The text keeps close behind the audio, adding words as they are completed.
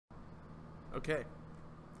Okay,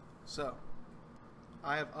 so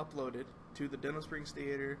I have uploaded to the Denham Springs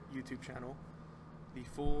Theatre YouTube channel the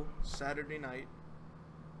full Saturday night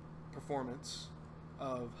performance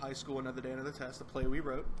of High School, Another Day, Another Test, the play we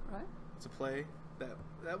wrote. Right. It's a play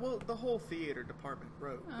that well, the whole theater department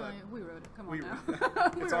wrote. But Yeah, we wrote it. Come on we now.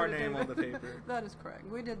 it's our name on the paper. That is correct.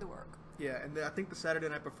 We did the work. Yeah, and I think the Saturday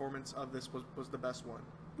night performance of this was the best one.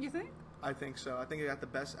 You think? I think so. I think it got the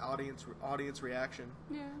best audience reaction.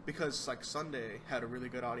 Yeah. Because like Sunday had a really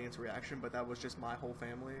good audience reaction, but that was just my whole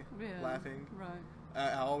family laughing. Right.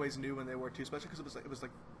 I always knew when they were too, especially because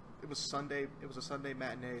it was Sunday. It was a Sunday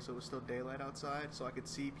matinee, so it was still daylight outside, so I could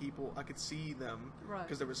see people. I could see them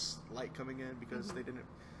because there was light coming in because they didn't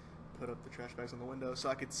put up the trash bags on the window, so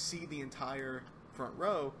I could see the entire front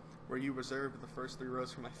row where you reserved the first 3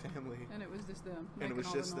 rows for my family. And it was just them. And it was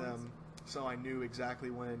just them. So I knew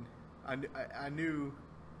exactly when. I knew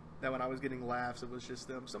that when I was getting laughs, it was just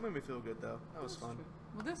them. So it made me feel good, though. That was fun. True.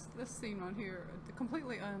 Well, this scene right here,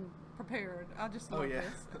 completely unprepared. I just love this.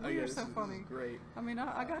 Oh yeah, You're this so is funny. Great. I mean,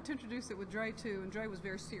 I got to introduce it with Dre too, and Dre was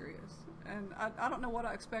very serious. And I don't know what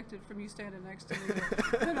I expected from you standing next to me.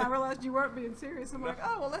 Then I realized you weren't being serious. I'm like,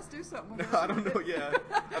 oh well, let's do something with this. I don't know. Yeah,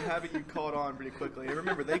 I'm happy you caught on pretty quickly. And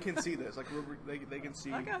remember, they can see this. Like they can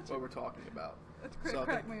see what we're talking about. That's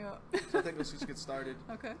crack me up. So I think let's just get started.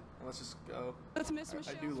 Okay. And let's just go. That's Miss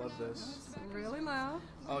Michelle. I do love this. It's really loud.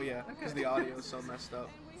 Oh yeah, because the audio is so messed up.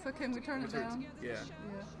 So can we turn it down? Yeah.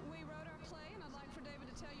 We wrote our play, and I'd like for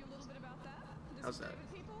David to tell you a little bit about that. How's that?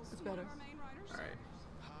 It's better. All right.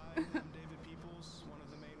 Hi, I'm David Peoples, one of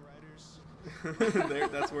the main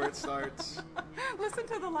writers. That's where it starts. Listen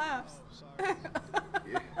to the laughs.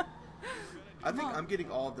 Yeah. I think I'm getting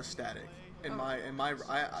all of the static in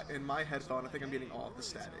my headphone. I think I'm getting all of the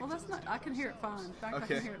static. Well, that's not. I can hear it fine. In fact, I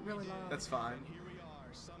can hear it really loud. That's fine.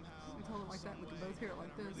 We told it like that. We can both hear it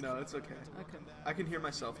like this. No, it's okay. Okay. I can hear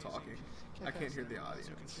myself talking. I Okay. can't hear the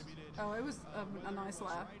audience. Oh, it was a nice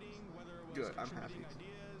laugh. Good. I'm happy.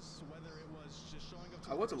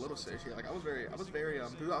 I was a little serious here. Like I was very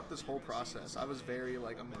throughout this whole process. I was very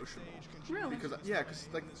like emotional. Really? Because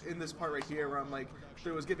like in this part right here where I'm like,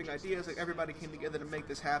 there was giving ideas, like everybody came together to make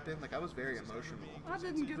this happen. Like I was very emotional. I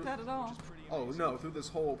didn't get that at all. Oh no, through this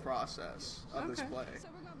whole process of this play. So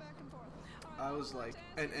we're going back and forth. I was like,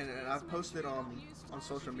 and I've posted on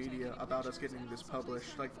social media about us getting this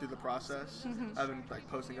published, like through the process. I've been like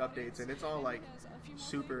posting updates, and it's all like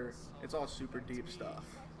super deep stuff.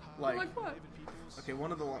 Like what? Okay,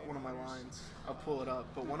 one of my lines, I'll pull it up,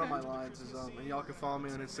 but one of my lines is, and y'all can follow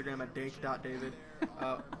me on Instagram at dake.david.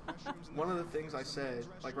 One of the things I said,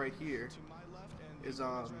 like right here, is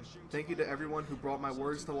thank you to everyone who brought my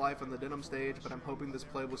words to life on the Denham stage, but I'm hoping this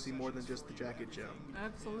play will see more than just the jacket gem.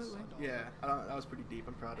 Absolutely. Yeah, that was pretty deep.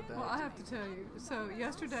 I'm proud of that. Well, I have to tell you. So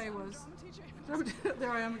yesterday was.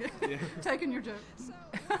 There I am again, taking your joke.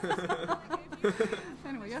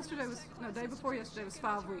 Anyway, day before yesterday was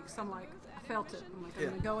 5 weeks. I'm like, I felt it. I'm like, I'm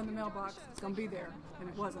gonna go in the mailbox. It's gonna be there, and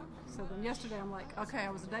it wasn't. So then yesterday, I'm like, okay,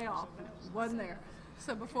 I was a day off, and it wasn't there.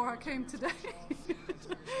 So before I came today,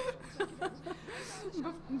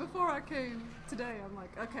 I'm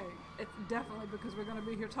like, okay, it's definitely because we're going to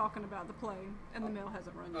be here talking about the play, and the mail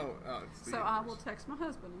hasn't run yet. So I will text my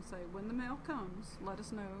husband and say, when the mail comes, let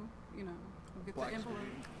us know. We'll get the envelope.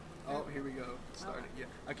 Oh, here we go. Starting. Yeah,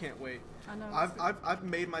 I can't wait. I know. I've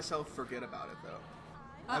made myself forget about it though.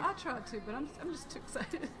 I tried to, but I'm just too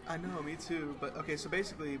excited. I know, me too. But okay, so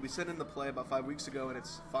basically, we sent in the play about 5 weeks ago, and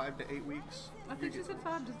it's 5 to 8 weeks. I think you said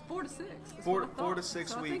 4 to 6. That's 4 what I to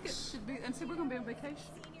 6 so weeks. I think it should be. And see, we're going to be on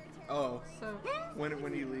vacation. Oh. So when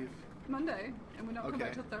do you leave? Monday, and we don't come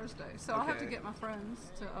back till Thursday. So I'll have to get my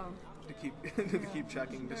friends to keep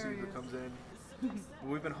checking to see who comes in.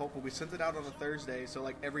 We've been hopeful. We sent it out on a Thursday, so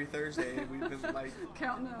like every Thursday we've been like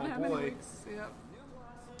counting down how many weeks. Yep.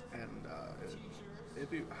 And it'd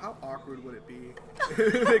be, how awkward would it be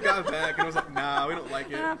if they got back and it was like, nah, we don't like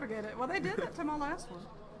it. Nah, forget it. Well, they did that to my last one.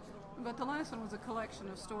 But the last one was a collection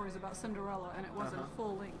of stories about Cinderella, and it wasn't a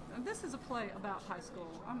full length. And this is a play about high school.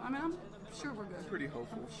 I'm sure we're good. Pretty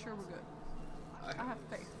hopeful. I'm sure we're good. I have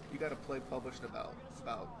faith. You got a play published about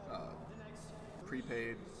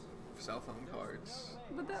prepaid cell phone cards.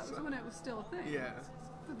 But that was when it was still a thing. Yeah.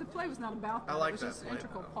 The play was not about that. I like it was that just play. An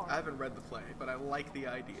integral part. I haven't read the play, but I like the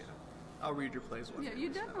idea. I'll read your plays one day. Yeah, you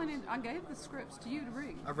definitely need. I gave the scripts to you to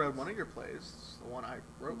read. I've read one of your plays, the one I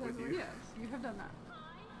wrote with you. Yes, you have done that.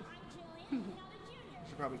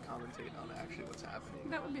 Should probably commentate on actually what's happening.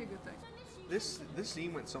 That would be a good thing. This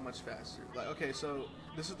scene went so much faster. Like, okay, so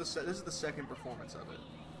this is the second performance of it.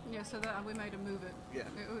 Yeah, so that we made him move it. Yeah.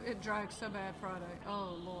 It dragged so bad Friday.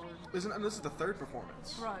 Oh, Lord. And this is the third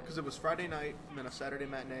performance. Right. Because it was Friday night, and then a Saturday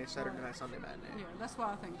matinee, Saturday night, Sunday matinee. Yeah, that's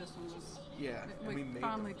why I think this one was... Yeah. We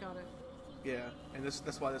finally got it. Yeah, and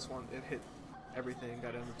that's why this one, it hit everything,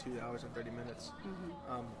 got it under 2 hours and 30 minutes.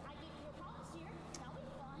 Mm-hmm.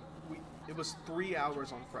 It was 3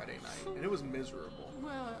 hours on Friday night, and it was miserable.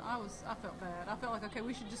 Well, I felt bad. I felt like, okay,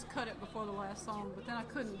 we should just cut it before the last song, but then I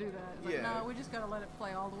couldn't do that. Like, Yeah. no, we just got to let it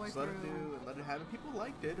play all the way Just through. let it do and let it happen. People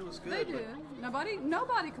liked it. It was good. They did.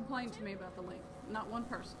 Nobody complained to me about the length. Not one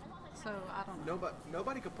person. So, I don't know.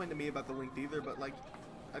 Nobody complained to me about the length either, but, like,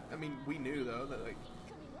 I mean, we knew, though, that, like,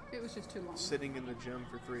 it was just too long. sitting in the gym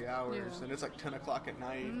for 3 hours, Yeah. and it's like 10 o'clock at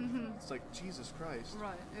night. Mm-hmm. It's like, Jesus Christ.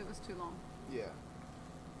 Right. It was too long. Yeah.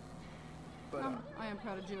 But I am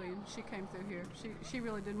proud of Jillian. She came through here. She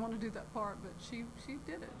really didn't want to do that part, but she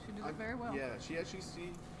did it. She did it very well. Yeah, she actually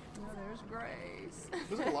There's Grace.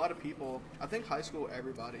 there's a lot of people. I think high school,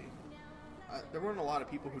 everybody. There weren't a lot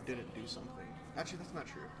of people who didn't do something. Actually, that's not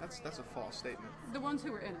true. That's a false statement. The ones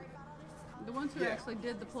who were in it. The ones who Yeah. actually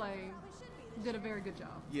did the play did a very good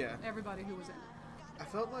job. Yeah. Everybody who was in it. I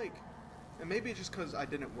felt like, and maybe it's just because I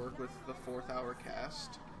didn't work with the 4th hour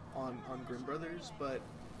cast on Grimm Brothers, but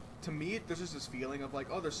to me, there's just this feeling of like,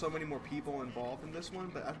 oh, there's so many more people involved in this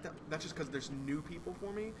one, but that's just because there's new people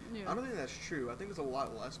for me. Yeah. I don't think that's true. I think there's a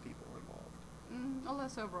lot less people involved.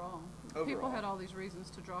 Less overall. Overall. People had all these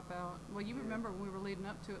reasons to drop out. Well, you remember when we were leading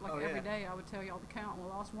up to it, like every day I would tell you all the count. Well,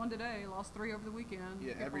 lost 1 today, lost 3 over the weekend. Yeah,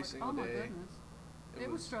 People every like, single oh my day. goodness.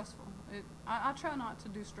 It was stressful. I try not to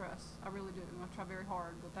do stress. I really do. I try very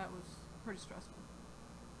hard, but that was pretty stressful.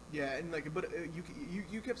 Yeah, and like, but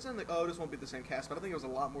you kept saying like, oh, this won't be the same cast, but I think it was a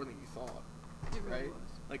lot more than you thought. It really Right?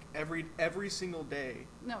 was. Like every single day.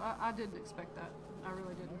 No, I didn't expect that. I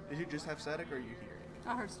really didn't. Did you just have static, or are you hearing?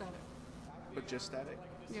 I heard static. But just static?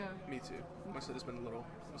 Yeah. Me too. Must have just been a little.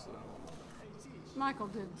 Michael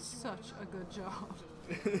did such a good job.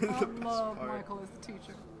 The I best love part. Michael as the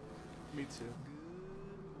teacher. Me too.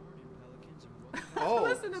 Oh.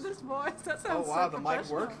 Listen to this voice. That Oh sounds wow, so the mic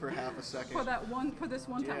professional. worked for half a second. For this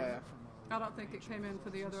one time. Yeah. I don't think it came in for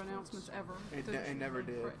the other announcements ever. It never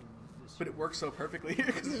did. Right. But it works so perfectly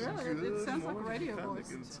here. Yeah, it sounds like a radio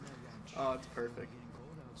voice. Oh, it's perfect.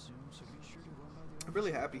 I'm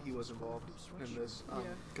really happy he was involved in this, Yeah.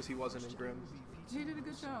 because he wasn't in Grimm. He did a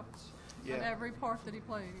good job. Yeah. In every part that he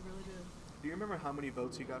played, he really did. Do you remember how many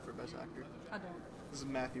votes he got for Best Actor? I don't. This is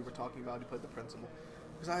Matthew we're talking about. He played the principal.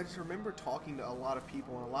 Because I just remember talking to a lot of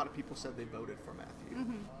people, and a lot of people said they voted for Matthew.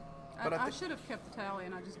 Mm-hmm. But I should have kept the tally,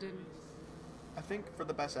 and I just didn't. I think for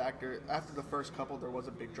the Best Actor, after the first couple, there was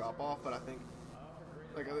a big drop off. But I think,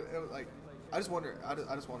 I just wonder. I'm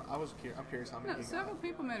curious how many. No, he several got.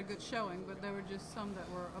 people made a good showing, but there were just some that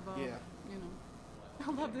were above. Yeah. You know.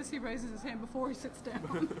 I love this. He raises his hand before he sits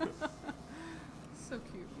down. So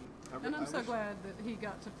cute. And I'm so glad that he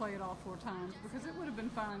got to play it all 4 times, because it would have been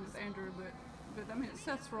fine with Andrew, but I mean, it's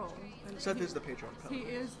Seth's role. And Seth is the patron. He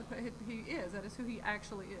is. That is who he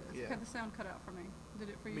actually is. Yeah. Had the sound cut out for me. Did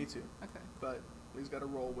it for you? Me too. Okay. But he's got to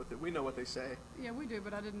roll with it. We know what they say. Yeah, we do,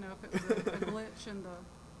 but I didn't know if it was a glitch in the.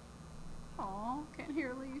 Aw, can't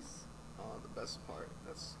hear Elise. Oh, the best part.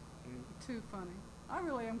 That's. Too funny. I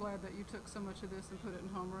really am glad that you took so much of this and put it in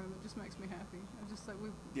homeroom. It just makes me happy. I just like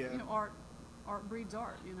you know, art breeds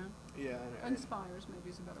art. You know. Yeah. And Inspires, maybe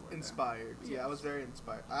is a better word. inspired. There. Yeah, Yes. I was very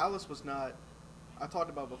inspired. Alice was not. I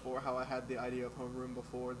talked about before how I had the idea of homeroom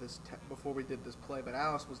before before we did this play, but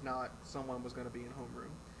Alice was not someone was going to be in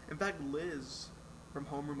homeroom. In fact, Liz from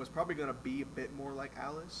homeroom was probably going to be a bit more like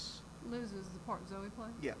Alice. Liz is the part Zoe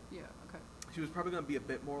played? Yeah. Yeah, okay. She was probably going to be a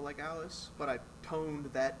bit more like Alice, but I toned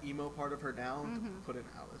that emo part of her down to put in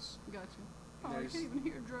Alice. Gotcha. Oh, you can't even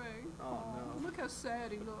hear Dre. Oh, no. Look how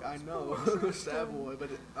sad he looks. I know, Poor sad Tristan. boy, but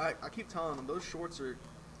I keep telling him those shorts are.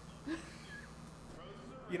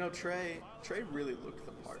 You know, Trey really looked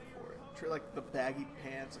the part for it. Trey, like the baggy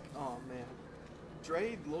pants. Like, oh man,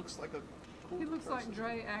 Dre looks like a cool. He looks person. like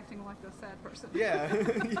Dre acting like a sad person. Yeah,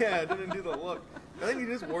 yeah, didn't do the look. I think he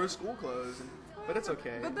just wore school clothes, but it's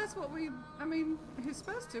okay. But that's what he's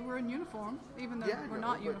supposed to. We're in uniform, even though Yeah, I we're know,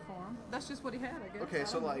 not but- uniform. That's just what he had, I guess. Okay, I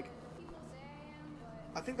so don't know. like,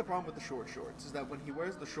 I think the problem with the short shorts is that when he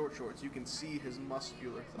wears the short shorts, you can see his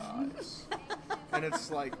muscular thighs, and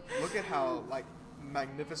it's like, look at how like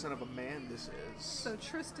magnificent of a man this is. So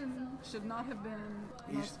Tristan should not have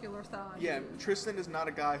been muscular thighs. Yeah, Tristan is not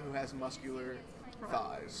a guy who has muscular Right.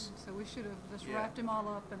 thighs. So we should have just Yeah. wrapped him all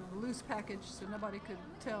up in a loose package so nobody could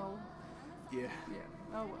tell. Yeah. Yeah.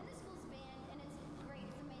 Oh well.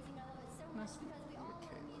 That's-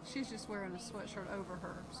 Okay. She's just wearing a sweatshirt over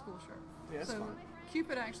her school shirt. Yeah, that's so fine.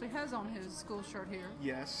 Cupid actually has on his school shirt here.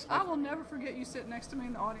 Yes. I will never forget you sitting next to me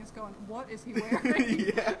in the audience going, what is he wearing?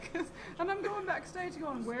 Yeah. And I'm going backstage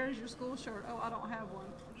going, where is your school shirt? Oh, I don't have one.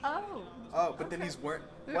 Oh. Oh, but then he's wearing,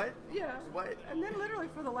 what? Yeah. What? And then literally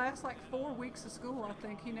for the last 4 weeks of school, I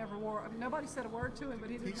think, he never wore, nobody said a word to him, but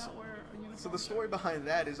he did not wear a uniform. So the story behind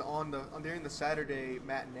that is during the Saturday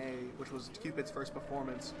matinee, which was Cupid's first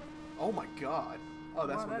performance. Oh my God. Oh,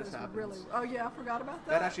 that's when this happens. Really, oh yeah, I forgot about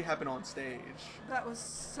that. That actually happened on stage. That was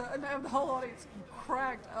so, and the whole audience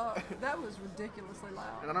cracked up. That was ridiculously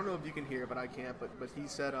loud. And I don't know if you can hear, but I can't. But he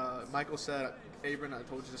said, Michael said, Abram, I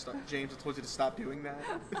told you to stop. James, I told you to stop doing that.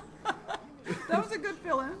 That was a good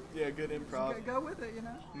fill-in. Yeah, good improv. Go with it, you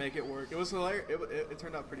know. Make it work. It was hilarious. It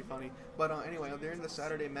turned out pretty funny. But anyway, during the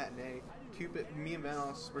Saturday matinee, me and Van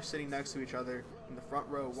Oss were sitting next to each other in the front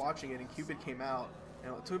row watching it, and Cupid came out.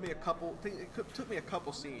 And it took me a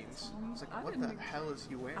couple scenes. I was like, what the hell is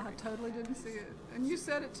he wearing? I totally didn't see it. And you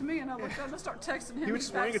said it to me, and I looked up and I started texting him. He was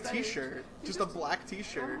just wearing a T-shirt, just a black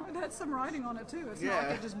T-shirt. It had some writing on it too. It's not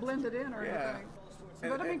like it just blended in or anything.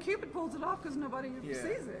 But I mean, Cupid pulls it off because nobody sees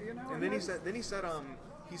it, you know. And then he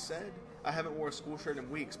said, I haven't worn a school shirt in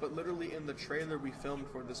weeks, but literally in the trailer we filmed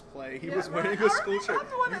for this play, he was wearing a school shirt. I'm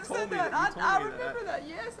the one that said that. I remember that.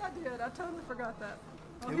 Yes, I did. I totally forgot that.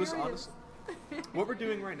 It was honestly. What we're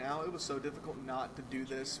doing right now, it was so difficult not to do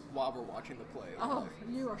this while we're watching the play. Oh,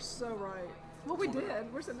 you are so right. Well, we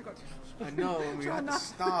did. We're sitting there going, I know, and we had to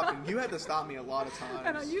stop, and you had to stop me a lot of times.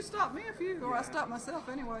 And you stopped me a few, or I stopped myself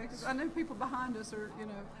anyway, because I knew people behind us are, you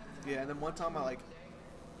know. Yeah, and then one time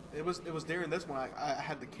it was during this one, I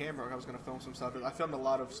had the camera, I was going to film some stuff. I filmed a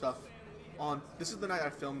lot of stuff this is the night I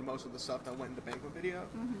filmed most of the stuff that went in the banquet video,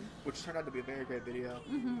 which turned out to be a very great video.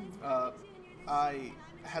 I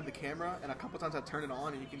had the camera, and a couple times I turned it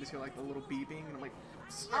on, and you can just hear the little beeping, and I'm like,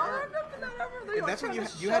 I remember that. And that's when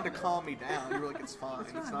you had to calm me down. You were like, it's fine.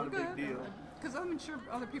 It's not a big deal. Because I'm sure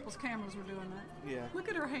other people's cameras were doing that. Yeah. Look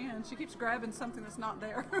at her hand. She keeps grabbing something that's not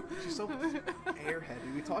there. She's so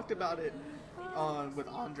airheaded. We talked about it with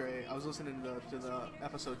Andre. I was listening to the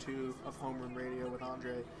episode 2 of Homeroom Radio with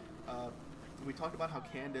Andre. We talked about how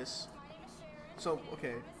Candace. So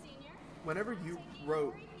okay, whenever you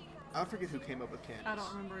wrote. I forget who came up with Candace. I don't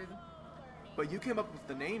remember either. But you came up with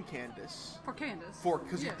the name Candace. For Candace.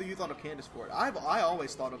 Because you thought of Candace for it. I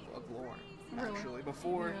always thought of Lauren, actually.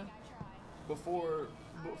 Before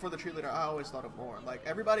the cheerleader, I always thought of Lauren.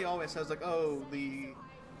 Everybody always says, oh, the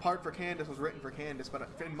part for Candace was written for Candace. But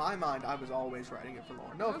in my mind, I was always writing it for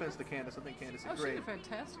Lauren. No offense to Candace. I think Candace is great. She did a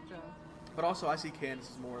fantastic job. But also, I see Candace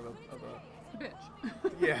as more of a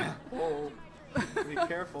bitch. Yeah. Whoa. Be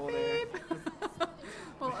careful there.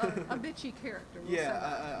 Well, a bitchy character. Yes.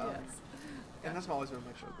 And that's always been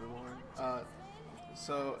my joke with Lauren.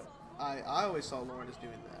 So I always saw Lauren as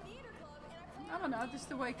doing that. I don't know, just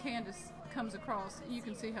the way Candace comes across, you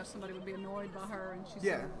can see how somebody would be annoyed by her, and she's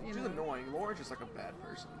she's annoying. Lauren's just a bad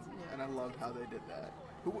person, and I loved how they did that.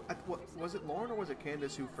 What was it, Lauren or was it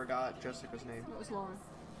Candace who forgot Jessica's name? It was Lauren.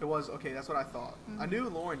 It was, okay, that's what I thought. I knew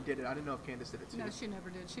Lauren did it. I didn't know if Candace did it too. No, she never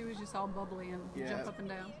did. She was just all bubbly and jump up and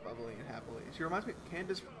down. Bubbly and happily. She reminds me of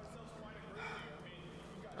Candace.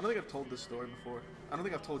 I don't think I've told this story before. I don't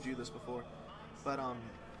think I've told you this before. But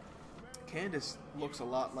Candace looks a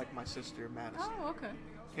lot like my sister Madison. Oh, okay.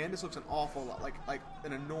 Candace looks an awful lot, like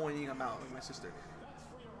an annoying amount like my sister.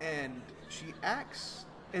 And she acts,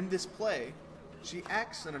 in this play, she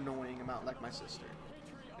acts an annoying amount like my sister.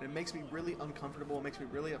 And it makes me really uncomfortable. It makes me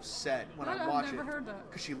really upset when I watch it. I've never heard that.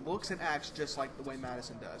 Because she looks and acts just like the way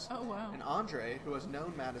Madison does. Oh, wow. And Andre, who has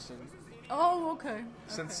known Madison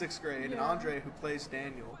since 6th grade, and Andre, who plays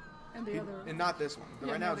Daniel. And the other. And not this one.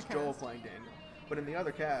 Right now it's Joel playing Daniel. But in the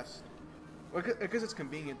other cast, because it's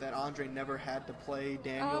convenient that Andre never had to play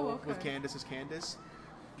Daniel with Candace as Candace.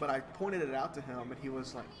 But I pointed it out to him, and he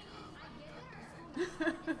was like,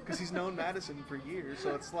 because he's known Madison for years,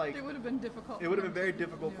 so it's like it would have been difficult. It would have been very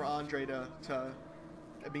difficult for Andre to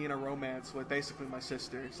be in a romance with basically my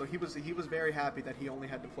sister. So he was very happy that he only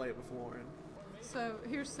had to play it with Lauren. So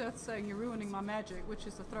here's Seth saying you're ruining my magic, which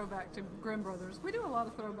is a throwback to Grimm Brothers. We do a lot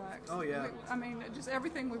of throwbacks. Oh yeah. I mean, just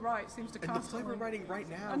everything we write seems to constantly. And the play we're writing right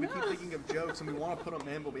now, we keep thinking of jokes and we want to put them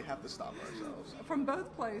in, but we have to stop ourselves. From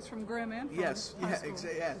both plays, from Grimm and from yes,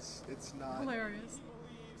 Highschool. Yes, it's not hilarious.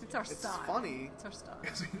 It's our style. It's funny. It's our style.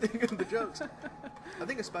 Because we think of the jokes. I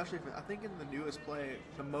think in the newest play,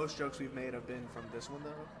 the most jokes we've made have been from this one though.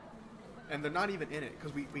 And they're not even in it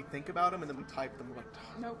because we think about them and then we type them. We're like,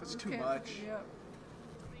 nope, that's too much. Yep.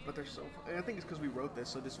 But they're so. I think it's because we wrote this,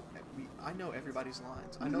 so I know everybody's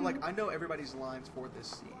lines. I know everybody's lines for this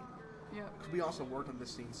scene. Yep. Because we also worked on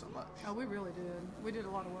this scene so much. Oh, we really did. We did a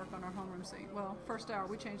lot of work on our homeroom scene. Well, first hour,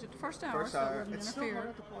 we changed it to first hour, First so it hour, wouldn't it's still interfere.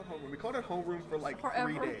 hard to call it homeroom. We called it homeroom for like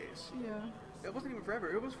Forever. 3 days. Yeah. It wasn't even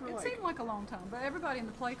forever. It was for It like... seemed like a long time, but everybody in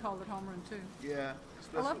the play called it homeroom too. Yeah.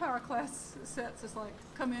 I love how our class sets is like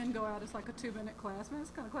come in, go out. It's like a 2-minute class. Man, it's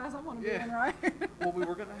the kind of class I want to be in, right? Well, we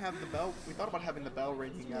were gonna have the bell. We thought about having the bell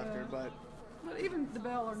ringing after, but even the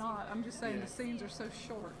bell or not, I'm just saying the scenes are so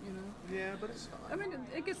short, you know. Yeah, but it's fine. I mean,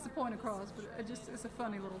 it gets the point across, but it's a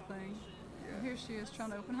funny little thing. Yeah. And here she is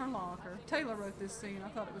trying to open her locker. Taylor wrote this scene. I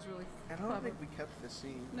thought it was really And I don't clever. think we kept this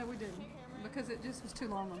scene. No, we didn't, because it just was too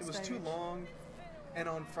long on stage. It was too long. And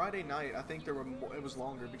on Friday night, I think there were more, it was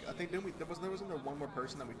longer. Because I think then wasn't there one more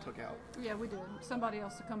person that we took out. Yeah, we did. Somebody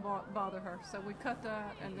else to come bother her. So we cut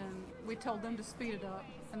that, and then we told them to speed it up,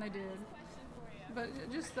 and they did. But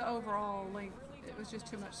just the overall length, it was just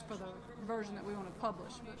too much for the version that we want to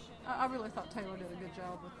publish. But I really thought Taylor did a good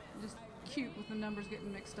job with just cute with the numbers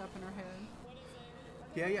getting mixed up in her head.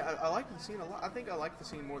 Yeah, I liked the scene a lot. I think I liked the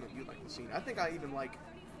scene more than you liked the scene. I think I even like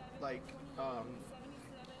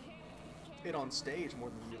it on stage more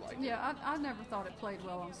than you liked it. Yeah, I never thought it played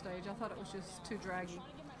well on stage. I thought it was just too draggy.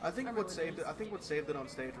 I think I what really saved did. it. I think what saved it on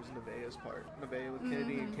stage was Nevaeh's part. Nevaeh with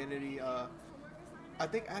Kennedy and Kennedy. I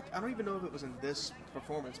think I don't even know if it was in this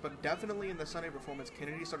performance, but definitely in the Sunday performance,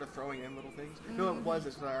 Kennedy started throwing in little things. No, it was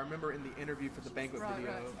this. I remember in the interview for the banquet Right,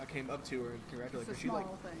 video, right. I came up to her and congratulated her. The She like,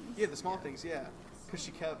 small things. yeah, the small things, yeah, because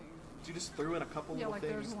she just threw in a couple Yeah, little like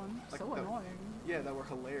things. there's one like so annoying. Yeah, that were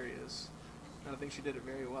hilarious, and I think she did it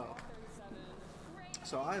very well.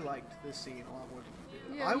 So I liked this scene a lot more than you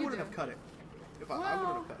did. Yeah, I you wouldn't did. have cut it. I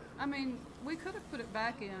wouldn't have cut it. I mean, we could have put it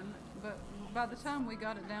back in, but by the time we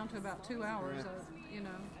got it down to about 2 hours,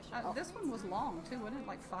 Yeah. this one was long too, wasn't it?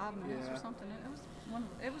 Like 5 minutes or Yeah. something.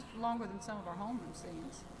 It was longer than some of our homeroom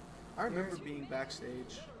scenes. I remember being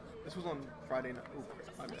backstage. This was on Friday night. Oh,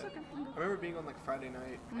 my bad. It's okay. I remember being on like Friday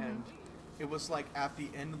night, and it was like at the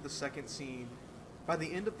end of the second scene. By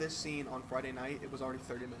the end of this scene on Friday night, it was already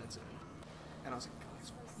 30 minutes in, and I was like, God,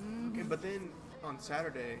 it's okay. But then on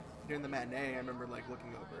Saturday during the matinee, I remember like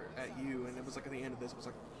looking over at you, and it was like at the end of this, it was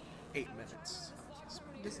like 8 minutes.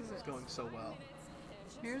 This is It's it. going so well.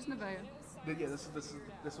 Here's Nevaeh. But yeah, this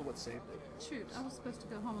is what saved it. Shoot, I was supposed to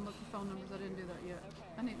go home and look for phone numbers. I didn't do that yet.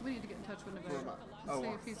 We need to get in touch with Where am Nevaeh I? and Oh, see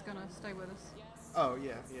if he's gonna stay with us. Oh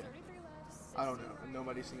yeah. I don't know.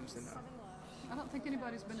 Nobody seems to know. I don't think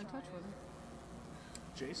anybody's been in touch with him.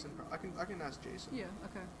 Jason, I can ask Jason. Yeah,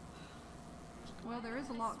 okay. Well, there is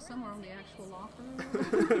a lock somewhere on the actual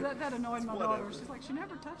locker. that annoyed my daughter. Whatever. She's like, she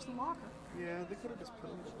never touched the locker. Yeah, they could have just put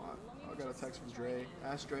it in the lock. I got a text from Dre.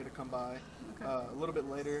 Asked Dre to come by. Okay. A little bit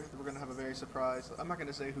later, we're going to have a very surprise. I'm not going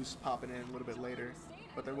to say who's popping in a little bit later,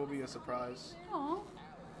 but there will be a surprise. Aw.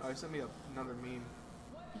 He sent me another meme.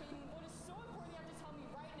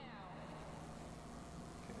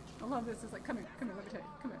 I love this. It's like, come here, let me tell you,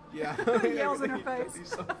 come here. Yeah. He yells in her face. He's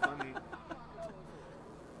so funny.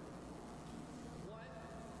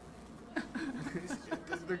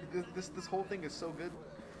 This whole thing is so good.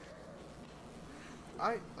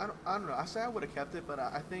 I don't know. I say I would have kept it, but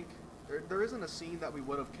I think there isn't a scene that we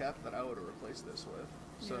would have kept that I would have replaced this with.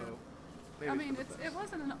 So Yeah. maybe I mean, for the best. it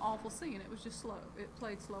wasn't an awful scene. It was just slow. It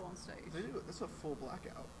played slow on stage. It's a full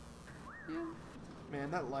blackout. Yeah,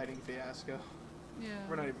 Man, that lighting fiasco. yeah.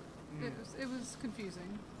 We're not even. It was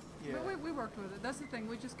confusing. Yeah. But we worked with it. That's the thing.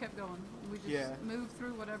 We just kept going. We just Yeah. moved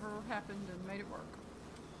through whatever happened and made it work.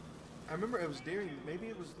 I remember it was during, maybe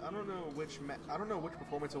it was, I don't know which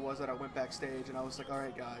performance it was that I went backstage and I was like, all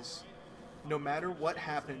right, guys, no matter what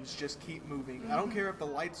happens, just keep moving. I don't care if the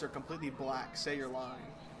lights are completely black. Say your line,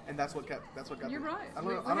 and that's what got. You're me. right. I don't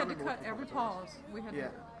We know- I had don't to remember cut what every performance pause. We had Yeah.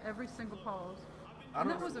 to, every single pause. I And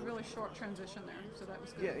don't that was a remember. really short transition there, so that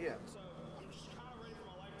was it was. good. Yeah.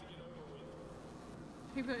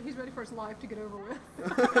 He's ready for his life to get over with.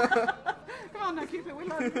 Come on now, Cupid. We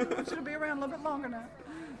love you. We want you to be around a little bit longer now.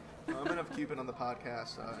 I'm gonna have Cupid on the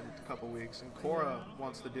podcast in a couple weeks, and Cora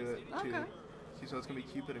wants to do it too. Okay. So it's gonna be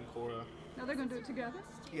Cupid and Cora. Now they're going to do it together.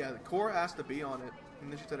 Yeah, Cora asked to be on it,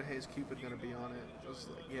 and then she said, "Hey, is Cupid gonna be on it?" I was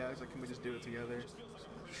like, "Yeah." I was like, "Can we just do it together?"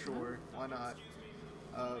 Sure, why not?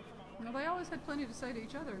 Now they always had plenty to say to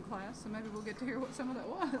each other in class, so maybe we'll get to hear what some of that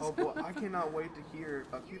was. Oh boy, I cannot wait to hear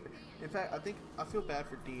about Cupid. In fact, I feel bad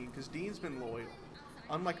for Dean because Dean's been loyal.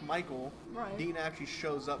 Unlike Michael, Right. Dean actually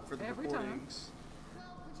shows up for the Every time. recordings.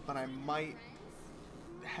 But I might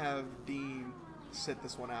have Dean sit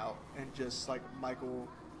this one out and just like Michael,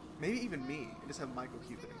 maybe even me, and just have Michael,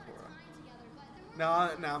 Cupid, and Cora. Now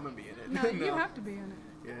I'm gonna be in it. No, you have to be in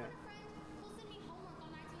it. Yeah.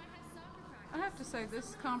 I have to say,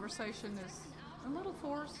 this conversation is a little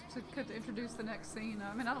forced to introduce the next scene.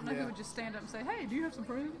 I mean, I don't know Yeah. who would just stand up and say, "Hey, do you have some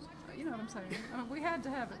friends?" You know what I'm saying? I mean, we had to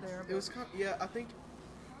have it there. It was kind of, yeah, I think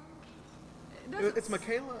doesn't- it's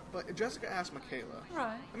Michaela, but Jessica asked Michaela.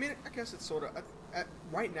 Right. I mean, I guess it's sort of,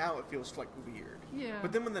 right now it feels like weird. Yeah.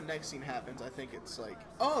 But then when the next scene happens, I think it's like,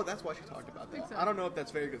 oh, that's why she talked about that. Exactly. I don't know if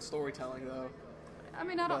that's very good storytelling, though. I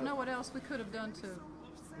mean, I don't but- know what else we could have done to.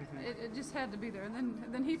 It just had to be there, and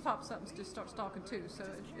then he pops up and just starts talking too. So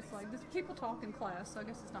it's like this, people talk in class. So I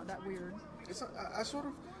guess it's not that weird. It's not, I sort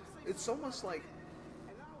of, it's almost like,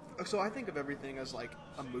 so I think of everything as like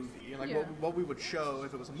a movie, and like Yeah. what we would show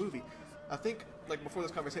if it was a movie. I think like before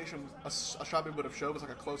this conversation, a shot we would have showed was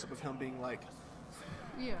like a close up of him being like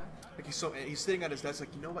Yeah. he's sitting at his desk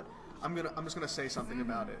like, you know what, I'm just gonna say something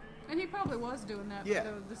about it. And he probably was doing that. Yeah.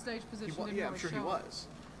 But the stage position didn't Yeah, really I'm sure show he it. was,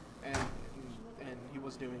 and he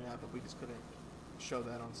was doing that, but we just couldn't show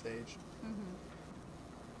that on stage.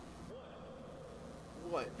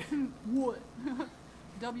 What? What?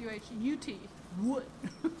 W-H-U-T. What?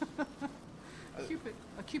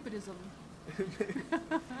 A Cupidism.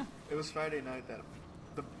 It was Friday night that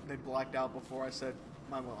they blacked out before I said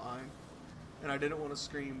my line, and I didn't want to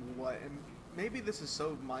scream what. And maybe this is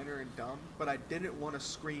so minor and dumb, but I didn't want to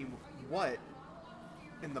scream what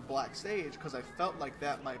in the black stage because I felt like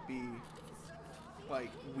that might be like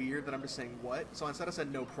weird that I'm just saying what. So instead I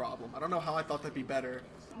said no problem. I don't know how I thought that'd be better.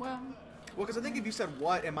 Well, Because I think if you said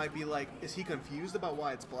what, it might be like, is he confused about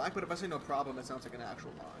why it's black? But if I say no problem, it sounds like an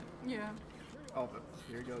actual line. yeah, Oh, but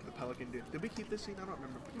here you go, the pelican dude. Did we keep this scene? I don't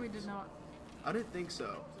remember. we did not. I didn't think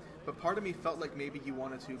so. But part of me felt like maybe you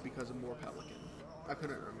wanted to because of more pelican. I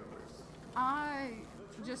couldn't remember. I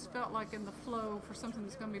just felt like in the flow for something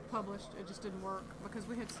that's going to be published, it just didn't work because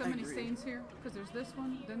we had so I many agree. scenes here. Because there's this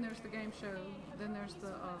one, then there's the game show, then there's the.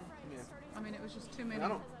 Yeah. I mean, it was just too many.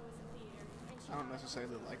 And I don't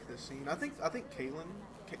necessarily like this scene. I think Kaylin.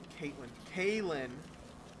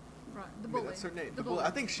 Right, the I bully. mean, that's her name. The The bully. bully.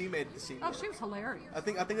 I think she made the scene. Oh, work. she was hilarious. I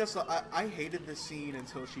think that's. I hated this scene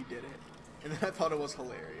until she did it, and then I thought it was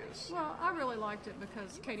hilarious. Well, I really liked it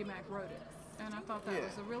because Katie Mack wrote it, and I thought that Yeah.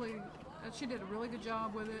 was a really. She did a really good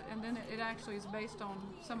job with it, and then it actually is based on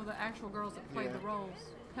some of the actual girls that played Yeah. the roles,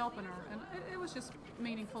 helping her, and it was just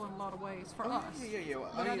meaningful in a lot of ways for Oh, us. yeah.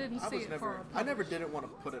 Well, But I didn't see was it never. for I never published. didn't want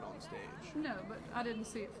to put it on stage. No, but I didn't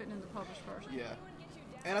see it fitting in the published version. Yeah.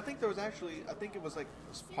 And I think there was actually, I think it was like,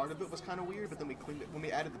 part of it was kind of weird, but then we cleaned it, when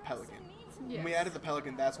we added the pelican. When we Yes. added the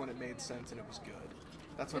pelican, that's when it made sense and it was good.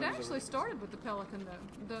 That's when It it was actually original. started with the pelican,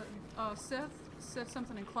 though. Seth said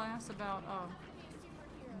something in class about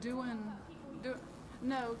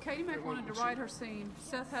No, Katie Mack wanted to write her scene.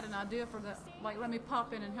 Seth had an idea for that, like, let me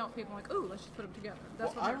pop in and help people. Like, ooh, let's just put them together.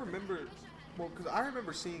 That's Well, what I happened. remember, because I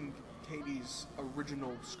remember seeing Katie's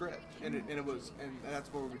original script, and it was, and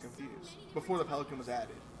that's where we were confused. Before the pelican was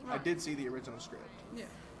added, I Right. did see the original script, Yeah.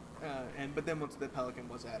 but then once the pelican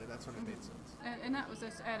was added, that's when it made sense. And that was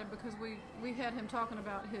just added because we had him talking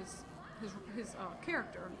about his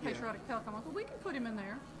character, Patriotic Pelican. I'm like, well, we can put him in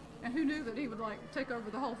there. And who knew that he would like take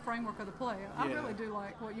over the whole framework of the play? I Yeah. really do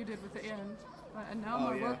like what you did with the end. And now Oh,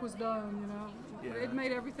 my yeah. work was done, you know. Yeah. It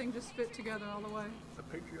made everything just fit together all the way. The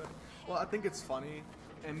patriotic. Well, I think it's funny,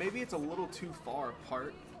 and maybe it's a little too far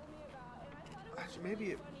apart. Actually,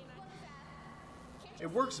 maybe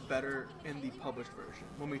it works better in the published version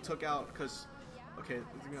when we took out, because okay,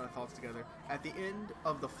 let's get our thoughts together. At the end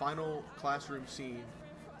of the final classroom scene,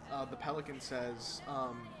 the pelican says,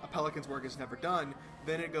 "A pelican's work is never done."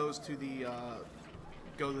 Then it goes to the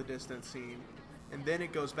go the distance scene, and then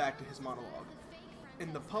it goes back to his monologue.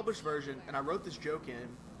 In the published version, and I wrote this joke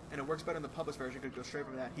in, and it works better in the published version because it goes straight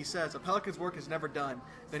from that. He says, "A pelican's work is never done."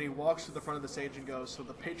 Then he walks to the front of the stage and goes, "So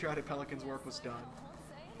the patriotic pelican's work was done."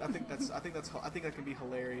 I think that can be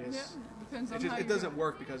hilarious. Yeah, depends on It, just, how it you do doesn't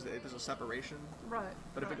work because there's a separation. Right.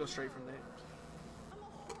 But if right. it goes straight from there,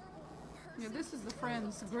 Yeah, this is the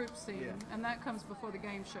Friends group scene, Yeah. and that comes before the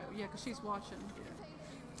game show. Yeah, because she's watching.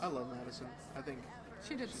 yeah. I love Madison. I think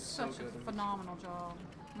She did She's so such good a in this. phenomenal job.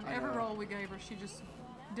 I mean, I every know. role we gave her, she just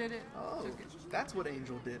did it. oh, took it. that's what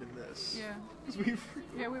Angel did in this. Yeah. 'Cause we-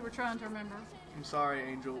 Yeah, we were trying to remember. I'm sorry,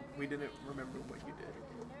 Angel. We didn't remember what you did.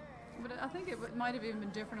 But I think it might have even been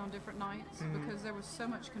different on different nights Mhm. because there was so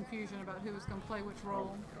much confusion about who was going to play which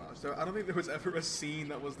role. Oh gosh, I don't think there was ever a scene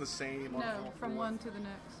that was the same. On No, all from four. one to the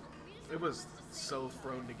next. It was so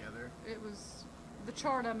thrown together. It was, the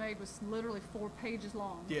chart I made was literally 4 pages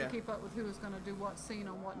long Yeah. to keep up with who was going to do what scene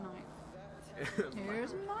on what night.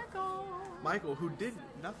 Here's Michael. Michael, who did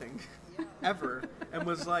nothing ever and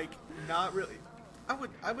was like not really.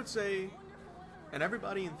 I would say, and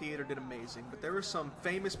everybody in theater did amazing, but there were some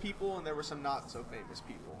famous people and there were some not so famous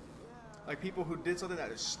people. Like people who did something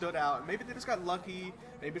that just stood out. Maybe they just got lucky.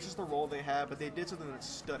 Maybe it's just the role they had, but they did something that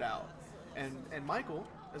stood out. And Michael,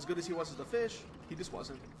 as good as he was as the fish, he just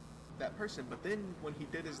wasn't that person. But then when he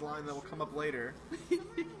did his line that will come up later,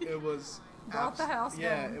 it was brought the house down.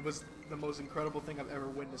 Yeah, it was the most incredible thing I've ever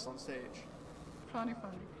witnessed on stage. Funny.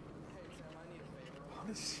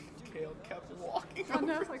 Honestly, Kale kept walking. I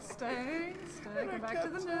know, it's like stay, go back to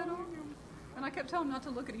the middle. And I kept telling them not to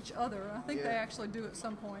look at each other. I think they actually do at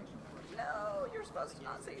some point. No, you're supposed to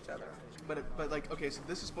not see each other. But like, okay, so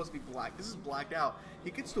this is supposed to be black. This is blacked out.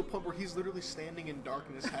 He gets to a point where he's literally standing in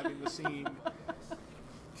darkness having the scene.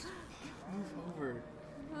 Move over.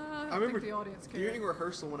 I remember the audience cared. During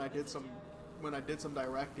rehearsal when I did some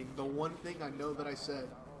directing, the one thing I know that I said,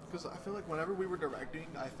 because I feel like whenever we were directing,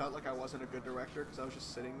 I felt like I wasn't a good director because I was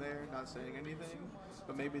just sitting there not saying anything.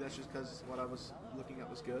 But maybe that's just because what I was looking at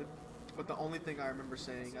was good. But the only thing I remember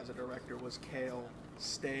saying as a director was, Kale,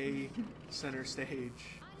 stay center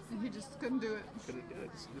stage. And he just couldn't do it. Couldn't do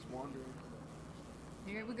it. Just wandering.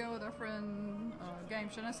 Here we go with our friend Game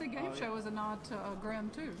Show. And I say Game Show was a nod to Grimm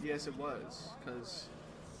too. Yes, it was, because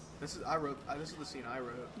this is the scene I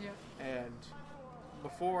wrote. Yeah. And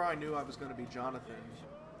before I knew I was going to be Jonathan,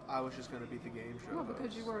 I was just going to be the game show Well,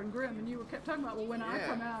 because you were in Grimm and you kept talking about, well, when I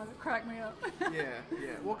come out, it cracked me up. yeah.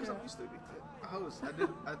 Well, because I'm used to be the host.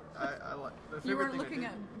 I like. You were looking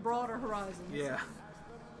at broader horizons. Yeah.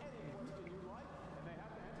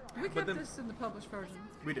 We kept this in the published version.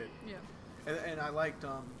 We did. Yeah. And I liked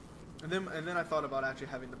and then I thought about actually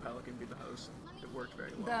having the Pelican be the host. It worked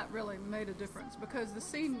very well. That really made a difference because the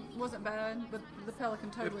scene wasn't bad, but the Pelican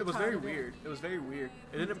totally. It was very weird. It was very weird.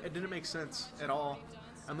 It didn't make sense at all,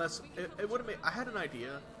 unless it would have made. I had an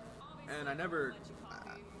idea, and I never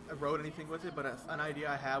wrote anything with it. But an idea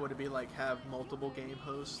I had would be like have multiple game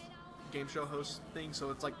show host things. So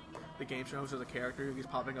it's like the game show host is a character who keeps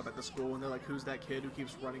popping up at the school, and they're like, who's that kid who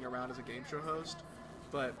keeps running around as a game show host?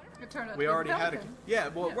 But it turned out we to be already had Pelican.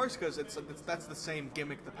 it works because that's the same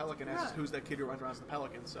gimmick the Pelican has. Right. Who's that kid who runs around as the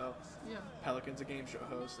Pelican? So Pelican's a game show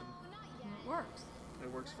host, and it works.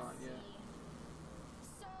 It works fine, yeah.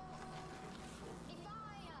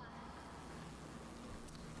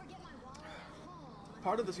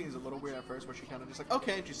 Part of the scene is a little weird at first, where she kind of just like,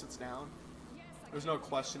 okay, and she sits down. There's no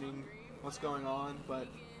questioning what's going on, but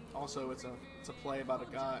also it's a play about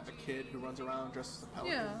a kid who runs around dressed as a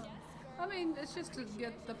Pelican. Yeah. I mean, it's just to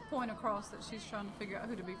get the point across that she's trying to figure out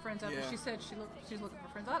who to be friends with. She said she's looking for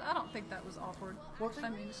friends. I don't think that was awkward. Well, I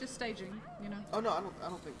mean, it's just staging, you know. Oh no, I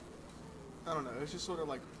don't know. It's just sort of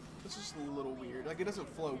like, it's just a little weird. Like it doesn't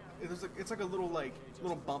flow. It's like a little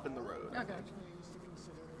bump in the road. Okay.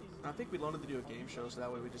 I think we wanted to do a game show, so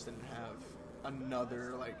that way we just didn't have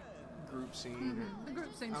another like group scene. Mm-hmm. The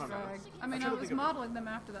group scenes drag. I mean, I was modeling them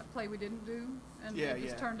after that play we didn't do, and it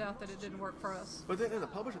just turned out that it didn't work for us. But then in the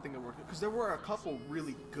publisher thing, it worked because there were a couple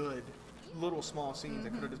really good little small scenes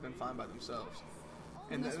that could have just been fine by themselves.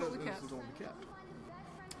 And that's what we kept. This is what we kept.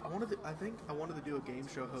 I think I wanted to do a game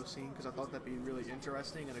show host scene because I thought that'd be really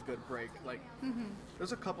interesting and a good break. Like,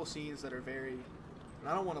 there's a couple scenes that are very, and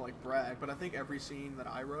I don't want to like brag, but I think every scene that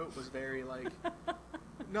I wrote was very like.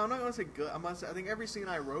 No, I'm not going to say good. I think every scene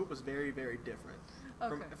I wrote was very, very different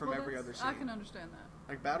from every other scene. I can understand that.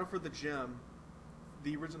 Like Battle for the Gym,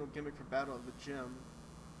 the original gimmick for Battle of the Gym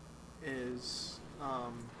is, you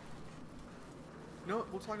know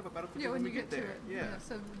what, we'll talk about Battle for the Gym when we get there. Yeah.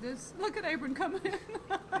 So this, look at Abram coming in.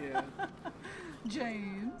 Yeah.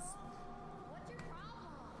 James.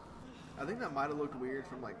 I think that might have looked weird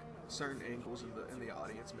from like certain angles in the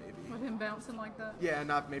audience, maybe. With him bouncing like that? Yeah,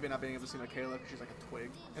 maybe not being able to see Michaela because she's like a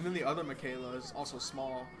twig. And then the other Michaela is also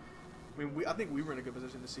small. I mean, I think we were in a good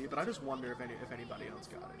position to see it, but I just wonder if anybody else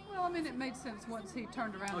got it. Well, I mean, it made sense once he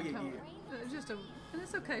turned around and told her. And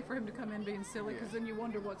it's okay for him to come in being silly because then you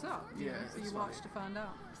wonder what's up. You know? So you watch to find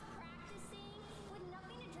out.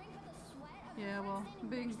 Yeah, well,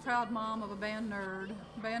 being proud mom of a band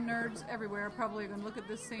nerds everywhere are probably going to look at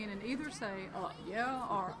this scene and either say, yeah,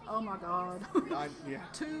 or, oh my God.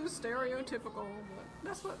 Too stereotypical, but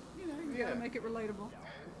that's what, you got to make it relatable.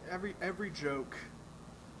 Every joke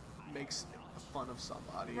makes fun of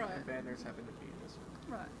somebody, and band nerds happen to be in this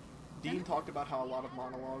one. Right. Dean talked about how a lot of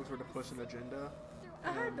monologues were to push an agenda.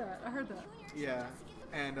 I heard that. Yeah,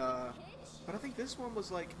 and, but I think this one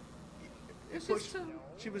was like,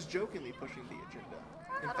 she was jokingly pushing the agenda.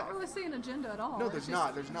 I don't really see an agenda at all. No, there's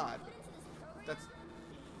not.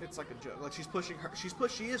 It's like a joke. Like she is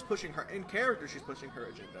pushing her in character. She's pushing her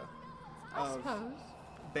agenda. I suppose.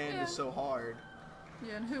 Band is so hard.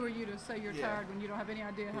 Yeah, and who are you to say you're tired when you don't have any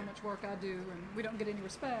idea how much work I do and we don't get any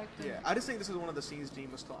respect? Yeah, I just think this is one of the scenes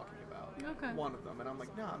Dean was talking about. Okay. One of them, and I'm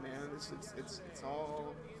like, nah, man, it's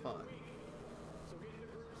all fun,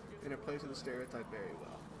 and it plays with the stereotype very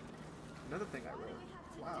well. Another thing I wrote.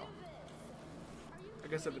 Wow. I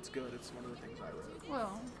guess if it's good, it's one of the things I wrote.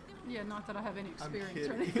 Well, yeah, not that I have any experience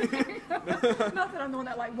or kidding. anything. Not that I'm the one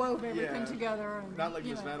that like wove everything together. And, not like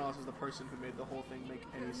Miss Van Oss is the person who made the whole thing make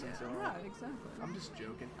any sense at all. Right, exactly. I'm just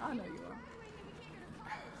joking. I know you are.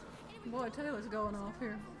 Boy, Taylor's going off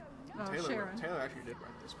here. Sharon. Taylor actually did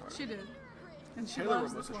write this part. She did. And she Taylor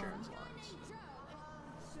loves wrote most this of line. Sharon's lines.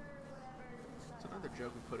 It's another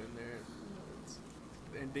joke we put in there.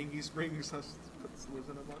 And Dingy Springs lives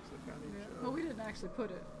in a box of county show. Well, we didn't actually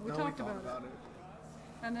put it. We No, talked we thought about it.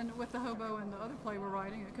 And then with the hobo and the other play we're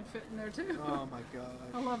writing, it could fit in there too. Oh my gosh.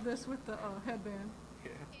 I love this with the headband.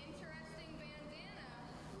 Yeah. Interesting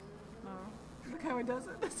bandana. Oh, look how he does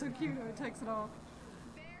it. That's so cute how he takes it off.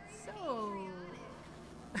 So.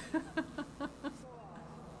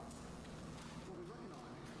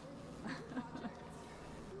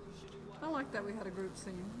 I like that we had a group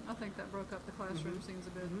scene. I think that broke up the classroom scenes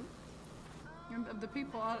a bit. And the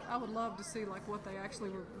people, I would love to see like what they actually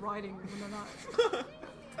were writing when they're not.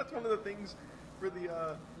 That's one of the things for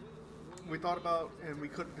the we thought about, and we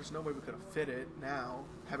couldn't. There's no way we could have fit it now.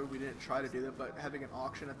 We didn't try to do that, but having an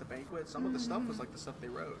auction at the banquet, some of the stuff was like the stuff they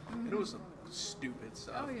wrote, and it was some stupid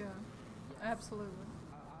stuff. Oh yeah, absolutely.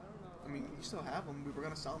 I mean, you still have them. We were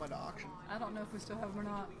gonna sell them at the auction. I don't know if we still have them or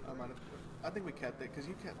not. I think we kept it because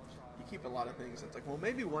you keep a lot of things. It's like, well,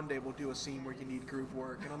 maybe one day we'll do a scene where you need group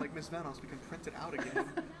work, and I'm like, Miss Van Oss, we can print it out again.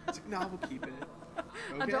 It's like, no, we'll keep it.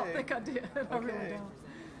 Okay. I don't think I did. I really Okay. don't.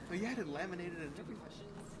 No, you had it laminated and everything.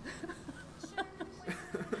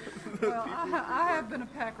 Well, I have been a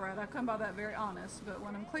pack rat. I come by that very honest. But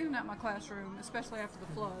when I'm cleaning out my classroom, especially after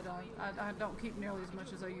the flood, I don't keep nearly as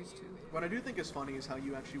much as I used to. What I do think is funny is how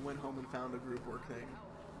you actually went home and found a group work thing,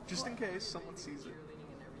 just in case someone sees it.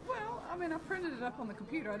 Well, I mean, I printed it up on the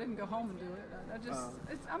computer. I didn't go home and do it. I just,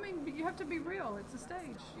 I mean, you have to be real. It's a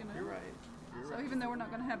stage, you know. You're right. You're So right. even though we're not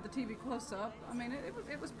going to have the TV close up, I mean,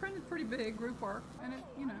 it was printed pretty big, group work, and it,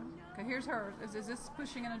 you know. Okay, here's her. Is this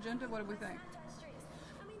pushing an agenda? What do we think?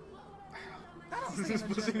 I don't see This an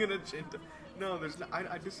is pushing agenda. an agenda. No, there's not.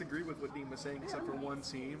 I disagree with what Dean was saying, except for one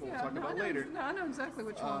scene we'll Yeah, talk no, about I know, later. No, I know exactly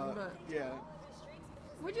which one, but Yeah.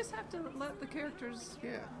 we just have to let the characters,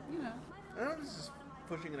 Yeah. you know. I don't think this is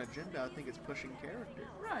pushing an agenda. I think it's pushing character.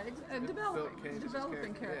 Right, Candace's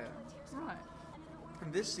developing character, character. Right.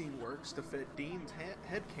 And this scene works to fit Dean's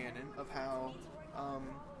headcanon of how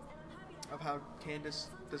Candace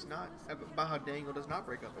does not, about how Daniel does not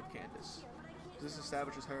break up with Candace. This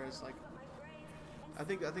establishes her as like, I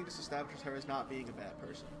think this establishes her as not being a bad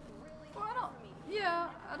person. Well,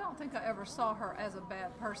 I don't think I ever saw her as a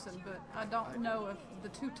bad person, but I don't know if the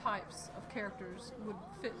two types of characters would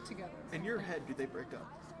fit together. In your head, do they break up?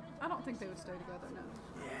 I don't think they would stay together, no.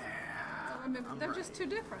 Yeah. I mean, they're just too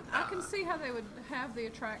different. I can see how they would have the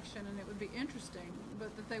attraction and it would be interesting,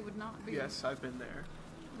 but that they would not be. Yes, I've been there.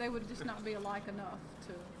 They would just not be alike enough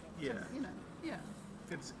to Yeah. you know, yeah.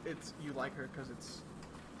 It's you like her because it's,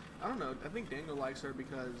 I don't know. I think Daniel likes her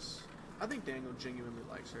because I think Daniel genuinely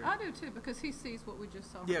likes her. I do too, because he sees what we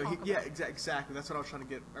just saw. Yeah, talk about. exactly. That's what I was trying to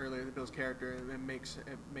get earlier. Bill's character, and it makes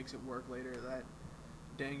it work later. That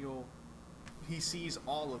Daniel, he sees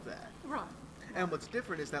all of that. Right. And what's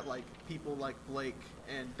different is that like people like Blake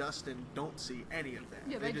and Dustin don't see any of that.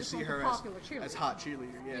 Yeah, they they just just see want her the popular cheerleader. as hot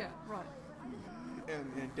cheerleader. Yeah. Yeah, right.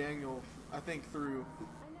 And Daniel, I think through,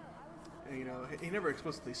 you know, he never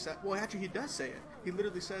explicitly said. Well, actually, he does say it. He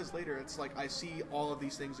literally says later, "It's like I see all of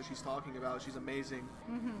these things that she's talking about. She's amazing,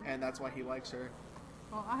 and that's why he likes her."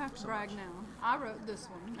 Well, I have to So brag much. now. I wrote this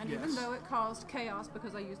one, and even Yes. though it caused chaos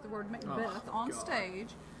because I used the word Macbeth on God.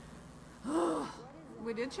 stage,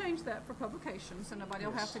 we did change that for publication, so nobody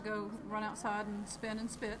will have Yes. to go run outside and spin and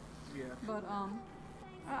spit. Yeah. But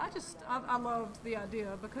I loved the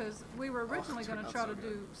idea because we were originally it going turned to out try so to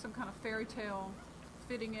do some kind of fairy tale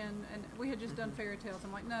fitting in, and we had just done fairy tales.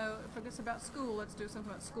 I'm like, no, if it's about school, let's do something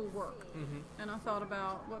about school work. And I thought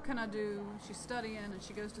about what can I do? She's studying and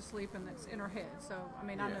she goes to sleep, and it's in her head. So I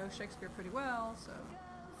mean, I Yeah. know Shakespeare pretty well, so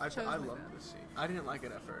I chose love Macbeth. this scene. I didn't like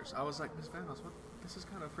it at first. I was like, Miss Van Oss, what? This is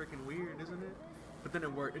kind of freaking weird, isn't it? But then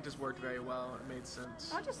it worked. It just worked very well. It made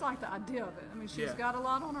sense. I just like the idea of it. I mean, she's Yeah. got a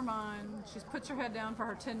lot on her mind. She's puts her head down for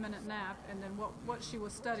her 10-minute nap, and then what she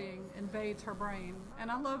was studying invades her brain.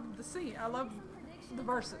 And I love the scene. I love the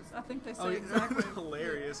verses. I think they say yeah. exactly.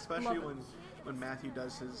 Hilarious, especially Love it. when Matthew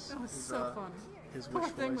does his That was his, so funny. his Poor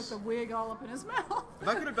witch thing voice. with the wig all up in his mouth. If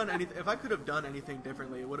I could have done anything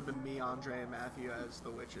differently, it would have been me, Andre, and Matthew as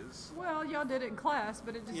the witches. Well, y'all did it in class,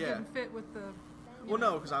 but it just Yeah. didn't fit with the Well,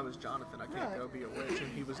 no, because I was Jonathan. I can't go be a witch,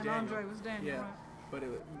 and he was and Daniel. Andre was Daniel. Yeah, Right. but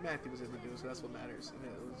Matthew was in the news, so that's what matters, and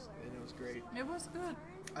it was great. It was good.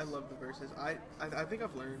 I love the verses. I think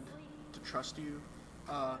I've learned to trust you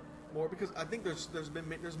more because I think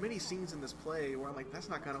there's many scenes in this play where I'm like, that's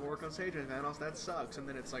not gonna work on stage, and Van Oss, that sucks, and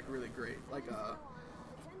then it's like really great. Like I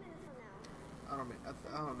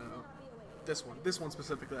don't know. This one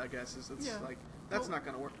specifically, I guess, it's like that's not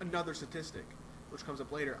gonna work. Another statistic, which comes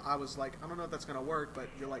up later. I was like, I don't know if that's gonna work, but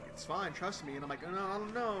you're like, it's fine, trust me, and I'm like, no, I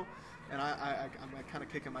don't know. And I'm like kind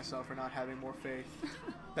of kicking myself for not having more faith.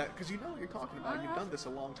 That because you know what you're talking about. You've done this a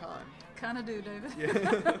long time. Kind of do, David.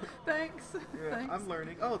 Yeah. Thanks. Yeah, Thanks. I'm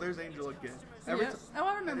learning. Oh, there's Angel again. Oh,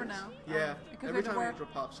 I remember now. Yeah. Because Every time Angel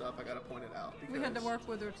pops up, I gotta point it out. We had to work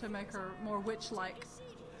with her to make her more witch-like.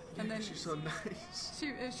 And then she's so nice.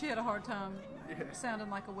 She had a hard time sounding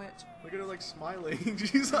like a witch. Look at her like smiling.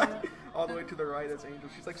 She's like all the way to the right. That's Angel.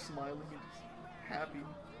 She's like smiling and just happy.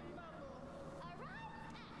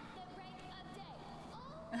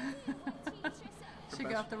 She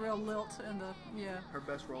got the real lilt and the Her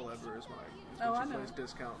best role ever is when she plays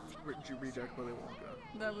Discount Reject Willy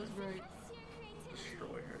Wonka. That was great.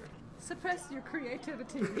 Destroy her. Suppress your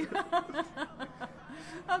creativity.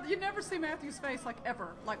 You never see Matthew's face like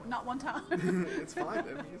ever, like not one time. It's fine. I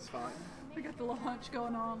mean, it's fine. We got the little hunch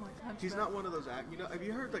going on, like hunch. He's not one of those have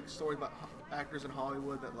you heard like stories about actors in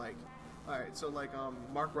Hollywood that like, all right, so like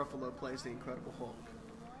Mark Ruffalo plays the Incredible Hulk.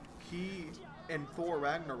 He in Thor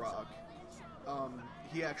Ragnarok,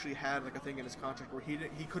 he actually had like a thing in his contract where he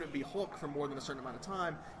couldn't be Hulk for more than a certain amount of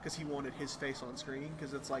time because he wanted his face on screen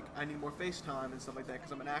because it's like I need more face time and stuff like that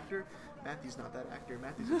because I'm an actor. Matthew's not that actor.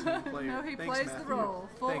 Matthew's a team player. No, he Thanks, plays Matthew. the role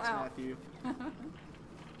full Thanks, out. Matthew.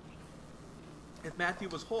 If Matthew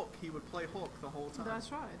was Hulk, he would play Hulk the whole time.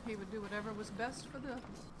 That's right. He would do whatever was best for the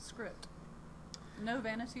script. No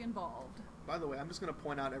vanity involved. By the way, I'm just going to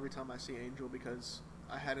point out every time I see Angel because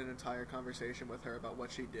I had an entire conversation with her about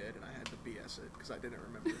what she did, and I had to BS it because I didn't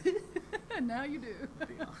remember. And now you do.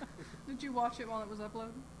 Did you watch it while it was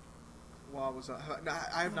uploaded? While I was,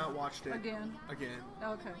 I have not watched it again.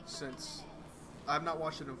 Okay. Since I have not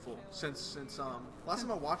watched it in full. Since last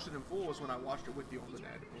time I watched it in full was when I watched it with you on the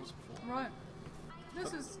net. It was full. Right.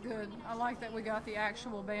 This is good. I like that we got the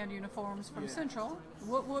actual band uniforms from Central.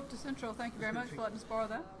 Whoop whoop to Central. Thank you very much for letting us borrow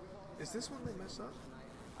that. Is this when they mess up?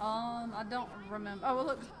 I don't remember. Oh, well,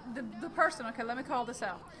 look, the person, okay, let me call this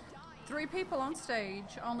out. 3 people on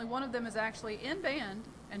stage, only one of them is actually in band,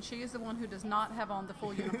 and she is the one who does not have on the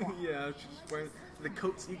full uniform. Yeah, she's wearing the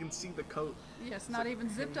coats, you can see the coat. Yes, not even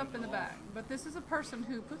zipped up in the back. But this is a person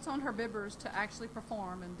who puts on her bibbers to actually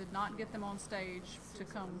perform and did not get them on stage to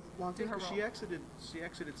come do her role. She exited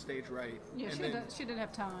stage right. Yeah, she did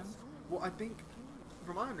have time. Well, I think,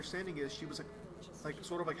 from my understanding is she was like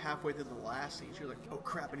sort of like halfway through the last scene. She was like, oh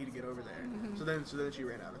crap, I need to get over there. Mm-hmm. So then she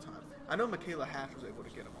ran out of time. I know Michaela Hatch was able to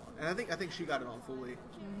get them on. And I think she got it on fully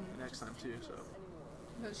next time too, so.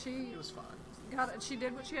 But it was fine. She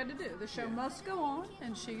did what she had to do. The show must go on,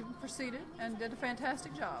 and she proceeded and did a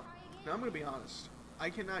fantastic job. Now I'm going to be honest.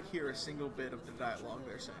 I cannot hear a single bit of the dialogue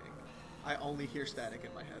they're saying. I only hear static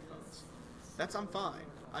in my headphones. I'm fine.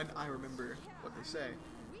 I remember what they say,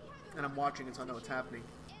 and I'm watching it, so I know what's happening.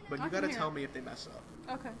 But you got to tell me if they mess up.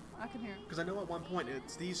 Okay, I can hear it. Because I know at one point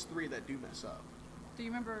it's these 3 that do mess up. Do you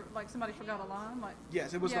remember like somebody forgot a line? Like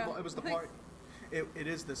yes, it was the part. It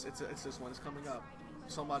is this. It's this one. It's coming up.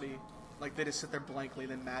 Somebody like they just sit there blankly.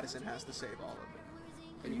 Then Madison has to save all of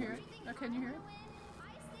it. Can you hear it? Oh, can you hear it?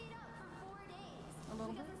 A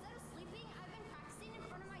little bit.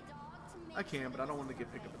 I can, but I don't want to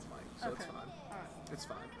get picked up its mic, so it's fine. All right. It's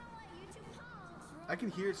fine. I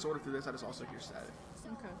can hear it sort of through this. I just also hear static.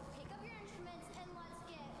 Okay.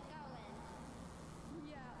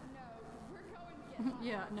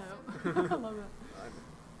 Yeah, no. I love it.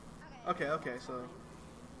 Okay, so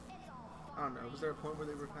I don't know. Was there a point where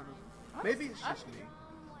they were kind of? Maybe it's just me.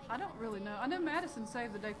 I don't really know. I know Madison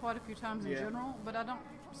saved the day quite a few times in general, but I don't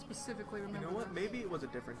specifically remember. You know what? Maybe it was a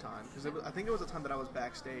different time because I think it was a time that I was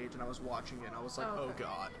backstage and I was watching it and I was like, oh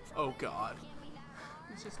god.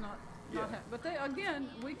 It's just not. But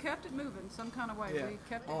we kept it moving some kind of way. Yeah. We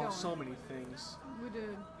kept it going. Oh, so many things. We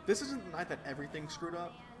did. This isn't the night that everything screwed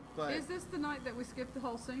up. But is this the night that we skipped the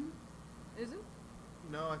whole scene? Is it?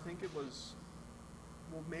 No, I think it was.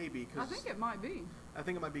 Well, maybe because I think it might be. I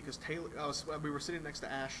think it might be because Taylor. We were sitting next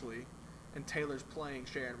to Ashley, and Taylor's playing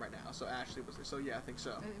Sharon right now. So Ashley was there. So yeah, I think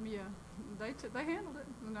so. Yeah, they handled it.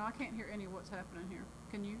 No, I can't hear any of what's happening here.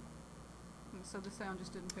 Can you? So the sound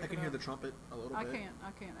just didn't pick it up. I can hear the trumpet a little bit.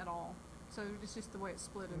 I can't at all. So it's just the way it's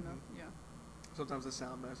split in the Sometimes the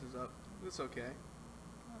sound messes up. It's okay.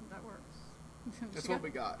 That works. That's what we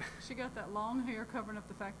got. She got that long hair covering up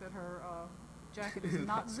the fact that her jacket is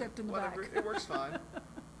not zipped in the Whatever, back. it works fine.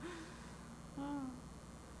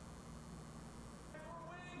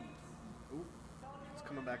 Ooh, it's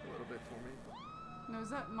coming back a little bit for me. Now, is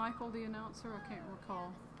that Michael the announcer? I can't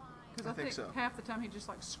recall. Because I think so. half the time he just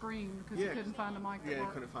like screamed because he couldn't find the mic. Yeah, he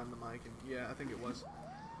couldn't find the mic, and yeah, I think it was.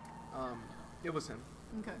 It was him.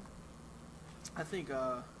 Okay. I think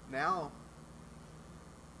now.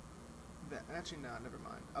 Actually, no, never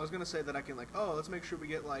mind. I was gonna say that I can let's make sure we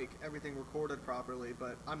get everything recorded properly,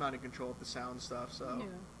 but I'm not in control of the sound stuff, so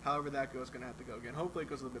however that goes, gonna have to go again. Hopefully, it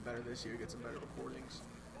goes a little bit better this year. Get some better recordings.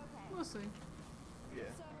 We'll see. Yeah.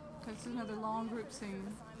 It's another long group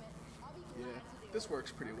scene. Yeah, this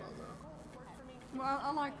works pretty well though. Well,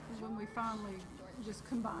 I like when we finally just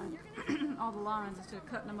combined all the lines instead of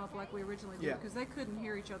cutting them up like we originally did, because they couldn't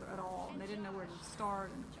hear each other at all, and they didn't know where to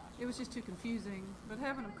start, and it was just too confusing. But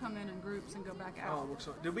having them come in groups and go back out. Oh,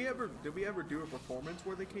 so did we ever do a performance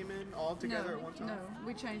where they came in all together at one time? No,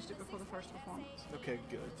 we changed it before the first performance. Okay,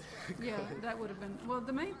 good. Yeah, that would have been. Well,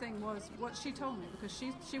 the main thing was what she told me, because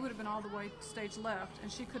she would have been all the way stage left,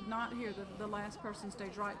 and she could not hear the last person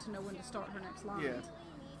stage right to know when to start her next line. Yeah.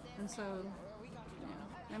 And so,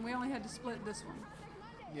 yeah, and we only had to split this one.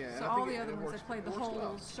 Yeah. So all the other ones, they played the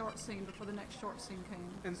whole short scene before the next short scene came.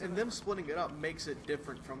 And them splitting it up makes it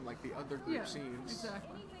different from the other group scenes.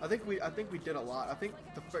 Exactly. I think we did a lot. I think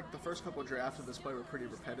the first couple of drafts of this play were pretty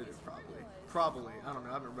repetitive, probably. I don't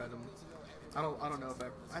know. I haven't read them. I don't know if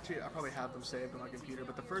I probably have them saved on my computer.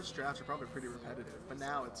 But the first drafts are probably pretty repetitive. But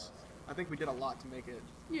now I think we did a lot to make it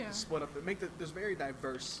split up. There's very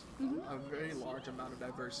diverse, a very large amount of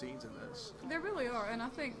diverse scenes in this. There really are, and I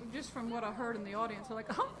think just from what I heard in the audience, they're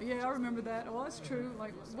like, oh yeah, I remember that. Well, that's true.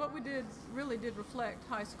 Like what we did really did reflect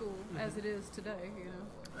high school as it is today.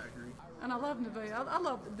 I agree. And I love Nevaeh.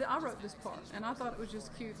 I wrote this part, and I thought it was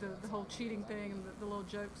just cute, the whole cheating thing and the little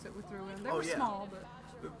jokes that we threw in. They were small, but.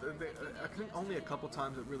 I think only a couple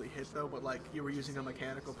times it really hit though, but you were using a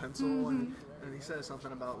mechanical pencil, and he says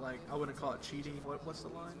something about I wouldn't call it cheating. What's the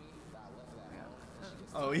line?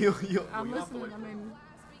 I'm listening. I mean,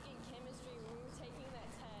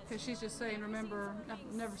 because she's just saying, remember,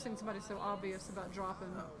 I've never seen somebody so obvious about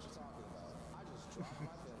dropping.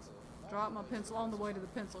 Drop my pencil on the way to the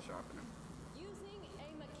pencil sharpener.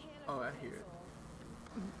 Oh, I hear it.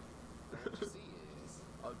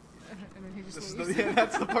 And then he just leaves.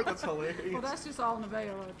 That's the part that's hilarious. Well, that's just all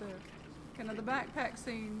Nevaeh right there. Kind of the backpack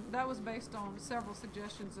scene, that was based on several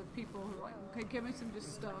suggestions of people who okay, give me some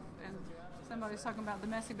just stuff. And somebody's talking about the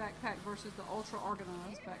messy backpack versus the ultra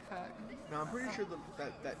organized backpack. Now, I'm pretty sure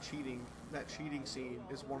that cheating scene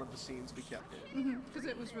is one of the scenes we kept in. Because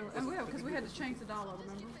it was really, and because we had to change the dialogue,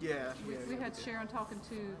 remember? Yeah. We had Sharon talking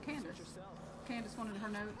to Candace. Candace wanted her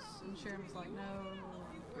notes, and Sharon was like, no.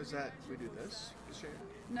 Is that we do this? Is Sharon?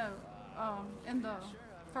 No, in the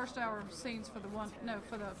first hour scenes for the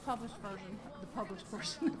published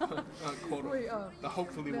version. The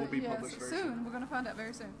hopefully will be published version. Soon, we're going to find out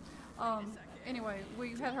very soon. Anyway,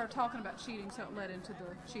 we had her talking about cheating, so it led into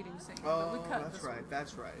the cheating scene. Oh, but we cut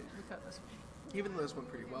that's right. We cut this one. Even though this went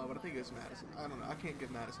pretty well, but I think it's Madison. I don't know. I can't give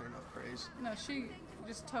Madison enough praise. No, she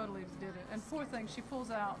just totally did it. And poor thing, she pulls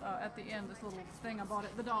out at the end this little thing I bought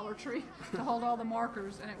at the Dollar Tree to hold all the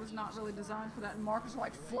markers, and it was not really designed for that. And markers were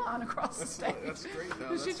flying across the stage. That's great,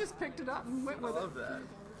 though. She just picked it up and went with it. I love that.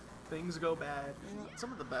 Things go bad. Yeah.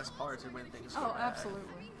 Some of the best parts are when things go bad. Oh,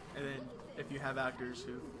 absolutely. And then if you have actors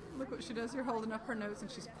who... Look what she does here, holding up her notes, and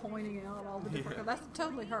she's pointing out all the different... That's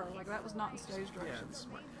totally her. That was not in stage direction. Yeah,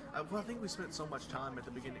 smart. Well, I think we spent so much time at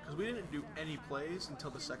the beginning, because we didn't do any plays until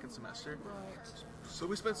the second semester. Right. So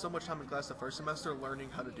we spent so much time in class the first semester learning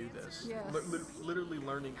how to do this. Yes. Literally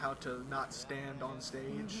learning how to not stand on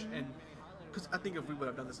stage. And because I think if we would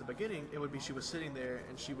have done this at the beginning, it would be she was sitting there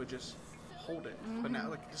and she would just hold it. But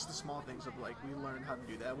now, just the small things of we learned how to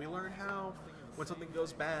do that. We learned how, when something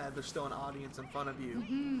goes bad, there's still an audience in front of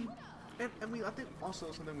you. And I think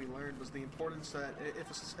also something we learned was the importance that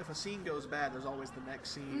if a scene goes bad, there's always the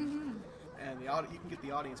next scene, and you can get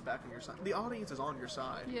the audience back on your side. The audience is on your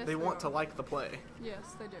side. Yes, they want to like the play.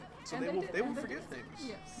 Yes, they do. So they will forgive things.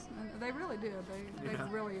 Yes, and they really did. They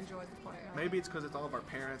really enjoyed the play. Maybe it's because it's all of our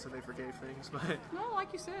parents and they forgave things, but no,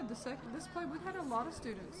 like you said, this play we had a lot of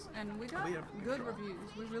students and we got good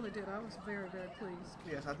reviews. We really did. I was very, very pleased.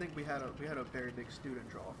 Yes, I think we had a very big student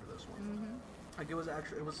draw for this one.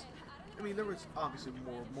 I mean, there was obviously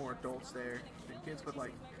more adults there than kids, but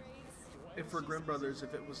if for Grimm Brothers,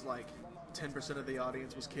 if it was 10% of the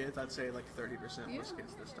audience was kids, I'd say 30% was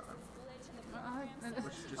kids this time.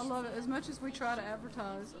 I love it. As much as we try to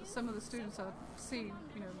advertise, some of the students I see,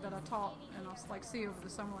 that I taught, and I'll like see over the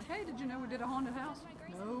summer, like, hey, did you know we did a haunted house?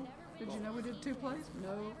 No. Did you know we did 2 plays?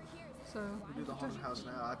 No. So we do the haunted house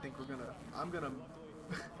now. I think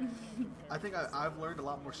I think I've learned a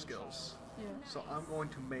lot more skills. Yeah. So I'm going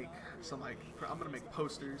to make I'm going to make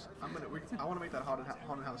posters. I want to make that haunted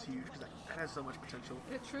house huge because that has so much potential.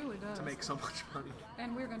 It truly does. To make so much money.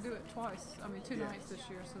 And we're going to do it twice. I mean, 2 nights this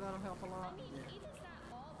year, so that'll help a lot. Yeah.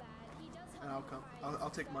 And I'll come. I'll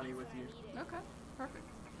take money with you. Okay. Perfect.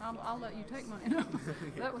 I'll let you take money.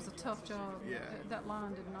 That was a tough job. Yeah. That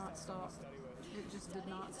line did not stop. It just did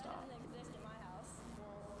not stop.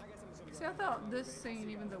 See, I thought this scene,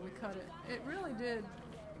 even though we cut it, it really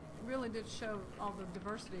did show all the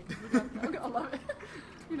diversity. I love it.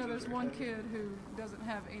 There's one kid who doesn't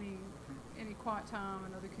have any quiet time,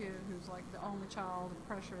 another kid who's like the only child and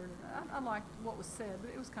pressured. I liked what was said, but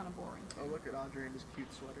it was kind of boring. Oh, look at Andre in his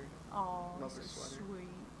cute sweater. Oh, love this his is sweater. sweet.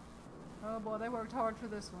 Oh boy, they worked hard for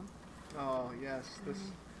this one. Oh yes, this.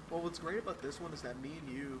 Well, what's great about this one is that me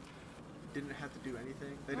and you didn't have to do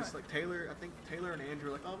anything. They just like Taylor. I think Taylor and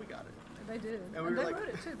Andrew were like, oh, we got it. They did. And we were they like, wrote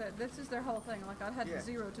it too. This is their whole thing. Like I had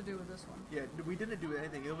zero to do with this one. Yeah, we didn't do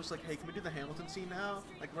anything. It was like, hey, can we do the Hamilton scene now?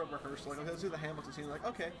 Like rehearsal. Like, okay, let's do the Hamilton scene. Like,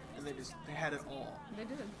 okay, and they had it all. They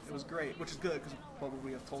did. It was great, which is good because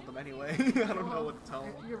probably have told them anyway. I don't know what to tell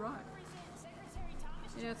them. You're right.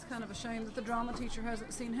 Yeah, it's kind of a shame that the drama teacher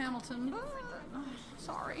hasn't seen Hamilton, but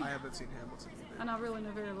sorry. I haven't seen Hamilton either. And I really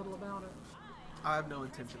know very little about it. I have no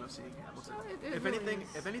intention of seeing Hamilton. It really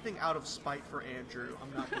if anything, out of spite for Andrew,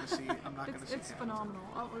 I'm not going to see. I'm not going to see. It's Hamilton. phenomenal.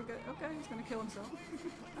 Oh, okay, he's going to kill himself.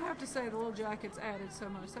 I have to say, the little jackets added so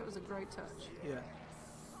much. That was a great touch. Yeah.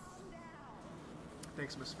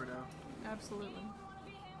 Thanks, Miss Furneaux. Absolutely.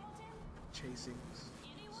 Chasings.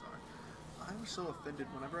 Sorry. I was so offended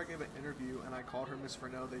whenever I gave an interview and I called her Miss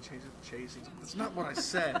Furneaux. They changed it to Chasings. That's not what I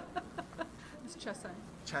said. It's Chassain.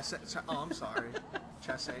 Oh, I'm sorry.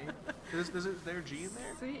 Chassain. Is there a G in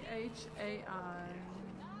there? Chai.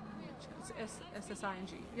 It's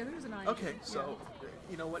SSING. Yeah, there's an I. Okay, so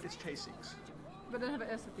you know what? It's Chasings. But it doesn't have an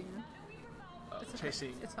S at the end. It's okay.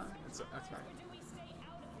 Chasing. It's fine. That's fine.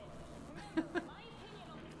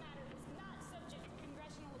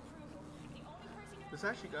 This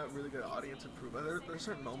actually got really good audience improvement. There are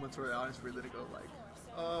certain moments where the audience really did go like,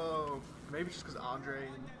 oh, maybe just because I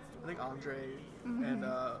think Andre and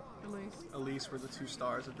Elise were the 2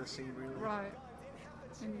 stars of this scene, really. Right.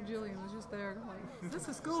 And Julian was just there like, this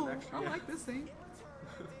is cool. I like this scene.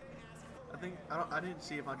 I didn't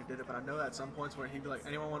see if Andre did it, but I know at some points where he'd be like,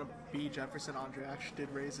 anyone want to be Jefferson? Andre actually did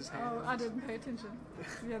raise his hand. Oh, I didn't pay attention.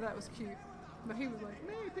 Yeah, that was cute. But he was like,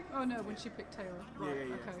 me. Oh no, when she picked Taylor. Right.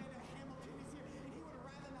 Yeah. Okay.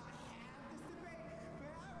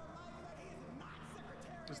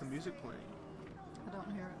 Is the music playing? I don't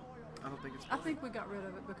hear it. I don't think it's playing. I think we got rid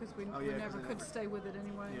of it because we never could stay with it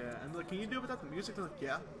anyway. Yeah, and look, can you do it without the music? They're like,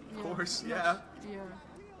 yeah, of course, Yeah. yeah.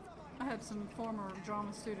 I had some former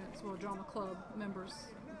drama students, drama club members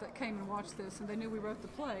that came and watched this, and they knew we wrote the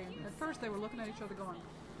play. And at first, they were looking at each other going,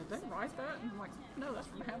 did they write that? And I'm like, no, that's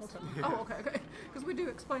from Hamilton. Yeah. Oh, okay. Because we do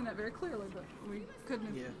explain that very clearly, but we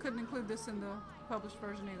couldn't include this in the published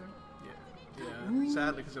version either. Yeah.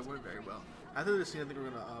 Sadly, because it went very well. After this scene, I think we're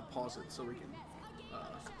going to pause it so we can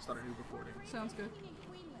start a new recording. Sounds good.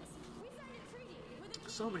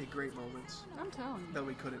 So many great moments. I'm telling you. That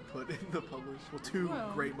we couldn't put in the published. Well, 2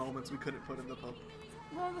 great moments we couldn't put in the published.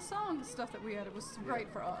 Well, the song stuff that we added was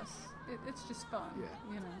great for us. It's just fun. Yeah.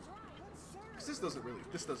 You know. Because this doesn't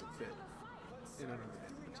fit in another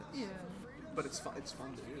sense. Yeah. But it's fun to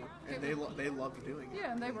do, and they loved doing it.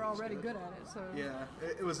 Yeah, and they were already good at it. So. Yeah,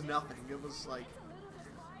 it was nothing. It was like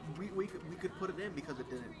we could put it in because it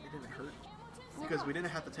didn't hurt. Because we didn't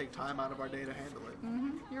have to take time out of our day to handle it.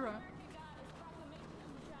 You're right.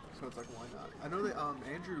 So it's like, why not? I know that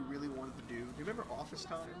Andrew really wanted to do. Do you remember Office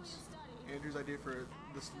Times? Andrew's idea for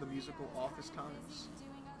the musical Office Times.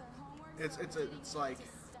 It's like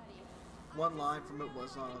one line from it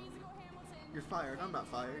was "You're fired. I'm not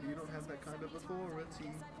fired. You don't have that kind of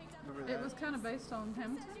authority." Remember that? It was kind of based on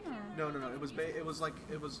Hamilton, or? No. It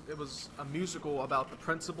was a musical about the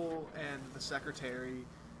principal and the secretary,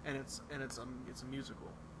 and it's a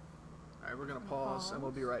musical. All right, we're gonna pause and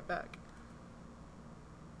we'll be right back.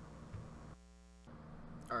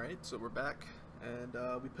 All right, so we're back, and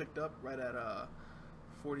we picked up right at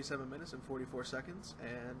 47 minutes and 44 seconds,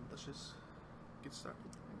 and let's just get started.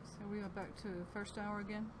 So we are back to first hour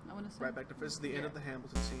again, I want to say? Right back to this is the end of the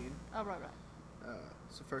Hamilton scene. Oh, right.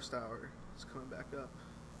 So first hour is coming back up.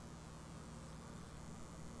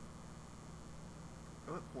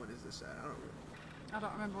 What point is this at? I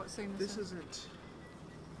don't remember what scene This isn't.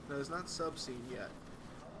 No, it's not sub scene yet.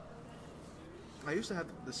 I used to have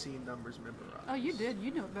the scene numbers memorized. Oh, you did.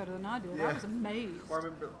 You knew it better than I did. Yeah. I was amazed. Well,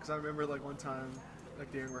 I remember like one time,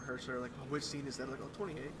 like during rehearsal, like, oh, which scene is that? Like, oh,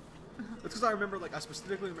 28. It's because I remember, like, I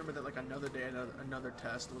specifically remember that, like, another day, another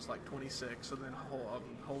test was like 26, so then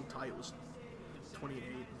whole tight was 28.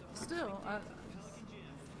 Still,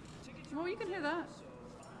 well, you can hear that.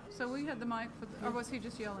 So we had the mic for, or was he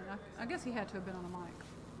just yelling? I guess he had to have been on the mic.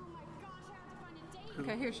 Who?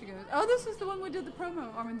 Okay, here she goes. Oh, this is the one we did the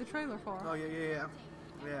the trailer for. Oh, yeah.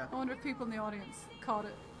 I wonder if people in the audience caught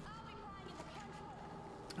it.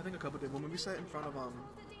 I think a couple did. When we sat in front of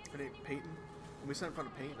her name Peyton, when we sat in front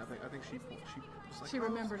of Peyton, I think she was like, she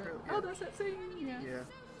remembered it. Yeah. Oh, that's that scene. Yeah.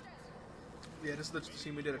 Yeah, this is the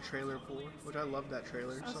scene we did a trailer for, which I love that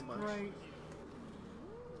trailer so much. Great.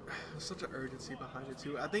 There's such an urgency behind it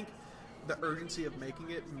too. I think the urgency of making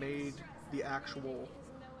it made the actual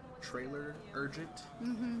trailer urgent,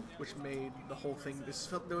 which made the whole thing.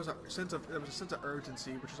 There was a sense of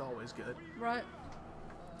urgency, which is always good. Right.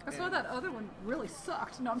 I saw that other one really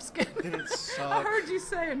sucked. No, I'm just kidding. Didn't suck. I heard you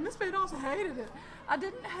saying Miss Van Oss hated it. I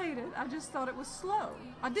didn't hate it. I just thought it was slow.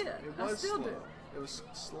 I did. It was I still slow. do. It was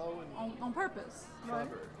slow and On purpose. clever.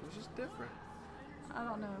 Right? It was just different. I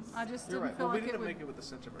don't know. I just You're didn't right. feel Well, like we didn't it make it would with the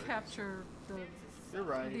sense of urgency. capture You're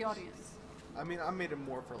right. the audience. I mean, I made it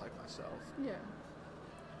more for like myself. Yeah.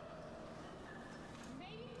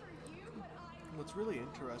 What's really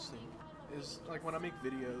interesting is like when I make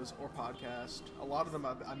videos or podcasts, a lot of them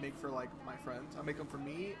I make for like my friends. I make them for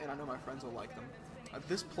me, and I know my friends will like them.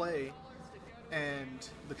 This play and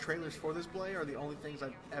the trailers for this play are the only things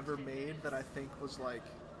I've ever made that I think was like,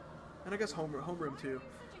 and I guess homeroom too.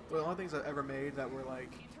 Were the only things I've ever made that were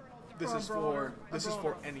like, this is for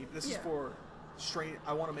strange.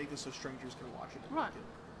 I want to make this so strangers can watch it. And Right. like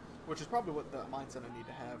it, which is probably what the mindset I need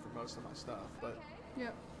to have for most of my stuff. But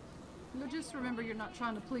Yep. But just remember, you're not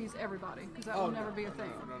trying to please everybody, because that will never be a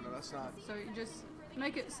thing. No, that's not. So you just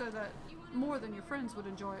make it so that more than your friends would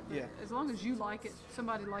enjoy it. But Yeah. as long as you like it,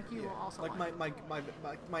 somebody like you will also like like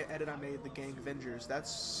it. my edit I made, the Gang Avengers.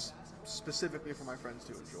 That's specifically for my friends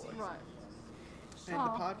to enjoy. Right. And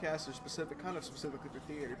the podcast is specifically for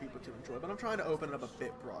theater people to enjoy. But I'm trying to open it up a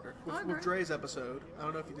bit broader. With Dre's episode, I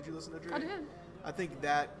don't know if did you listen to Dre? I did. I think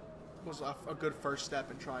that was a good first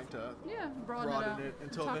step in trying to broaden it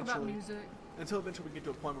until talk about eventually music. Until eventually we get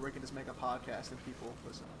to a point where we can just make a podcast and people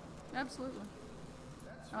listen. Absolutely.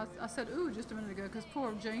 I said ooh just a minute ago because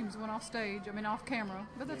poor James went off camera,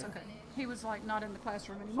 but that's okay. He was like not in the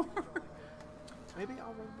classroom anymore. Maybe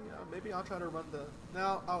I'll run maybe I'll try to run the.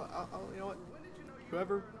 Now I'll you know what?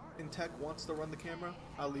 Whoever in tech wants to run the camera,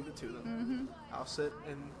 I'll leave it to them. Mm-hmm. I'll sit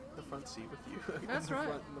in the front seat with you. That's right.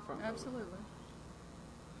 In the front Absolutely.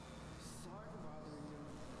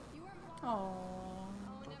 Oh.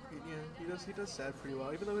 Yeah, he does sad pretty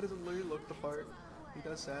well. Even though he doesn't really look the part, he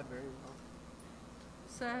does sad very well.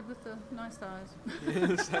 Sad with the nice eyes.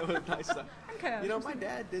 Yeah, sad with nice eyes. Okay. You know, my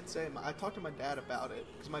dad did say. I talked to my dad about it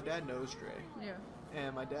because my dad knows Dre. Yeah.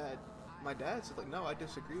 And my dad said, like, no, I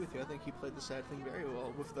disagree with you. I think he played the sad thing very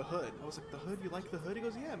well with the hood. I was like, the hood? You like the hood? He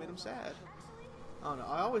goes, yeah, it made him sad. I don't know.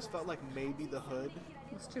 I always felt like maybe the hood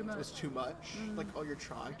was too much. Like, oh, you're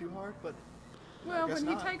trying too hard, but well, when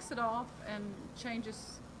not. he takes it off and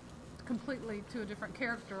changes completely to a different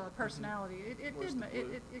character or personality,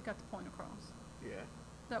 it got the point across. Yeah.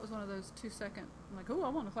 That was one of those 2-second, like, oh, I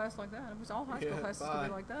want a class like that. It was all high school classes to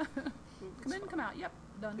be like that. Come in, come out. Yep,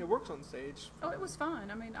 done. It works on stage. Oh, it was fine.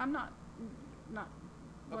 I mean, I'm not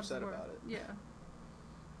upset about it. Yeah.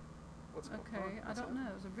 What's going on? Okay, I don't know.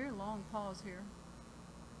 It was a very long pause here.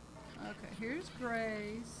 Okay, here's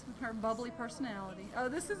Grace, her bubbly personality. Oh,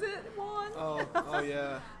 this is it, one. Oh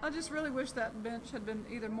yeah. I just really wish that bench had been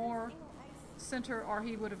either more center or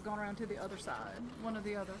he would have gone around to the other side, one or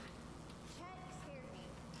the other.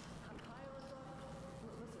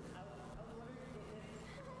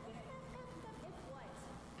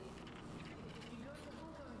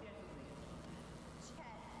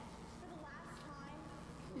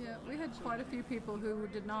 Yeah, we had quite a few people who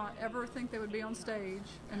did not ever think they would be on stage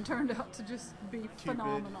and turned out to just be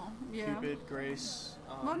phenomenal. Yeah. Cupid, Grace.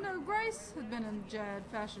 Well, no, Grace had been in the JAD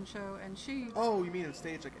fashion show, and she... Oh, you mean on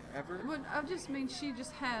stage, like, ever? Well, I just mean she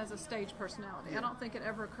just has a stage personality. Yeah. I don't think it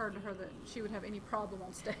ever occurred to her that she would have any problem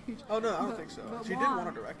on stage. Oh, no, I don't think so. She did want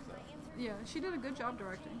to direct, though. Yeah, she did a good job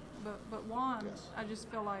directing. But Juan, yes. I just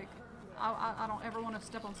feel like I don't ever want to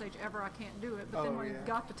step on stage ever. I can't do it. But then when he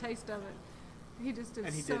got the taste of it, he just did so well.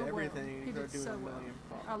 And he did everything. He did so well.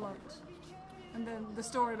 I love it. parts. And then the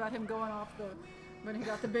story about him going off But he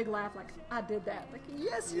got the big laugh, like, I did that. Like,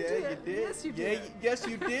 yes, you Yeah, did. you did. Yes, you did. Yes,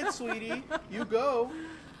 you did, sweetie. You go.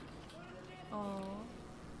 Oh.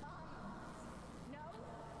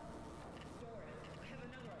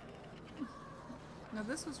 Now,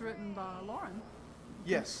 this was written by Lauren.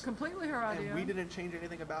 Yes. Completely her idea. And we didn't change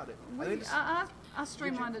anything about it. I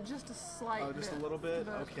streamlined it just a slight bit. Oh, just a little bit?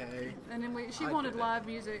 but- Okay. And then she wanted live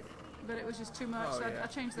music, but it was just too much. Oh, So yeah. I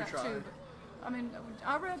changed We that tried. too. But, I mean,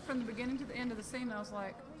 I read from the beginning to the end of the scene, and I was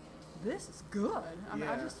like, this is good. I mean,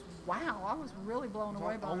 Yeah. wow, I was really blown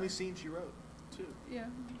away by Only it. scene she wrote, too. Yeah,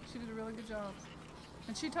 she did a really good job.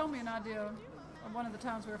 And she told me an idea of one of the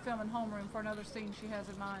times we were filming Homeroom for another scene she has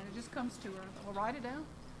in mind. It just comes to her. Well, write it down.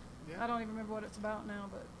 Yeah. I don't even remember what it's about now,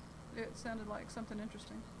 but it sounded like something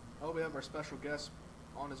interesting. Oh, we have our special guest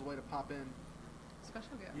on his way to pop in.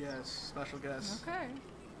 Special guest. Yes, special guest. Okay.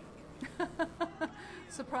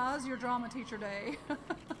 Surprise your drama teacher day.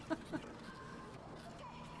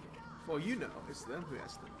 Well, you know, it's them who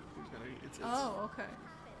has to. Who's gonna? It's Oh, okay.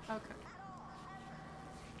 Okay.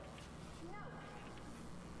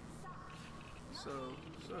 so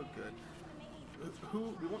good.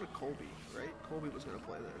 Who we wanted Colby, right? Colby was gonna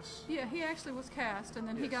play this. Yeah, he actually was cast, and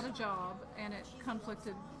then he Yes. got a job, and it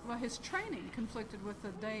conflicted. Well, his training conflicted with the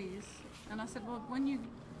days, and I said, "Well, when you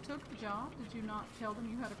took the job, did you not tell them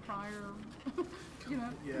you had a prior,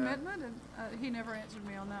 Yeah. commitment?" And he never answered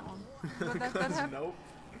me on that one. But that happened. Nope.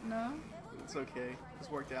 No. It's okay. It's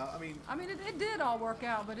worked out. I mean, It did all work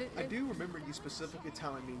out, but I do remember you specifically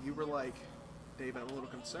telling me, you were like, Dave, I'm a little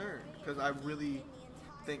concerned because I really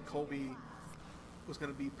think Colby was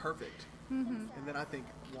going to be perfect. Mm-hmm. And then I think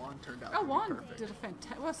Juan turned out to be Juan perfect. did a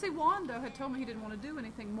fantastic. Well, see, Juan though had told me he didn't want to do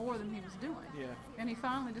anything more than he was doing. Yeah. And he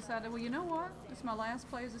finally decided, well, you know what? It's my last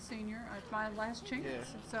play as a senior. It's my last chance. Yeah.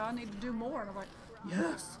 So I need to do more. And I'm like,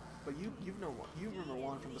 yes. But you remember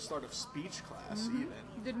Juan from the start of speech class even.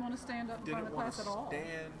 Didn't want to stand up in front Didn't of the want class to at all.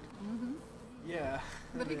 stand. Mm-hmm. Yeah.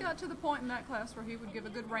 But he got to the point in that class where he would give a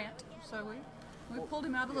good rant. So we pulled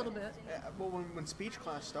him out a little bit. Well, when speech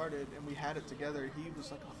class started and we had it together, he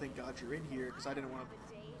was like, "Oh, thank God you're in here," because I didn't want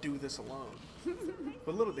to do this alone.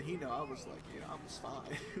 But little did he know, I was like, I was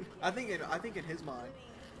fine. I think in his mind,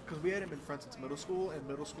 because we had him in front since middle school, and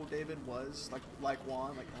middle school David was like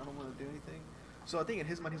Juan, like I don't want to do anything. So I think in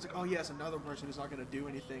his mind he was like, "Oh yes, another person who's not going to do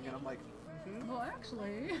anything," and I'm like, Well,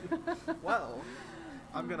 actually, "Well,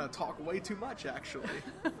 I'm going to talk way too much, actually."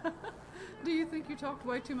 do you think you talked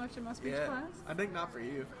way too much in my speech class? I think not for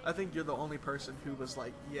you. I think you're the only person who was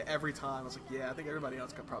like, yeah, every time. I was like, yeah, I think everybody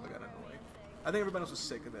else probably got annoyed. I think everybody else was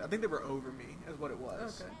sick of it. I think they were over me, is what it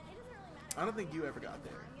was. Okay. I don't think you ever got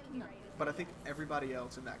there. No. But I think everybody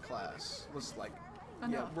else in that class was like, yeah,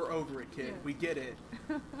 Enough. we're over it, kid. Yeah. We get it.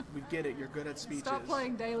 We get it. You're good at speeches. Stop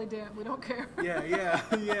playing Daily Dent. We don't care.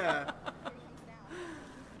 Yeah.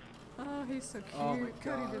 Oh, he's so cute. Oh my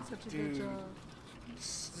Cody God, did such a dude. good job.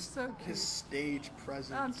 So cute. His stage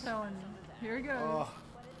presence. I'm telling you. Here he goes. Oh.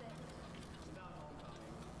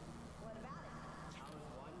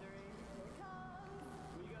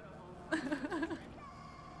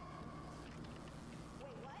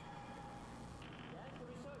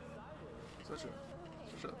 Such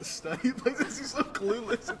a study place. He's so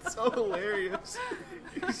clueless. It's so hilarious.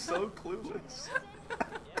 He's so clueless.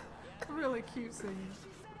 Really cute scene.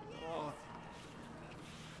 Oh.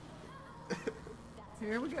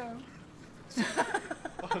 Here we go.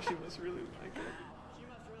 Oh, she must really like it.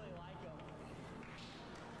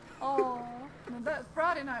 Oh, that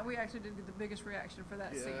Friday night we actually did get the biggest reaction for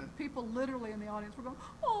that Yeah. scene. People literally in the audience were going,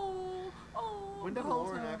 oh. When the did whole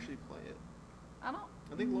Lauren time. actually play it? I don't.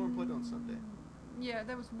 I think Lauren played it on Sunday. Yeah,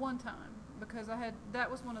 there was one time because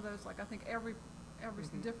that was one of those, like, I think every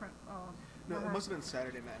different. No, it must have been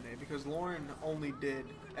Saturday matinee because Lauren only did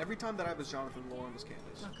every time that I was Jonathan, Lauren was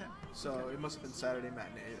Candace. Okay. So it must have been Saturday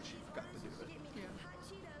matinee that she got to do it. Yeah.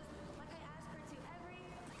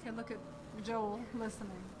 Okay, look at Joel listening.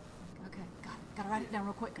 Okay, gotta write it down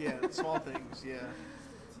real quick. Yeah, small things. Yeah,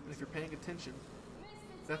 and if you're paying attention,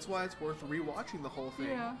 that's why it's worth rewatching the whole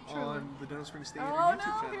thing on the Denham Springs Theatre Oh YouTube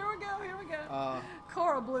no! channel. Here we go.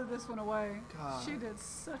 Cora blew this one away. God. She did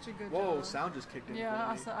such a good Whoa, job. sound just kicked in.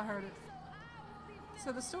 Yeah, for me. I heard it.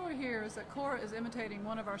 So the story here is that Cora is imitating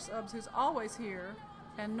one of our subs who's always here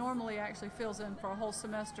and normally actually fills in for a whole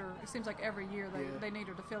semester. It seems like every year they need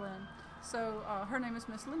her to fill in. So her name is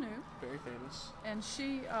Miss Lanu. Very famous. And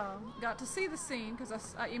she got to see the scene because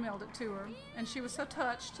I emailed it to her. And she was so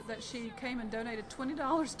touched that she came and donated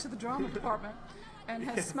 $20 to the drama department and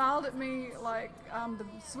has smiled at me like I'm the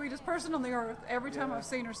sweetest person on the earth every time I've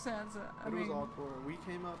seen her since. It was all Cora. You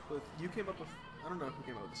came up with, I don't know who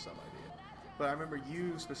came up with the sub idea. But I remember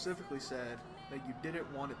you specifically said that you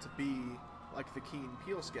didn't want it to be like the Key and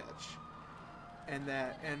Peele sketch. And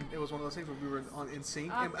it was one of those things where we were in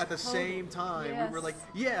sync, and at the same time we were like,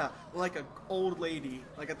 yeah, like an old lady,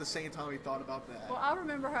 like at the same time we thought about that. Well, I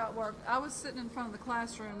remember how it worked. I was sitting in front of the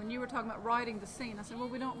classroom, and you were talking about writing the scene. I said, well,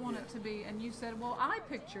 we don't want it to be, and you said, well, I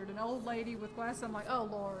pictured an old lady with glasses. I'm like, oh,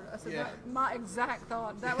 Lord. I said, my exact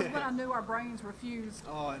thought. That was when I knew our brains were fused.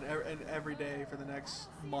 Oh, and every day for the next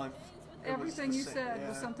month. Everything you said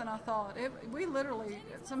was something I thought. We literally,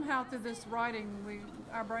 somehow through this writing,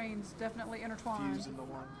 our brains definitely intertwined. Fused into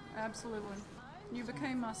one. Absolutely. You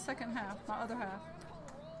became my second half, my other half.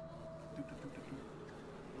 I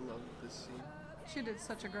love this scene. She did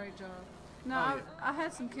such a great job. No, I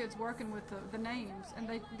had some kids working with the names, and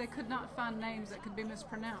they could not find names that could be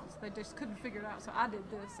mispronounced. They just couldn't figure it out. So I did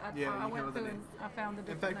this. I went through and I found the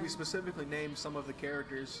different names. We specifically named some of the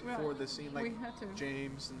characters for this scene, like we had to.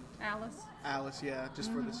 James and Alice,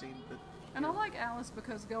 just for the scene. And I like Alice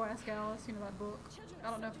because Go Ask Alice, you know that book. I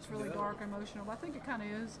don't know if it's really dark or emotional, but I think it kind of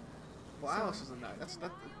is. Well, Alice is a nice.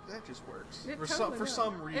 That just works. For does.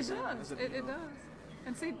 some reason. It does.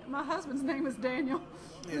 And see, my husband's name is Daniel.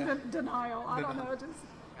 Yeah. Denial. I don't know.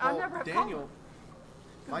 I never have Daniel.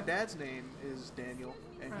 My dad's name is Daniel,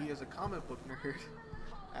 and he is a comic book nerd,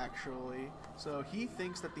 actually. So he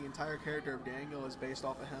thinks that the entire character of Daniel is based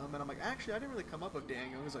off of him, and I'm like, actually, I didn't really come up with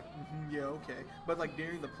Daniel. He's like, yeah, okay. But like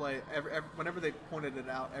during the play, whenever they pointed it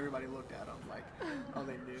out, everybody looked at him like, oh,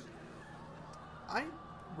 they knew. I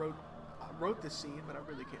wrote this scene, but I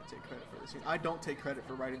really can't take credit for this scene. I don't take credit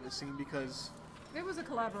for writing this scene because it was a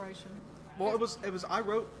collaboration. Well, it was. I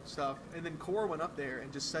wrote stuff, and then Cora went up there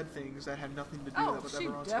and just said things that had nothing to do with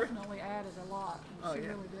whatever on script. She definitely added a lot. She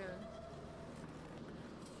really did.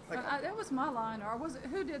 Like, that was my line, or was it?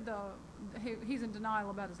 Who did he's in denial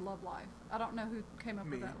about his love life? I don't know who came up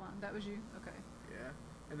with that line. That was you? Okay. Yeah,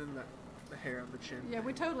 and then the hair on the chin. Yeah,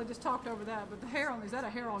 we totally just talked over that, but the hair is that a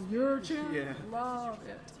hair on your chin? Yeah. Love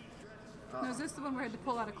it. Now, is this the one where I had to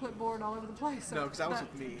pull out a clipboard all over the place? So no, because that was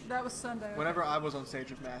with me. That was Sunday. Whenever I was on stage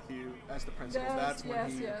with Matthew as the principal, that's when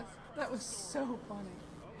he... Yes, that was so funny.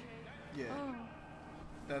 Yeah. Oh.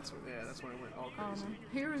 That's when it went all crazy.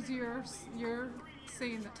 Here is your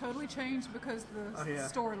scene that totally changed because the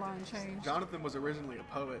storyline changed. Jonathan was originally a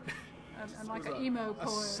poet. And like an emo poet.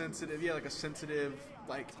 Like a sensitive,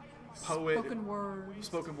 like, poet.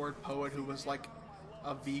 Spoken word poet who was like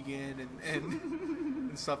a vegan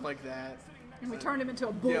and and stuff like that. And we turned him into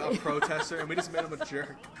a bully. Yeah, a protester, and we just made him a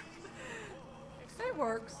jerk. It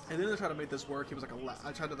works. And then I tried to make this work. He was like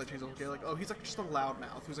I tried to like change the like, oh, he's like just a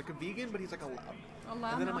loudmouth. He was like a vegan, but he's like a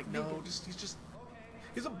loudmouth. And then I'm like, no,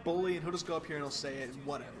 he's a bully, and he'll just go up here and he'll say it and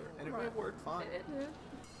whatever. And it worked fine. It did.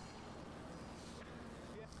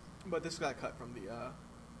 But this got cut from the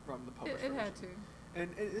published version. It had to. And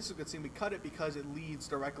this is a good scene. We cut it because it leads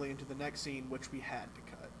directly into the next scene, which we had to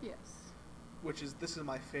cut. Yes. This is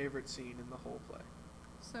my favorite scene in the whole play.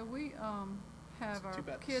 So we have our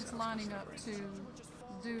kids lining up to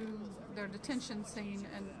do their detention scene,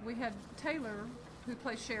 and we had Taylor, who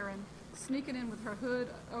plays Sharon, sneaking in with her hood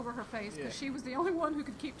over her face because she was the only one who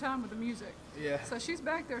could keep time with the music. Yeah. So she's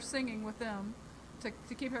back there singing with them to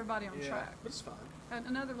keep everybody on track. But it's fun. And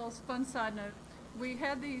another little fun side note, we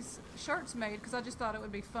had these shirts made because I just thought it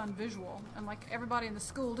would be fun visual, and like everybody in the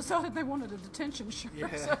school decided they wanted a detention shirt.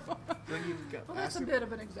 Yeah. So. Well, that's a bit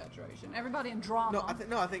of an exaggeration. Everybody in drama. I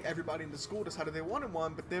think everybody in the school decided they wanted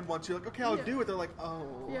one, but then once you're like, okay, I'll do it, they're like, oh.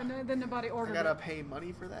 Yeah, no, then nobody ordered it. I gotta pay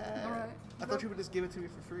money for that. All right. I thought you would just give it to me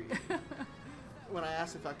for free. When I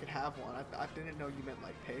asked if I could have one, I didn't know you meant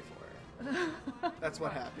like pay for it. That's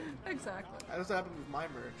what happened. Exactly. That's what happened with my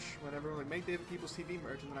merch. When everyone like make David Peoples TV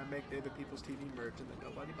merch, and then I make David Peoples TV merch, and then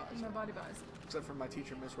nobody buys it. Nobody buys it. Except for my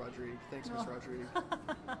teacher, Miss Rodriguez. Thanks, Miss Rodriguez.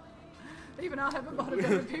 Even I haven't bought a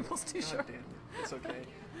David Peoples t-shirt. God damn it. It's okay.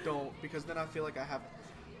 Don't, because then I feel like I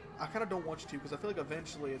kind of don't want you to, because I feel like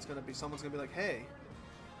eventually someone's gonna be like, hey,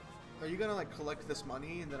 are you gonna like collect this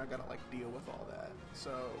money, and then I gotta like deal with all that.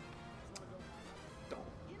 So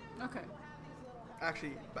don't. Okay.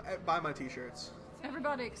 Actually, buy my t-shirts.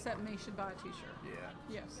 Everybody except me should buy a t-shirt. Yeah.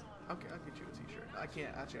 Yes. Okay, I'll get you a t-shirt. I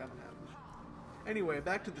can't, actually, I don't have them. Anyway,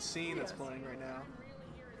 back to the scene that's playing right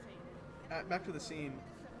now. Back to the scene.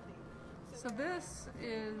 So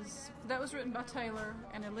that was written by Taylor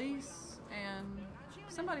and Elise, and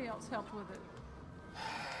somebody else helped with it.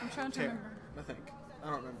 I'm trying to remember. I think. I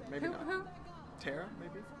don't remember. Maybe not. Who? Tara,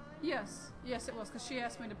 maybe? Yes, it was, because she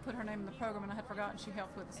asked me to put her name in the program, and I had forgotten she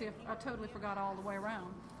helped with it. See, I totally forgot all the way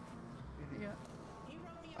around. Mm-hmm. Yeah.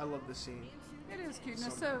 I love this scene. It is cute. So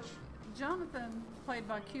now, so Jonathan, played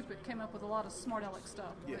by Cupid, came up with a lot of smart aleck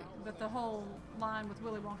stuff. Yeah. But the whole line with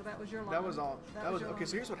Willy Wonka, that was your line. That was all. That was your okay. line.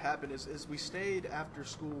 So here's what happened: is we stayed after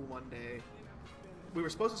school one day. We were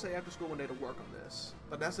supposed to stay after school one day to work on this,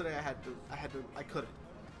 but that's the day I couldn't.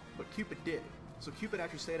 But Cupid did. So Cupid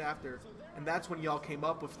actually stayed after, and that's when y'all came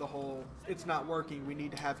up with the whole, it's not working, we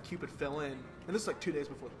need to have Cupid fill in. And this is like 2 days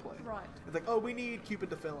before the play. Right. It's like, oh, we need Cupid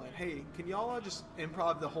to fill in. Hey, can y'all just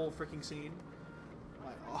improv the whole freaking scene? I'm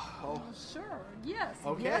like, oh. Sure. Yes.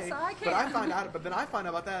 Okay. Yes, I can. But then I find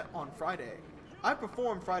out about that on Friday. I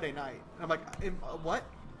perform Friday night. And I'm like, what?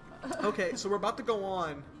 Okay, so we're about to go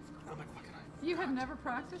on. I'm like, what can I? You have never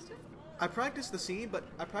practiced it? I practiced the scene, but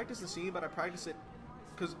I practice it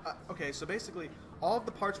because, okay, so basically, all of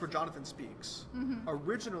the parts where Jonathan speaks,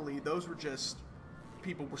 originally, those were just,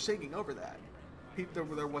 people were singing over that.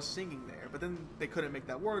 There was singing there, but then they couldn't make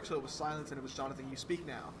that work, so it was silence, and it was Jonathan, you speak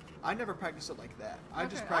now. I never practiced it like that. I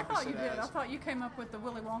just practiced it as... I thought you came up with the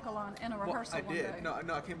Willy Wonka line in a rehearsal one day. No,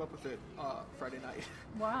 I came up with it Friday night.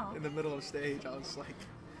 Wow. In the middle of stage, I was like...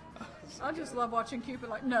 I just love watching Cupid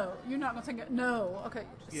like, no, you're not going to sing it. No. Okay,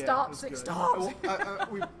 Yeah, stop. Stop.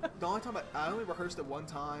 The only time I only rehearsed it one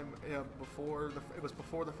time before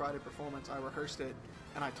the Friday performance. I rehearsed it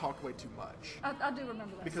and I talked way too much. I do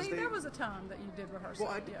remember that. Because there was a time that you did rehearse.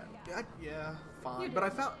 Well, Yeah, fine. But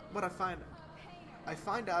I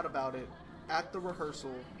find out about it at the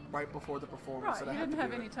rehearsal right before the performance. Right, that you I had didn't to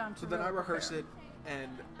have do any it. time to So then I really rehearsed prepare. it,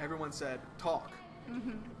 and everyone said talk.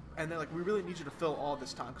 And they're like, we really need you to fill all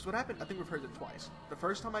this time. Because what happened, I think we've heard it twice. The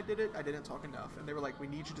first time I did it, I didn't talk enough. And they were like, we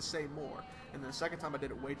need you to say more. And then the second time I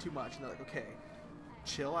did it way too much. And they're like, okay,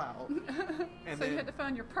 chill out. And so you had to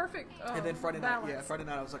find your perfect and then Friday balance. night, Friday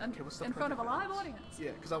night I was like, okay, what's the in front of a perfect live balance? audience.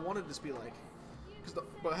 Yeah, because I wanted to just be like,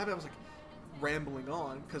 but I was like rambling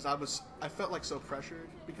on because I felt like so pressured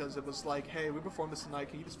because it was like, hey, we performed this tonight,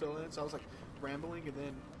 can you just fill in? So I was like rambling, and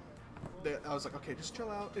then I was like, okay, just chill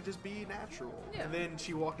out and just be natural. Yeah. And then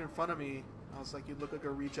she walked in front of me. I was like, you look like a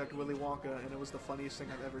reject Willy Wonka, and it was the funniest thing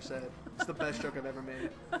I've ever said. It's the best joke I've ever made.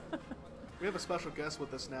 We have a special guest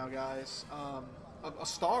with us now, guys. A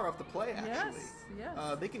star of the play, actually.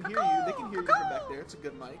 Yes. They can hear you. They can hear you from back there. It's a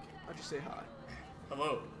good mic. Why'd you say hi?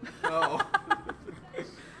 Hello. Oh.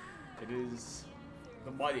 It is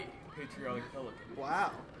the mighty patriotic pelican.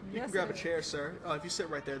 Wow. You Yes, can grab it a is. chair, sir. If you sit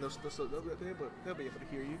right there, they'll be able to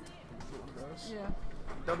hear you. One of those. Yeah.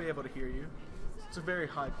 They'll be able to hear you. It's a very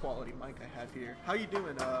high quality mic I have here. How you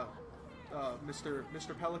doing, Mr.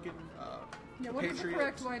 Pelican? Yeah. What is the Patriot?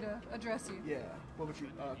 correct way to address you? Yeah. What would you?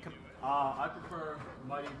 I prefer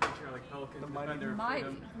mighty patriotic pelican, The mighty- defender of Mighty,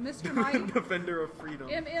 freedom. Mr. Mighty, Defender of freedom.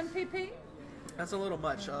 MMPP. That's a little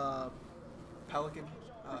much. Pelican.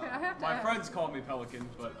 Okay, I have to My ask. friends call me pelican,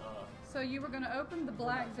 but So you were going to open the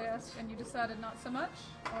black desk, and you decided not so much,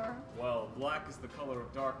 or? well, black is the color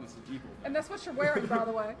of darkness and evil. And that's what you're wearing, by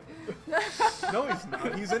the way. No, he's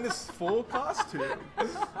not. He's in his full costume.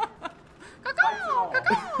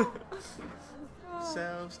 Caw-caw!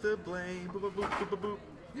 Selves to blame. Boop, boop, boop, boop, boop, boop.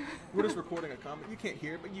 We're just recording a comment. You can't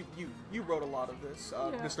hear it, but you wrote a lot of this,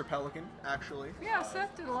 Yeah. Mr. Pelican, actually. Yeah,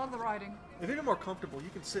 Seth did a lot of the writing. If you're more comfortable, you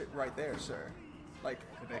can sit right there, sir. Like,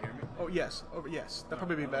 Can they hear me? oh yes, yes. That'd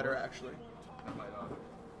probably be better, actually. That might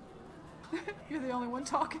You're the only one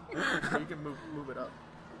talking. You can move it up.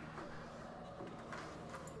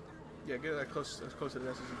 Yeah, get that as close to the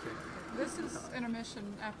desk as you can. This is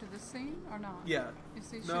intermission after the scene, or not? Yeah. You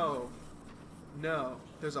see, No.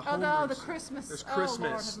 There's a Oh, whole. no, the Christmas. There's Oh, Lord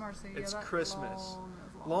Christmas. have mercy. Yeah, It's that's Christmas. long.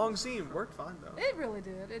 Long scene worked fine though. It really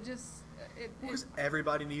did. It just. Because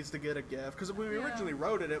everybody needs to get a gift. Because when we Yeah. originally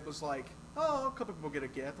wrote it, it was like, oh, a couple people get a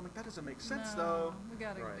gift. I'm like, that doesn't make sense though. We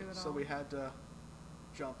gotta Right. do it all. So we had to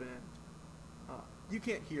jump in. You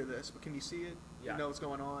can't hear this, but can you see it? Yeah. You know what's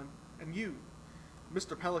going on. And you,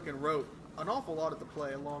 Mr. Pelican, wrote an awful lot of the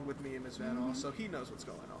play along with me and Ms. Van Oss, so he knows what's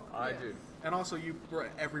going on. I Yeah. do. And also, you were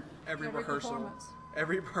at every rehearsal, performance.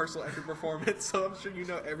 every performance. So I'm sure you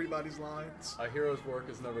know everybody's lines. A hero's work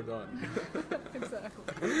is never done. Exactly.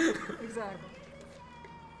 Exactly.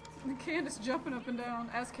 And Candace jumping up and down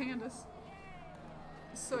as Candace.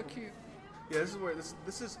 So cute. Yeah, this is where this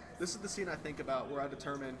is the scene I think about where I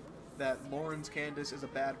determine that Lauren's Candace is a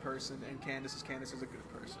bad person and Candace's Candace is a good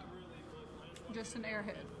person. Just an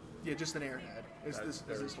airhead. Yeah, just an airhead. Is That's this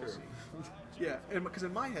very whole true. scene. Yeah, and because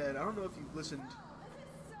in my head, I don't know if you listened.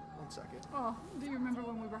 1 second. Oh, do you remember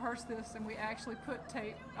when we rehearsed this and we actually put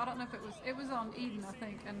tape? I don't know if it was on Eden, I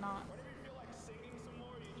think, and not.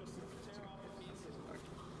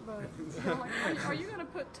 but they were like, are you going to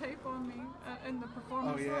put tape on me in the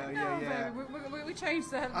performance? Oh, yeah, like, yeah, no, yeah. baby, we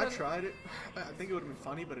changed that. I tried it. I think it would have been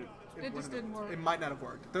funny, but it just didn't work. It might not have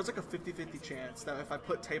worked. There's like a 50-50 chance that if I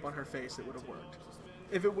put tape on her face, it would have worked.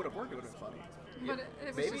 If it would have worked, it would have been funny. But it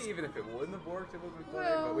was Maybe just, even if it wouldn't have worked, it would have been funny,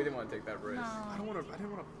 Well, but we didn't want to take that risk. no. I didn't want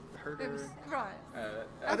to hurt her. It was, right.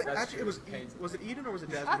 Actually, it was was it Eden or was it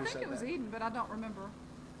Jasmine I who think said it was that? Eden, but I don't remember.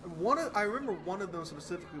 I remember one of them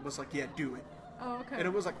specifically was like, "Yeah, do it," Oh, okay. and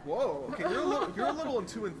it was like, "Whoa, okay, you're a little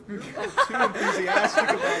too enthusiastic about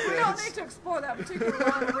this." We don't need to explore that particular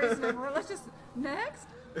line of reasoning. Let's just next.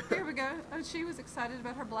 Here we go. And she was excited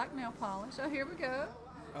about her black nail polish. Oh, here we go.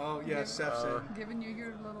 Oh yeah, Seth's in. Giving you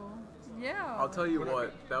your little, yeah. I'll tell you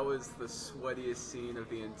what, that was the sweatiest scene of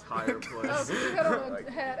the entire play. Oh, so you had on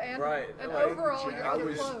a hat and overall, you're I in your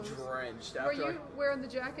was clothes. drenched. Were you wearing the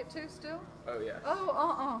jacket too still? Oh, yeah.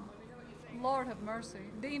 Oh, Lord have mercy.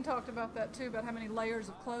 Dean talked about that too, about how many layers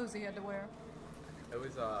of clothes he had to wear. It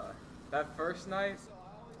was, that first night,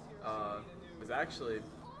 was actually,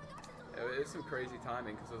 it was some crazy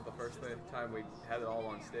timing because it was the first time we had it all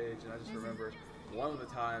on stage, and I just remember one of the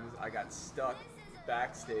times I got stuck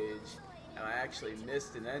backstage and I actually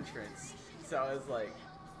missed an entrance. So I was like,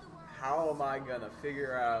 how am I gonna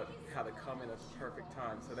figure out how to come in at the perfect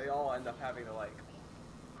time? So they all end up having to like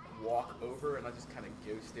walk over, and I just kind of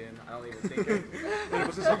ghost in. I don't even think Wait,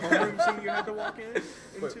 was this a homeroom scene you had to walk into?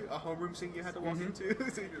 A homeroom scene you had to walk into?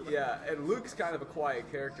 So like, yeah, and Luke's kind of a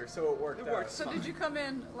quiet character, so it worked out. So did you come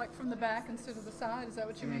in like from the back instead of the side? Is that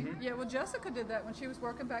what you mean? Yeah, well Jessica did that when she was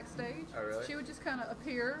working backstage. Oh, really? She would just kind of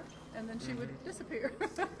appear and then she would disappear.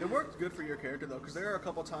 It worked good for your character though, because there are a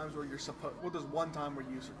couple times where you're supposed. Well, there's one time where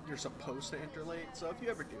you're supposed to enter late. So if you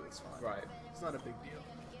ever do, it's fine. Right. It's not a big deal.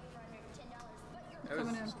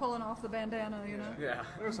 Coming in, pulling off the bandana, you know. Yeah.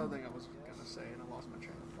 There was something I was gonna say, and I lost my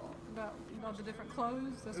train of thought. About the different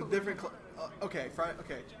clothes. That's what Okay, Friday.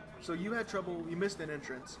 Okay, so you had trouble. You missed an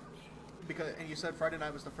entrance and you said Friday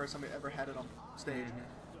night was the first time we ever had it on stage.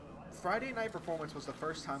 Friday night performance was the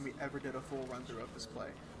first time we ever did a full run through of this play.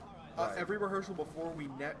 Right. Every rehearsal before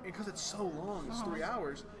because it's so long, it's 3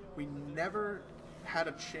 hours. We never had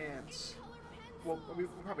a chance. Well, we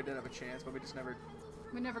probably did have a chance, but we just never.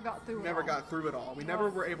 We never got through. Got through it all. We never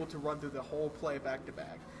were able to run through the whole play back to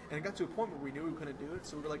back, and it got to a point where we knew we couldn't do it.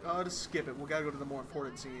 So we were like, "Oh, just skip it. We gotta go to the more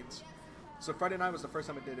important scenes." So Friday night was the first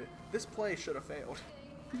time I did it. This play should have failed.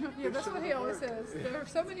 Yeah, that's what he always says. There are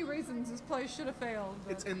so many reasons this play should have failed.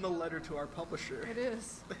 It's in the letter to our publisher. It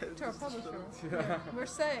is to our publisher. Yeah. We're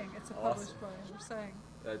saying it's a published play. We're saying.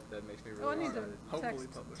 That makes me really I need to Hopefully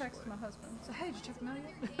text my husband. So hey, did you check the mail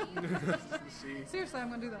yet? See, Seriously, I'm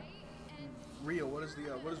gonna do that. real. What is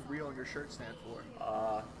real on your shirt stand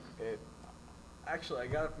for? Actually, I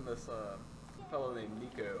got it from this fellow named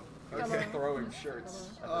Nico. He was Hello. throwing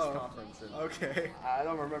shirts at this conference. And Okay. I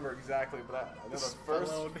don't remember exactly, but I know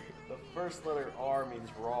the first letter R means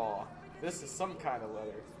raw. This is some kind of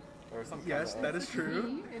letter. Or some Yes, kind of that is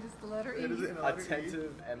true. It is the letter E. It is in a letter E.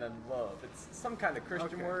 attentive and then love. It's some kind of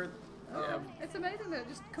Christian Okay. word. Yeah. It's amazing that it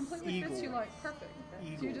just completely fits you Eagle. like perfect.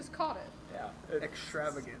 Eagle. You just caught it. Yeah.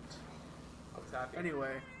 Extravagant. I was happy.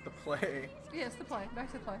 Anyway, the play. Yes, the play. Back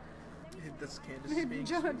to the play. This Candace is being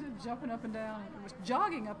Jumping up and down. It was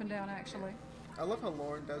jogging up and down, actually. I love how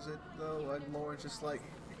Lauren does it, though. And Lauren's just like,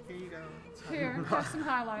 here you go. Here, have some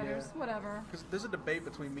highlighters, Yeah. whatever. Because there's a debate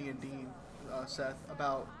between me and Dean, Seth,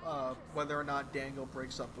 about whether or not Daniel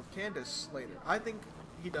breaks up with Candace later. I think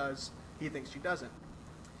he does. He thinks she doesn't.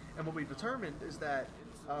 And what we've determined is that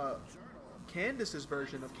Candace's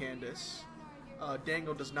version of Candace,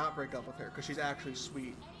 Daniel does not break up with her because she's actually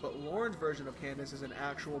sweet. But Lauren's version of Candace is an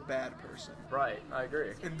actual bad person. Right, I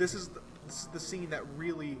agree. And this is the scene that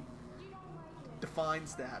really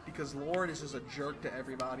defines that, because Lauren is just a jerk to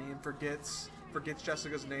everybody and forgets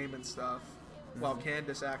Jessica's name and stuff, while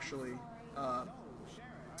Candace actually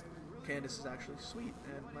Candace is actually sweet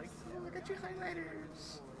and like, oh, look at your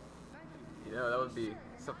highlighters. You know, that would be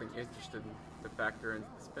something interesting to factor into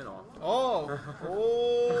the spin-off. Oh.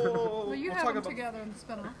 Well, you We'll have talk them about- together in the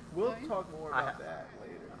spin-off. We'll don't you? talk more about that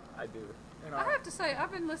later. I do. I have to say,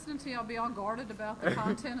 I've been listening to y'all be all guarded about the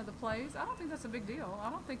content of the plays. I don't think that's a big deal. I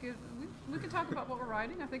don't think we can talk about what we're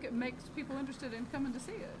writing. I think it makes people interested in coming to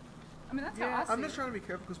see it. I mean, that's how I see I'm just it. trying to be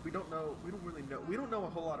careful because we don't know a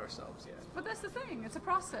whole lot ourselves yet. But that's the thing. It's a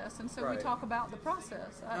process, and so Right. we talk about the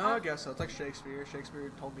process. I guess so. It's like Shakespeare.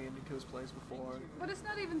 Shakespeare told me into his plays before. But it's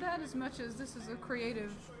not even that as much as this is a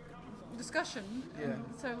creative discussion. Yeah. And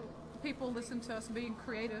so people listen to us being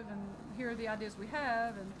creative and hear the ideas we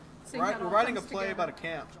have and see We're how it all writing a comes play together. about a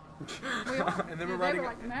camp. We are. And then we're They writing were a-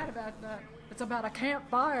 like mad about that. It's about a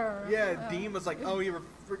campfire. Yeah, Dean was like, "Oh, you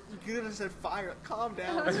could have said fire. Calm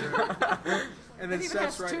down." And then It even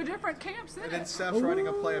Seth's has two writing. different camps in And it. then Seth's writing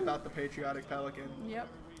a play about the patriotic pelican. Yep.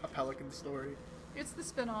 A pelican story. It's the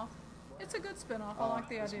spinoff. It's a good spinoff. I like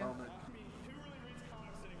the this idea. moment.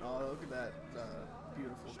 Oh, look at that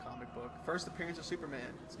beautiful comic book. First appearance of Superman.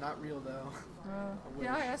 It's not real though.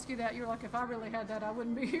 Yeah, I asked you that. You were like, if I really had that, I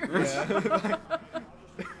wouldn't be here. Yeah.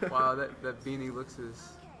 Wow, that beanie looks as.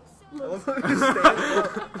 I love how it just stands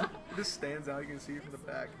out. It just stands out. You can see it from the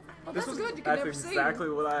back. Well, This that's was good. You can That's never see exactly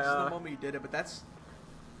it. what This is the I. moment you did it, but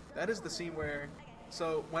that is the scene where.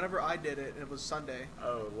 So whenever I did it, it was Sunday.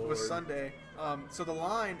 Oh It lord. was Sunday. So the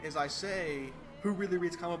line is I say, "Who really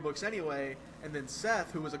reads comic books anyway?" And then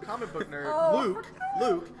Seth, who was a comic book nerd, Oh,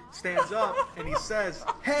 Luke stands up and he says,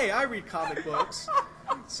 "Hey, I read comic books."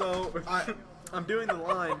 So I'm doing the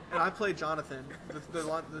line, and I play Jonathan. The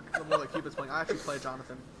one that Cupid's playing, I actually play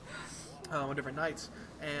Jonathan on different nights.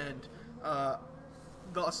 And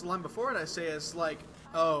the line before it, I say is like,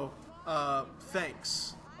 "Oh,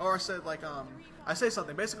 thanks," or I said like I say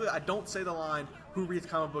something. Basically, I don't say the line, "Who reads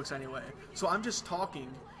comic books anyway?" So I'm just talking,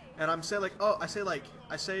 and I'm saying like, "Oh," I think,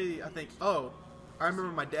 "Oh, I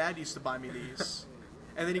remember my dad used to buy me these,"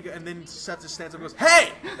 and then Seth just stands up and goes,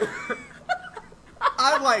 "Hey,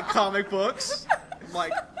 I like comic books." I'm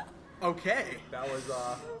like, okay. That was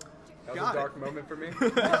a Got it. dark moment for me.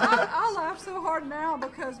 I laugh so hard now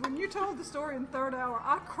because when you told the story in third hour,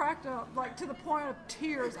 I cracked up like to the point of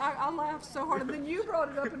tears. I laughed so hard, and then you brought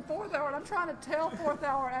it up in fourth hour, and I'm trying to tell fourth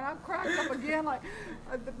hour, and I cracked up again. Like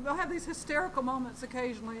I have these hysterical moments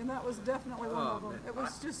occasionally, and that was definitely one of them. man. It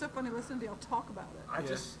was just so funny listening to y'all talk about it. I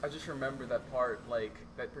just remember that part, like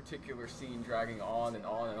that particular scene dragging on and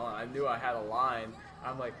on and on. I knew I had a line.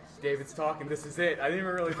 I'm like, David's talking. This is it. I didn't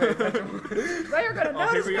even really pay attention. They are going to Oh,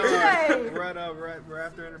 here notice we me are. today. We're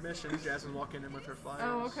after intermission. Jasmine's walking in with her flyers.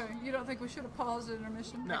 Oh, okay. You don't think we should have paused at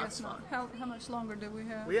intermission? No, I it's guess not. fine. How much longer do we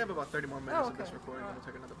have? We have about 30 more minutes of this okay. recording, then we'll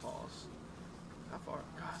take another pause. How far?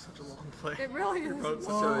 God, such a long play. It really is. Such a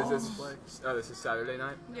So long is play. this is Saturday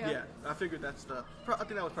night? Yeah, I figured that's I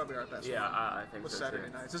think that was probably our best Yeah, one. I think Was so Saturday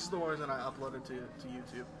too. nights. This is the ones that I uploaded to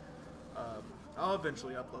YouTube. I'll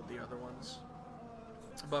eventually upload the other ones.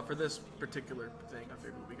 But for this particular thing, I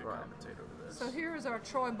figured we could Right. commentate over this. So here is our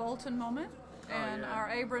Troy Bolton moment. And yeah. our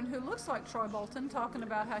Abram, who looks like Troy Bolton, talking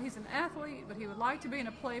about how he's an athlete, but he would like to be in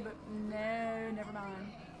a play, but no, never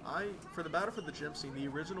mind. For the Battle for the Gym scene, the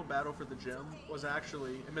original Battle for the Gym was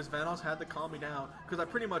actually, and Ms. Van Oss had to calm me down, because I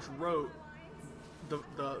pretty much wrote the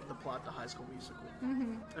plot to High School Musical.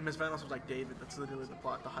 Mm-hmm. And Ms. Van Oss was like, David, that's literally the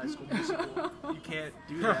plot to High School Musical. You can't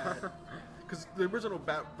do that. Because the original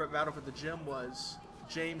Battle for the Gym was,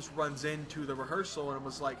 James runs into the rehearsal and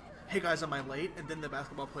was like, hey guys, am I late? And then the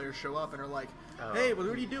basketball players show up and are like, hey, what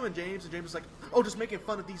are you doing, James? And James is like, oh, just making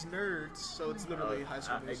fun of these nerds. So it's literally High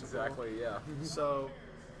School Musical. Exactly, yeah. So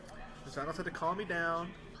Ms. Van Oss had to calm me down.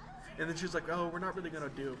 And then she was like, oh, we're not really going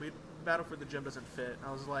to do it. Battle for the Gym doesn't fit. And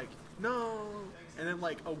I was like, no. And then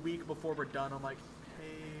like a week before we're done, I'm like, hey,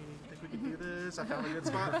 think we can do this? I found a good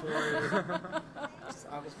spot for it.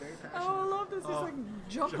 I was very passionate. Oh, I love this. He's like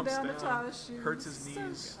jumping jumps down to down, tie his shoes. hurts his So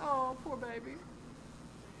knees. oh, poor baby.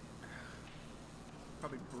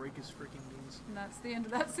 Probably break his freaking knees. And that's the end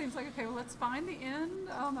of that. Seems like, okay, well, let's find the end.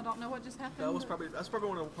 I don't know what just happened. That's but- probably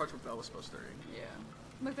one of the parts where Belle was supposed to ring. Yeah.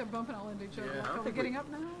 Look, they're bumping all into each other. Yeah. Like, I don't are we think getting we- up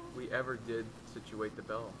now? We ever did situate the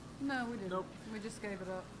bell. No, we didn't. Nope. We just gave it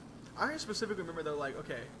up. I specifically remember they're like,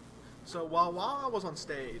 okay, so while I was on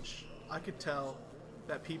stage, I could tell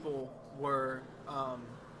that people were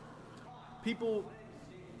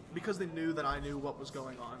because they knew that I knew what was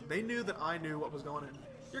going on. They knew that I knew what was going on.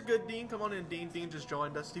 You're good, Dean. Come on in, Dean. Dean just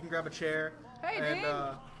joined us. You can grab a chair. Hey, and,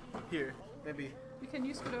 Dean. Here, maybe. Can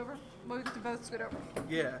you scoot over? We'll get to both scoot over.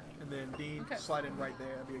 Yeah, and then Dean, Okay. slide in right there.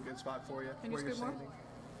 That'd be a good spot for you. Can you where you're scoot more? standing.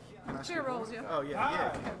 Can I Chair scoot more? rolls, yeah. Oh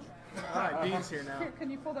yeah. All right, Dean's here now. Here, can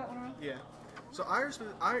you pull that one around? Yeah. So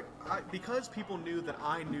I because people knew that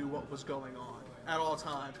I knew what was going on at all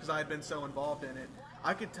times because I had been so involved in it,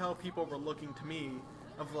 I could tell people were looking to me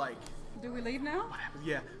of like, Do we leave now?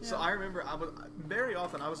 yeah. So Yeah. I remember very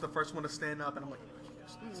often I was the first one to stand up and I'm like,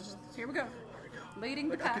 Here we go. Leading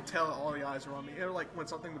the like I pack. could tell all the eyes were on me. Or like when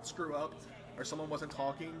something would screw up or someone wasn't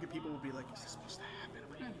talking, people would be like, is this supposed to happen?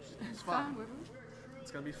 I'm like, it's fine.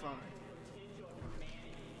 It's gonna be fine.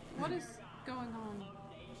 What is going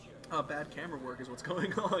on? Bad camera work is what's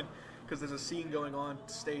going on because there's a scene going on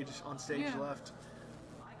stage Yeah. left,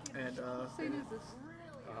 and What scene is this?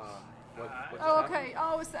 What Oh, just okay.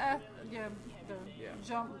 Oh, it's the Yeah.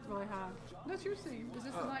 jump really high. That's your scene. Is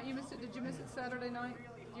this the night you missed it? Did you miss it Saturday night?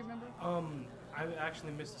 you remember? I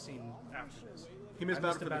actually missed a scene after this. He missed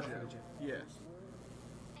Battle for the Battle Gym. Yeah.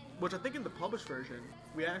 Which I think in the published version,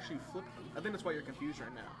 we actually flipped them. I think that's why you're confused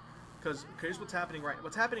right now. Because here's what's happening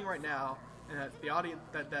right now, and that the audience,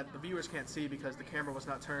 that the viewers can't see because the camera was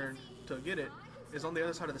not turned to get it, is on the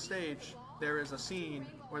other side of the stage, there is a scene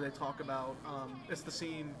where they talk about, it's the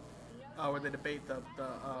scene where they debate the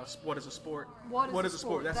what is a sport? What is a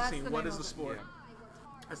sport? That's the scene. What is the sport?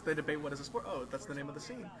 As they debate what is a sport. Oh, that's the name of the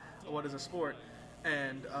scene. What is a sport?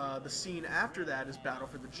 And the scene after that is Battle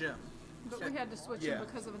for the Gym. But we had to switch it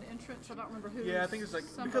because of an entrance. I don't remember who. Yeah, I think it's like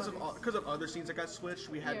because of other scenes that got switched.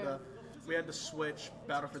 We had to switch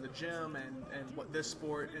Battle for the Gym and what this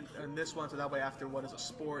sport and this one, so that way after what is a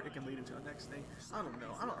sport, it can lead into the next thing. I don't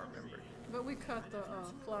know. I don't remember. But we cut the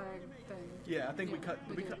flag thing. Yeah, I think we cut.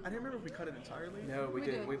 I didn't remember if we cut it entirely. No, we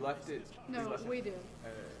did. We left it. No, we did.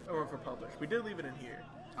 Or for published. We did leave it in here.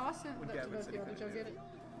 Oh, I sent that to both of y'all. Did y'all get it?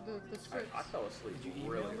 The script. I fell asleep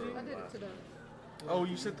really early. I did it today. Oh,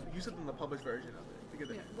 you said them the published version of it. Because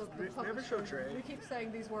The we never show Trey. We keep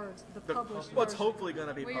saying these words. The published What's version. hopefully going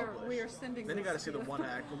to be published. We are sending. Then you got to this see the to one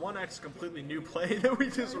act. The one act is a completely new play that we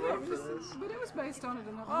just wrote for this. But it was based on it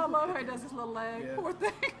enough. Oh, I love how he does his little leg. Yeah. Poor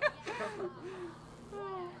thing.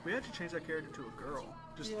 We actually changed that character to a girl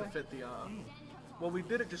just to Yeah. fit the. Well, we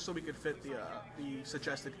did it just so we could fit the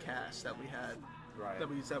suggested cast that we had. Right.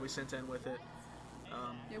 That we sent in with it.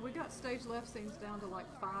 Yeah, we got stage left scenes down to like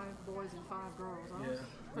 5 boys and 5 girls. I was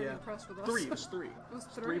pretty impressed with us. 3. It was 3. It was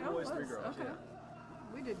 3? Three Oh, boys, it 3 was. girls. Okay.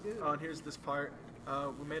 Yeah. We did good. Oh, and here's this part.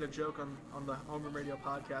 We made a joke on the Homeroom Radio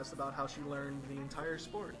podcast about how she learned the entire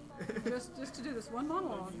sport. just to do this one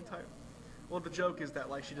monologue. Well, the joke is that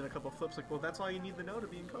like she did a couple flips. Like, well, that's all you need to know to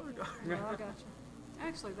be in color guard. Yeah, I got you.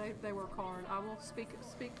 Actually, they work hard. I will speak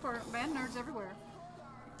for band nerds everywhere.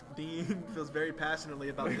 Dean feels very passionately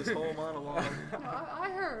about this whole monologue. No, I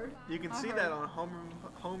heard. You can see that on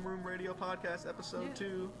Homeroom Radio Podcast episode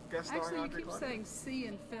 2, guest starring Actually, you Andre keep Clark. saying see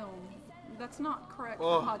and film. That's not correct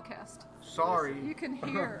Oh, for podcast. Sorry. You can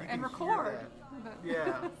hear You and can record. hear But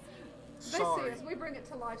Yeah. they Sorry. see us. We bring it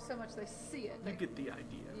to life so much they see it. You get the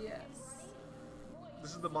idea. Yes.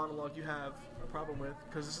 This is the monologue you have a problem with,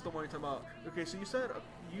 because this is the one you're talking about. Okay, so you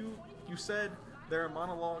said there are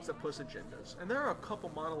monologues that push agendas, and there are a couple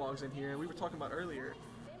monologues in here, and we were talking about earlier,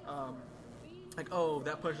 like, oh,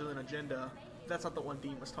 that pushes an agenda. That's not the one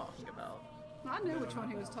Dean was talking about. I knew which one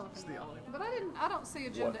he was talking It's the about, only- but I don't see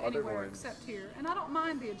agenda What other anywhere ones? except here, and I don't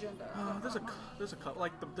mind the agenda. There's a couple.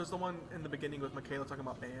 Like there's the one in the beginning with Michaela talking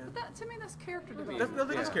about band. That to me, that's character development.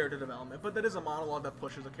 That's character development, but that is a monologue that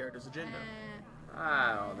pushes a character's agenda.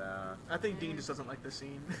 I don't know. I think Dean just doesn't like this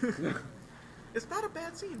scene. It's not a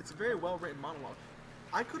bad scene. It's a very well written monologue.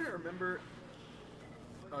 I couldn't remember.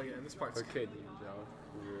 Oh yeah, this part's. Okay, Dean Joe.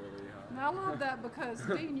 Really high. Now, I love that because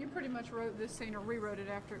Dean, you pretty much wrote this scene or rewrote it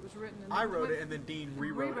after it was written. And I then wrote when- it and then Dean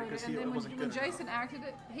rewrote it because and he then wasn't when good Jason enough. acted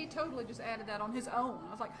it, he totally just added that on his own.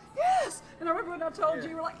 I was like, yes! And I remember when I told Yeah. you,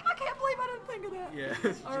 you were like, I can't believe I didn't think of that.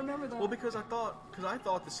 Yeah. I remember that. Well, because I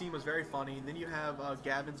thought the scene was very funny. And then you have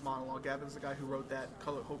Gavin's monologue. Gavin's the guy who wrote that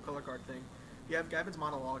whole color guard thing. You have Gavin's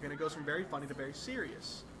monologue, and it goes from very funny to very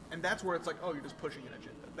serious. And that's where it's like, oh, you're just pushing an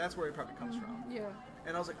agenda. That's where it probably comes from. Yeah.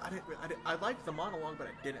 And I was like, I liked the monologue, but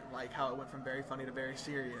I didn't like how it went from very funny to very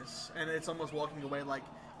serious. And it's almost walking away like,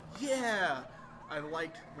 yeah. I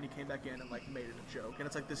liked when he came back in and like made it a joke. And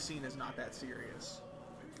it's like, this scene is not that serious.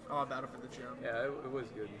 Oh, Battle for the Gym. Yeah, it was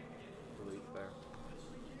good relief there.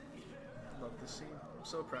 Love this scene. I'm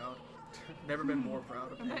so proud. Never been more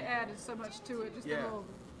proud of And him. they added so much to it, just Yeah. a little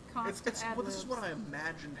constant Well, this is ad-libs. what I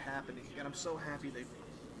imagined happening, and I'm so happy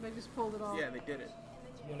they just pulled it off. they did it.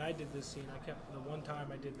 When I did this scene, the one time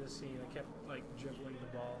I did this scene, I kept like dribbling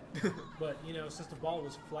the ball. But since the ball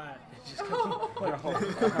was flat, it just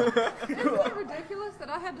kept Isn't it ridiculous that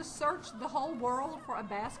I had to search the whole world for a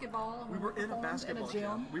basketball? We were in a basketball gym.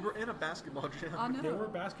 gym. We were in a basketball gym. I know. There were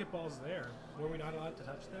basketballs there. Were we not allowed to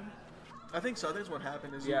touch them? I think so. I think what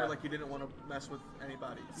happened is you were like, you didn't want to mess with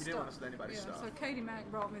anybody. You didn't want to mess with anybody's Yeah, stuff. so Katie Mack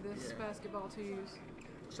brought me this Yeah. basketball to use.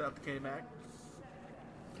 Shout out to K-Mac.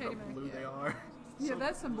 Katie How Mack, blue yeah. they are. Yeah,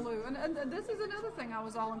 that's some blue. And this is another thing I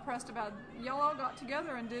was all impressed about. Y'all all got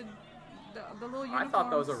together and did the little I uniforms. thought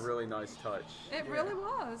that was a really nice touch. It really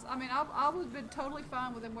was. I mean, I would have been totally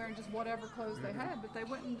fine with them wearing just whatever clothes they had, but they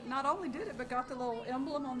went and not only did it, but got the little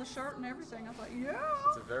emblem on the shirt and everything. I was like, yeah.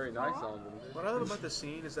 It's a very nice album. What I love about this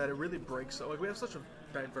scene is that it really breaks. Like we have such a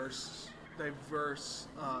diverse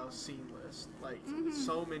scene list. Like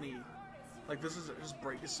so many. Like this is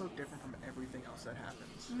it's so different from everything else that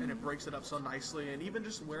happens, and it breaks it up so nicely. And even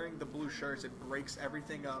just wearing the blue shirts, it breaks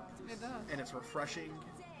everything up. It does. And it's refreshing.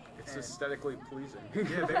 It's aesthetically pleasing.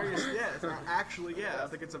 Yeah, it's actually, I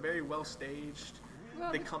think it's a very well staged.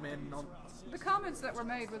 Well, They come in on. the comments that were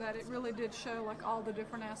made were that it really did show like all the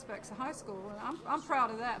different aspects of high school, and I'm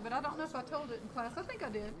proud of that. But I don't know if I told it in class. I think I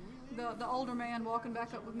did. The older man walking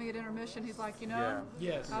back up with me at intermission, he's like,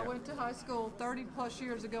 Yes. I went to high school 30 plus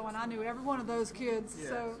years ago, and I knew every one of those kids. Yeah.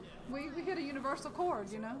 So we hit a universal chord,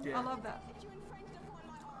 Yeah. I love that.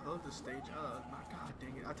 I love the stage. My God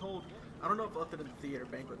dang it! I don't know if I left it in the theater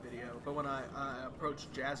banquet video, but when I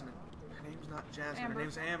approached Jasmine, her name's not Jasmine, Amber. her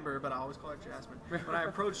name's Amber, but I always call her Jasmine. When I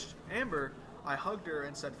approached Amber, I hugged her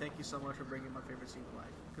and said, "Thank you so much for bringing my favorite scene to life."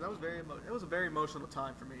 Because it was a very emotional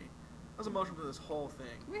time for me. I was emotional to this whole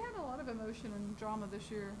thing. We had a lot of emotion and drama this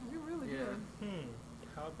year. We really did.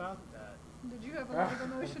 How about that? Did you have a lot of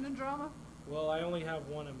emotion and drama? Well, I only have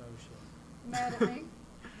one emotion. Mad at me?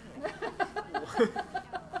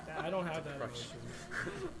 I don't have that emotion.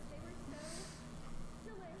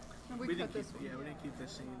 And We cut didn't this keep. one. Yeah, we didn't keep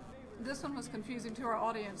this scene. This one was confusing to our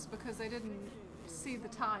audience because they didn't see the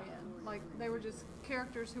tie-in. Like, they were just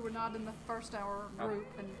characters who were not in the first hour group.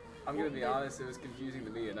 And I'm gonna be honest, it was confusing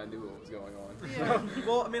to me, and I knew what was going on. Yeah.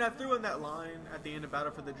 Well, I mean, I threw in that line at the end of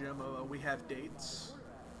Battle for the Gym. We have dates.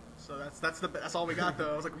 So that's all we got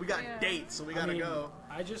though. I was like, we got Yeah. dates, so we gotta go.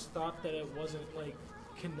 I just thought that it wasn't like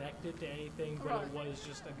connected to anything, but Right. it was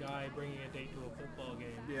just a guy bringing a date to a football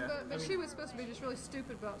game. Yeah. But she was supposed to be just really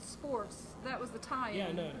stupid about sports. That was the tie-in.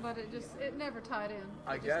 Yeah, no. But it never tied in.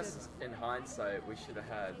 I It just guess in hindsight, we should have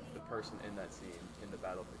had the person in that scene in the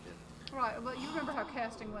Battle for Jim. didn't. Right, but you remember how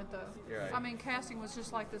casting went though. You're right. I mean, casting was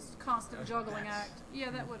just like this constant juggling act.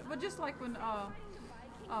 Yeah, that would. But just like when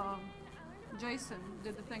Jason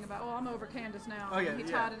did the thing about, I'm over Candace now. Oh, yeah, He yeah.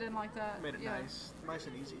 tied it in like that. Made it yeah. nice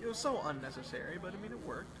and easy. It was so unnecessary, but I mean, it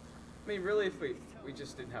worked. I mean, really, if we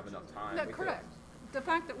just didn't have enough time. No, we correct. The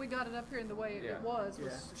fact that we got it up here in the way Yeah. it was Yeah.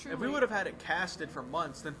 truly. If we would have had it casted for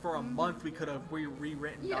months, then for a month we could have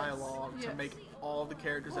rewritten Yes, dialogue to yes. make all the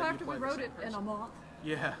characters Well, that after you we play wrote the it same in a person. month.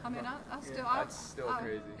 Yeah. I mean, I still. That's still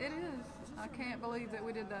crazy. It is. I can't believe that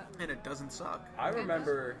we did that. And it doesn't suck. I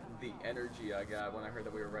remember the energy I got when I heard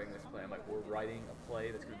that we were writing this play. I'm like, we're writing a play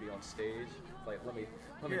that's going to be on stage. Like, let me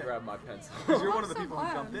Yeah. grab my pencil. Because you're Well, one of the I'm so people who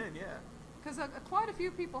glad. jumped in, yeah. Because quite a few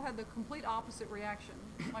people had the complete opposite reaction.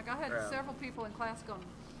 Like I had Yeah. several people in class going,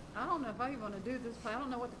 I don't know if I even want to do this play. I don't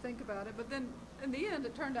know what to think about it. But then in the end,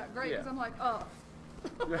 it turned out great because Yeah. I'm like,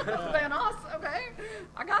 Van Oss, okay,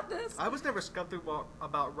 I got this. I was never skeptical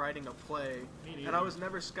about writing a play, Me and neither. I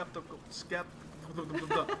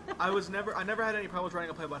was never I never had any problems writing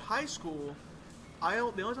a play. But high school, the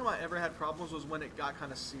only time I ever had problems was when it got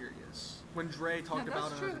kind of serious. When Dre talked No, about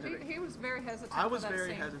that's it. true. He was very hesitant. I was for that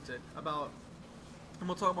very scene. hesitant about, and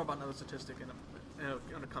we'll talk more about another statistic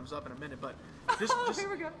when it comes up in a minute. But just Here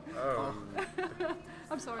we go. Oh,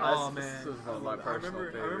 I'm sorry. Oh This man, was one of my I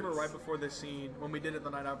remember favorites. right before this scene when we did it the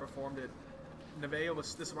night I performed it. Nevaeh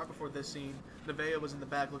was right before this scene. Nevaeh was in the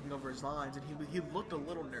back looking over his lines, and he looked a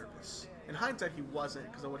little nervous. In hindsight, he wasn't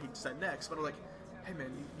because of what he said next. But I was like, "Hey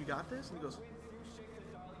man, you got this?" And he goes,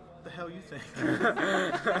 "The hell you think?"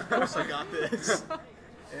 Of course I got this,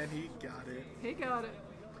 and he got it. He got it.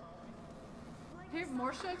 Here,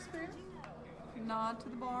 more Shakespeare. Nod to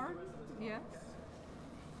the bard. Yes.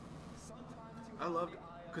 I loved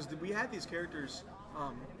because we had these characters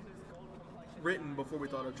written before we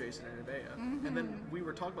thought of Jason and Nevaeh, and then we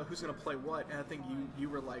were talking about who's going to play what, and I think you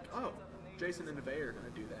were like, "Oh, Jason and Nevaeh are going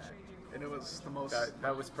to do that," and it was the most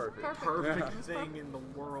that was perfect. perfect thing in the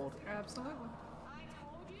world. Absolutely.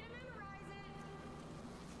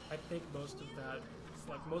 I think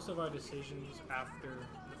most of our decisions after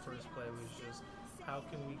the first play was just how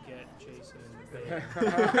can we get Jason in the band?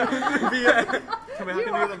 How can we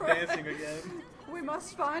hear them dancing again? We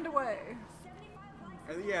must find a way.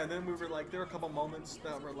 And yeah, and then we were like, there were a couple moments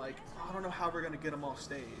that were like, oh, I don't know how we're gonna get them off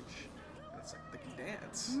stage. And it's like they can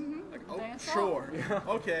dance. Like, oh, Dance sure,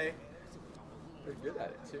 okay. They're good at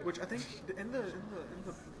it too. Which I think in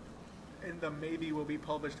the maybe will be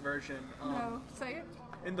published version. No, say it.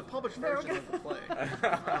 In the published There we version go. of the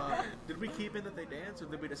play, did we keep in that they dance, or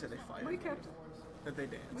did we just say they fight? We kept it. That they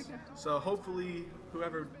dance. We kept it. So hopefully,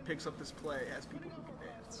 whoever picks up this play has people who can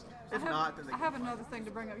dance. If not, then they I can have fight. another thing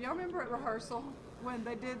to bring up. Y'all remember at rehearsal when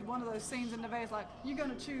they did one of those scenes in Nevaeh's like, you're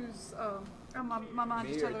going to choose, my mind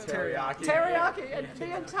Me just or told teriyaki? Teriyaki. And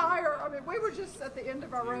the entire, we were just at the end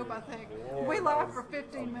of our rope, I think. We laughed for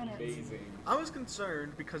 15 minutes. Amazing. I was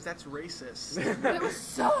concerned because that's racist. It was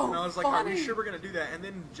so And I was like, funny. are we sure we're going to do that? And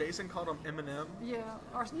then Jason called him Eminem. Yeah.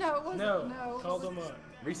 Or, no, it wasn't. No, it call was- them up.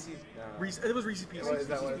 Reese. It was Reese's Pieces. Is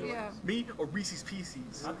that what it was? Yeah. Me or Reese's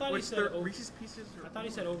Pieces? I thought he Which said they're o- Reese's Pieces. I thought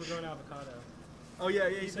he said overgrown avocado. Oh yeah,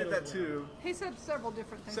 he said did it that was too. He said several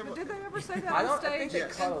different things. Several- But did they ever say that I on don't. stage? I think they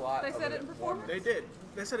cut a lot. They of said it in performance? They did.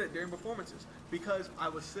 They said it during performances because I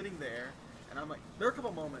was sitting there and I'm like, there are a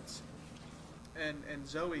couple moments, and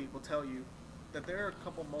Zoe will tell you that there are a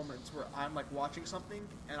couple moments where I'm like watching something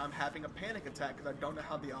and I'm having a panic attack because I don't know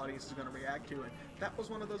how the audience is going to react to it. That was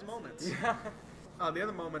one of those moments. Yeah. The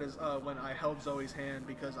other moment is when I held Zoe's hand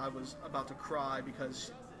because I was about to cry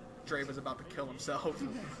because Dre was about to kill himself.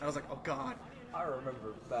 And I was like, oh God. I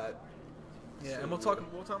remember that. Yeah, and we'll talk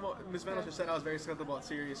about. Ms. Van Oss just said I was very skeptical about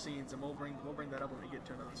serious scenes, and we'll bring that up when we get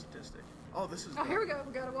to another statistic. Oh, this is. Oh, here we go.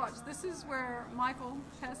 We gotta watch. This is where Michael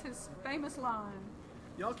has his famous line.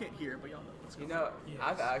 Y'all can't hear, but y'all know what's You going know, on. Yes.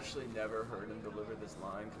 I've actually never heard him deliver this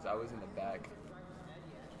line because I was in the back.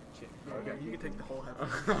 Okay, you can take the whole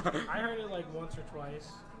headphone. I heard it like once or twice.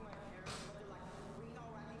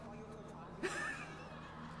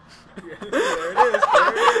 Yeah, there it is.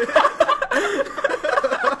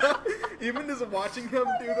 Even just watching him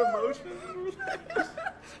do the motion.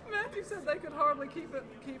 Matthew said they could hardly keep from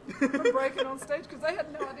breaking on stage because they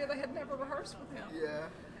had no idea. They had never rehearsed with him. Yeah.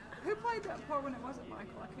 Who played that part when it wasn't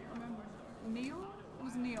Michael? I can't remember. Neil? It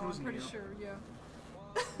was Neil. was I'm pretty Neil. sure. Yeah.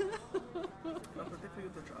 But they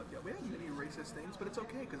figured the job. Yeah, we have many racist things, but it's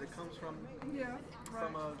okay because it comes from Yeah. Right.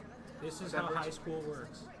 from a. This is That how works. high school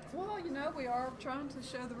works. Well, you know, we are trying to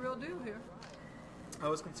show the real deal here. I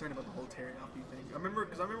was concerned about the whole teriyaki thing. I remember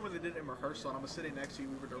when they did it in rehearsal, and I was sitting next to you.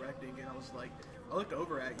 We were directing, and I was like, I looked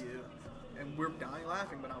over at you, and we're dying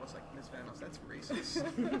laughing. But I was like, Miss Van Oss, that's racist.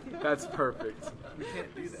 That's perfect. We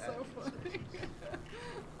can't do that. So funny.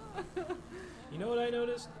 You know what I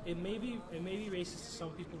noticed? It may be racist to some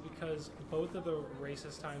people because both of the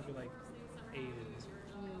racist times were like Asians.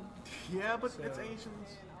 Yeah, but So- it's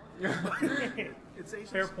Asians. It's Asians.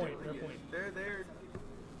 Fair point, doing fair it. point. They're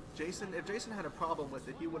Jason. If Jason had a problem with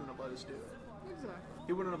it, he wouldn't have let us do it. Exactly.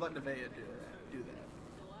 He wouldn't have let Nevaeh do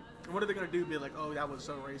that. And what are they gonna do? Be like, oh, that was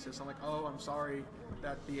so racist. I'm like, oh, I'm sorry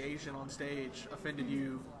that the Asian on stage offended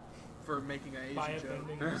you for making an By Asian joke.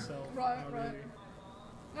 offending himself. Right, not right. really.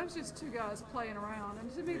 That was just two guys playing around, and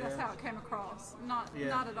to me, that's Yeah. how it came across. Not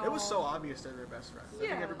Yeah, at all. it was so obvious they're their best friends. I Yeah.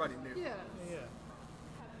 think everybody knew. Yeah. Yeah.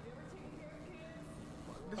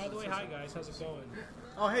 This By is- the way, this hi is- guys, how's it going?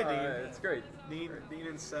 Oh, hey, Dean. It's great. Dean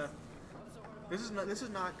and Seth. This is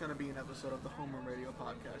not going to be an episode of the Homeroom Radio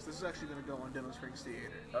podcast. This is actually going to go on Denham Springs Theatre.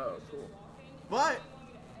 Oh, cool. But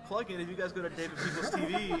plug in, if you guys go to David Peoples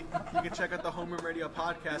TV, you can check out the Homeroom Radio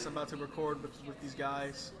podcast I'm about to record with these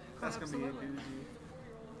guys. That's going to be a Absolutely.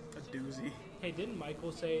 doozy. A doozy. Hey, didn't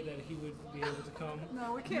Michael say that he would be able to come?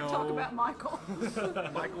 No, we can't No. talk about Michael.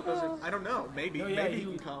 Michael doesn't. I don't know. Maybe. No, yeah, maybe he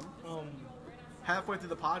he- can come. Um, Halfway through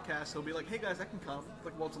the podcast, he'll be like, "Hey guys, I can come."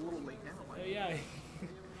 Like, well, it's a little late now. Like, yeah,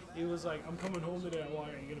 he was like, "I'm coming home today. Why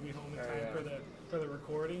are you gonna be home in time yeah. for the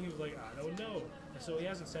recording?" He was like, "I don't know." So he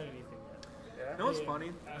hasn't said anything yet. Yeah. You know what's Yeah.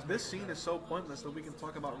 funny? Ask This Michael scene that. is so pointless that we can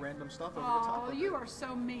talk about random stuff over the top Oh, of you it. are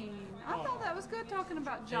so mean. I Aw. thought that was good talking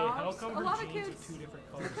about Hey, how jobs. come a her lot of jeans kids. are two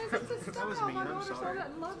different colors? Because it's a That was style. mean, My I'm daughter saw sorry. that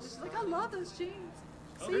and loved it. She's like, I love those jeans.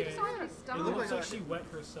 See, Okay. it's already It style. looked looks like like she wet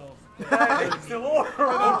herself. Perfect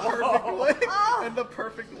way. Oh. In the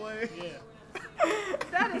perfect way. Yeah.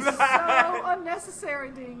 That is so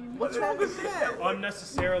unnecessary, Dean. What's wrong with that?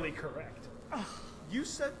 Unnecessarily correct. You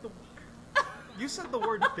said the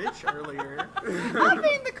word bitch earlier. I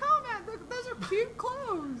mean the comment. Those are cute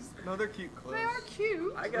clothes. No, they're cute clothes. They are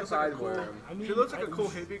cute. I She guess looks like a I'd cool- wear them. I mean, She looks like a I- cool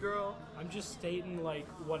hippie girl. I'm just stating like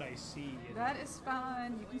what I see. And That is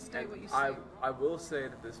fine. You can stay what you see. I will say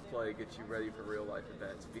that this play gets you ready for real life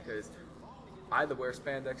events because I had to wear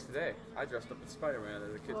spandex today. I dressed up as Spider-Man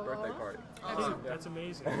at a kid's birthday party. That's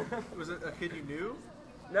amazing. Was it a kid you knew?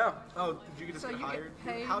 No, Oh, did you get So just you get hired?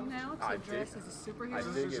 get paid How- now I to did. dress as a superhero? I Is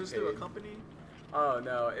did this get just through a paid. company? oh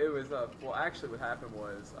no, it was well actually what happened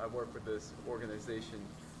was I worked with this organization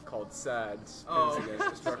called SAD, Students Oh. Against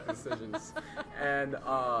Destructive Decisions, and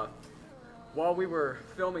while we were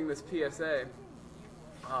filming this PSA,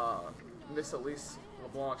 Miss Elise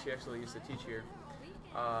LeBlanc, she actually used to teach here,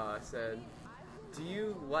 said, "Do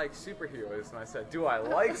you like superheroes?" And I said, "Do I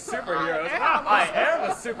like superheroes? I am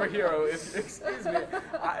a superhero. Excuse me."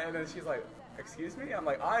 And then she's like, "Excuse me?" I'm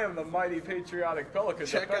like, "I am the mighty patriotic pelican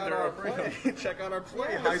Check out defender our of freedom." play. Check out our play.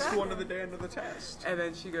 Yeah, High exactly. school under the day under the test. And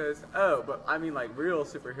then she goes, "Oh, but I mean like real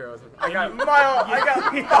superheroes." I got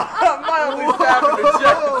mildly stabbed in the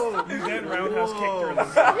chest. Oh, You then roundhouse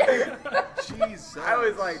kicked her. Jesus. I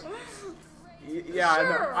was like, "Yeah,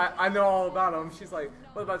 Sure. I know all about him." She's like,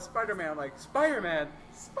 "What about Spider-Man?" I'm like, "Spider-Man?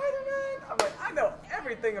 Spider-Man?" I'm like, "I know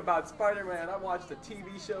everything about Spider-Man. I watched the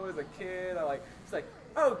TV show as a kid." She's like,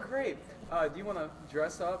 "Oh, great. Do you want to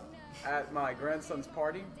dress up at my grandson's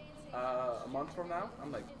party a month from now?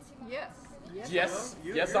 I'm like, Yes. yes,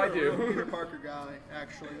 You're I a real do. Peter Parker guy,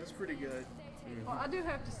 actually. That's pretty good. Well, I do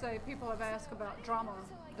have to say, people have asked about drama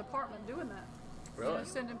department doing that. Really? You know,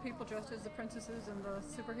 sending people dressed as the princesses and the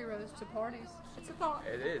superheroes to parties. It's a thought.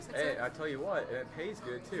 It is. It's Hey, I tell you what, it pays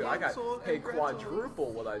good too. I got Hansel and paid Gretel.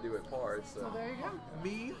 quadruple what I do at parts. So. Well, there you go.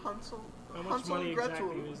 Me, Hansel, How much Hansel money and Gretel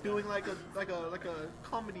exactly is that? doing like a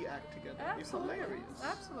comedy act together. Absolutely. It's hilarious.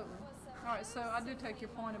 Absolutely. All right, so I do take your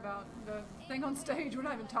point about the thing on stage. We're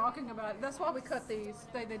not even talking about it. That's why we cut these.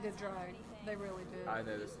 They did drag. They really did. I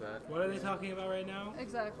noticed that. What are they talking about right now?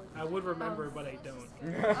 Exactly. I would remember, but I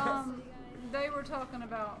don't. They were talking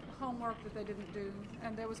about homework that they didn't do,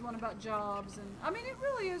 and there was one about jobs, and I mean, it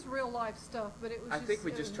really is real life stuff. But it was. I think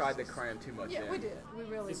we just tried to cram too much in. Yeah, we did. We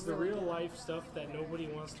really. It's the really real did. life stuff that nobody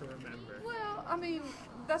wants to remember. Well, I mean,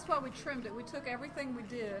 that's why we trimmed it. We took everything we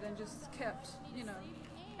did and just kept, you know,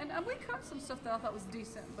 and we cut some stuff that I thought was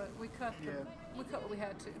decent, but we cut what we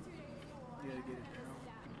had to. Yeah, to get it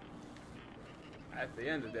down. At the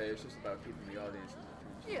end of the day, it's just about keeping the audience's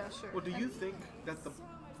attention. Yeah, sure. Well, do you think that the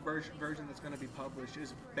version that's going to be published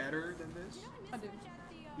is better than this? I do.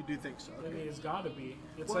 You do think so? I mean, it's got to be.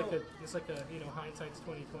 It's Well- like a you know, hindsight's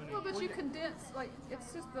 2020. Well, but you condense, like,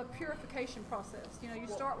 it's just the purification process. You know, you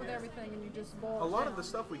start with everything and you just boil A lot down. of the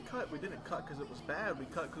stuff we cut, we didn't cut because it was bad. We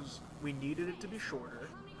cut because we needed it to be shorter.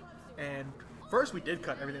 And first, we did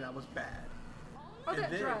cut everything that was bad. Or and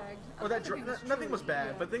that then, dragged. Or that nothing was bad,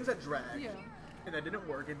 yeah. but things that dragged. Yeah. And that didn't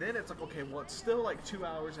work. And then it's like, okay, well, it's still like 2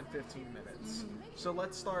 hours and 15 minutes. So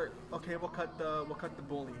let's start. Okay, we'll cut the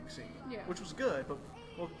bullying scene, Yeah. which was good, but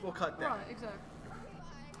we'll cut that. Right, exactly.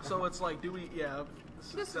 So it's like, do we? Yeah.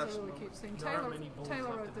 This is a really cute scene. There aren't Taylor, many bullies Taylor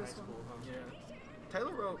left wrote in high this one. school, huh? Yeah.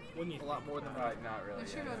 Taylor wrote Wouldn't you a lot more than Right, not really. Yeah,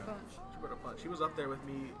 she yeah, wrote a no. bunch. She wrote a bunch. She was up there with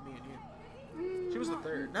me and you. She was the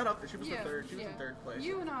third. Not up there. She was the third. She was in third place.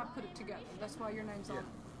 You and I put it together. That's why your name's on it.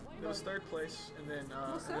 It was third place, and then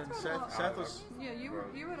Seth wrote a lot. Seth was. Yeah, you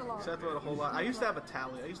wrote a lot. Seth wrote a whole lot. I used to have a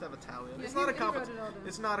tally. Yeah, It's he- not a he wrote it all down.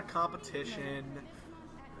 It's not a competition,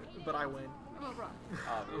 but I win. Well, right.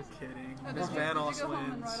 I'm Obviously. kidding. Now, Miss did Van you Oss go home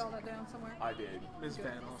and wins. write all that down somewhere? I did. Miss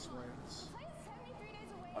Van Oss wins.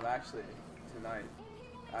 I'm actually tonight.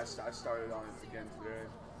 I started on it again today.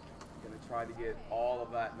 I'm gonna try to get all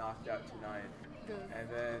of that knocked out tonight, Good. and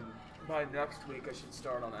then by next week I should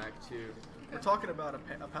start on Act 2. We're talking about a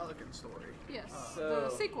Pelican story. Yes. So- the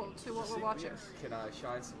sequel to what we're watching. Yes. Can I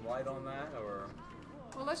shine some light on that, or?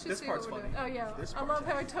 Well, let's just This see what part's we're funny. doing. Oh, yeah. This I part's love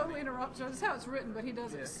how he actually totally interrupts us. That's how it's written, but he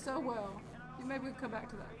does Yeah. it so well. Maybe we can come back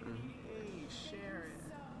to that. Hey, Sharon.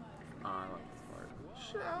 I like this part.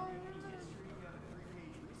 Sharon.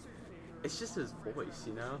 It's just his voice,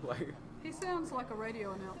 you know, like. He sounds like a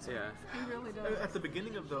radio announcer. Yeah. He really does. At the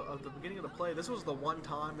beginning of the play, this was the one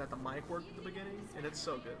time that the mic worked at the beginning, and it's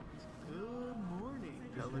so good. Good morning,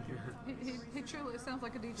 Pelican. He truly sounds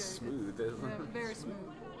like a DJ. Smooth, isn't Yeah, it? very smooth.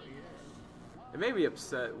 It made me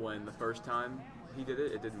upset when the first time he did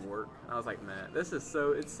it, it didn't work. I was like, man, this is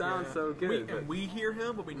so. It sounds Yeah. so good. but- And we hear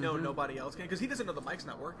him, but we know nobody else can, because he doesn't know the mic's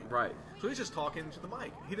not working. Right. So he's just talking to the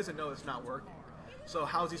mic. He doesn't know it's not working. So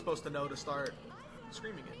how's he supposed to know to start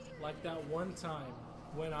screaming it? Like that one time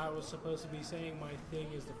when I was supposed to be saying my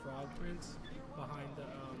thing is the Frog Prince behind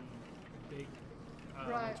the big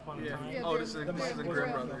Right. Once Upon a Yeah. Time. Yeah, Oh, this is The the mic Grimm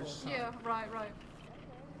wasn't on the Brothers. whole time. Yeah, right.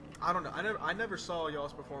 I don't know. I never saw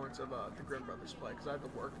y'all's performance of the Grimm Brothers play because I had to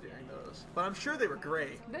work during those. But I'm sure they were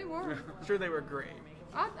great. They were. I'm sure they were great.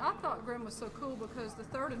 I thought Grimm was so cool because the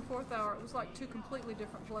third and fourth hour, it was like two completely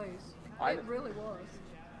different plays. I- It really was.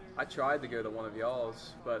 I tried to go to one of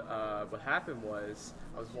y'all's, but what happened was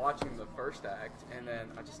I was watching the first act, and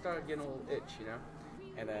then I just started getting a little itch, you know?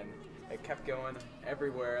 And then it kept going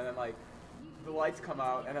everywhere, and then, like, the lights come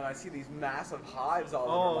out, and then I see these massive hives all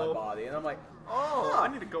over my body, and I'm like, Oh, I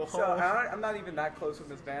need to go home. So I'm not even that close with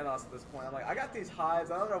Miss Van Oss at this point. I'm like, I got these hives.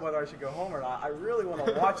 I don't know whether I should go home or not. I really want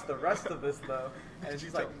to watch the rest of this, though. And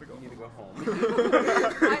she's like, you need to go home.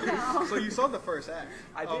 I know. So you saw the first act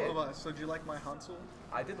I did. of us. So did you like my Hansel?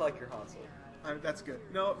 I did like your Hansel. That's good.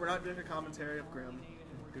 No, we're not doing a commentary of Grimm.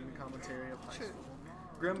 We're doing a commentary of High True. School.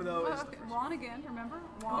 Grimm, though, is... Okay, Juan again, remember?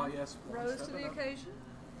 Juan Oh, yes, Juan rose to stepping the up. occasion.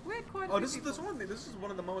 We had quite a Oh, few this is one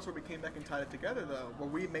of the moments where we came back and tied it together, though, where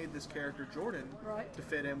we made this character Jordan Right. to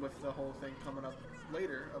fit in with the whole thing coming up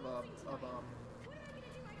later of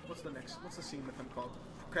what's the scene with him called?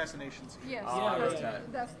 Procrastination scene. Yes, Oh, I that's, wrote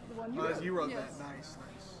that. that's the one you Oh, wrote. you wrote Yes. that. Nice.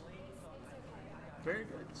 Very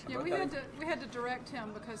good. Yeah, we had to direct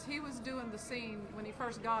him because he was doing the scene when he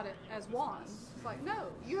first got it as Juan. It's like, no,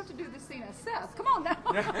 you have to do this scene as Seth. Come on now.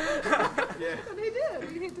 Yeah. And he did.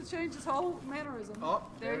 He had to change his whole mannerism. Oh,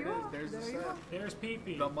 there you are. There's there the you Seth. are. There's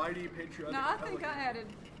Pee-Pee. The mighty patriotic. No, I think Pelican. I added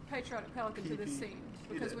Patriotic Pelican to this PP. scene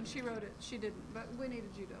You because did. when she wrote it, she didn't. But we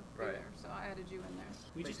needed you to be Right. there, so I added you in there.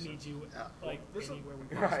 We just need you like This one- anywhere we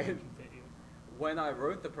possibly Right. can fit you. When I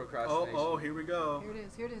wrote the procrastination, Oh, here we go. Here it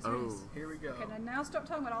is. Here it is. Here it is. Here we go. Okay, now start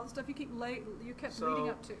talking about all the stuff you kept leading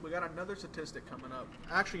up to. We got another statistic coming up.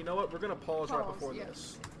 Actually, you know what? We're gonna pause right Pause, before yes.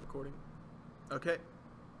 this recording. Okay.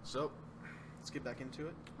 So, let's get back into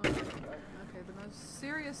it. Okay, the most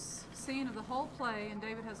serious scene of the whole play, and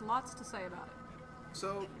David has lots to say about it.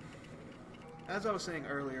 So, as I was saying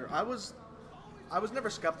earlier, I was never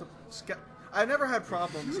skeptical. I never had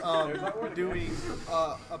problems doing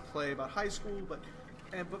a play about high school, but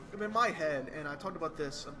in my head, and I talked about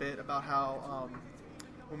this a bit about how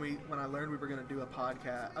when I learned we were going to do a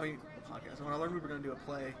podcast. When I learned we were going to do a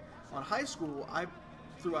play on high school, I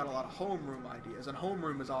threw out a lot of homeroom ideas, and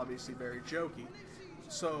homeroom is obviously very jokey.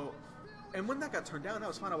 So, and when that got turned down, that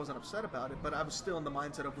was fine. I wasn't upset about it, but I was still in the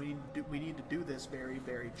mindset of we need to do this very,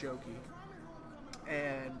 very jokey.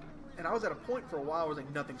 And I was at a point for a while where I was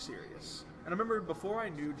like, nothing serious. And I remember before I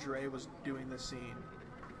knew Dre was doing this scene,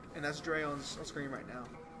 and that's Dre on screen right now.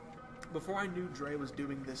 Before I knew Dre was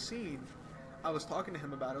doing this scene, I was talking to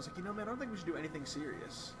him about it. I was like, man, I don't think we should do anything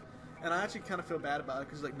serious. And I actually kind of feel bad about it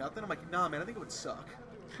because he's like, nothing? I'm like, nah, man, I think it would suck.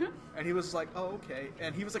 And he was like, oh, okay.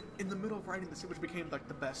 And he was like in the middle of writing the scene, which became like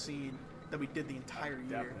the best scene that we did the entire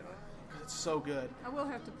year. Definitely. It's so good. I will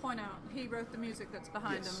have to point out, he wrote the music that's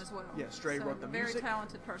behind him as well. Yes, Dre So, wrote the very music. Very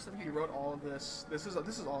talented person here. He wrote all of this. This is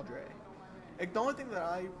all Dre. Like, the only thing that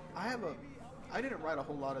I didn't write a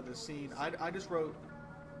whole lot of this scene. I just wrote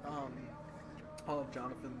all of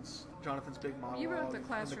Jonathan's big monologue. You wrote the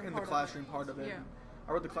classroom in part the classroom part of it. Yeah.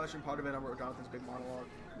 I wrote the classroom part of it. I wrote Jonathan's big monologue.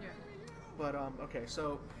 Yeah. But okay,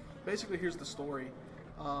 so basically here's the story.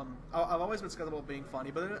 I've always been skeptical about being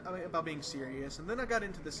funny, but then, about being serious. And then I got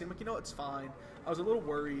into this scene, like, it's fine. I was a little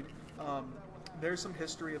worried. There's some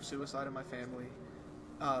history of suicide in my family,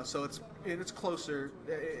 so it's closer.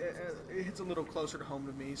 It hits a little closer to home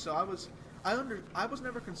to me. So I was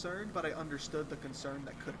never concerned, but I understood the concern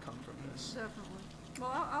that could come from this. Definitely.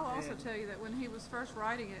 Well, I'll also tell you that when he was first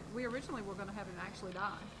writing it, we originally were going to have him actually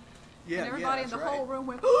die. Yeah, and everybody in the that's right. whole room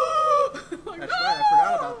went, like, That's right. I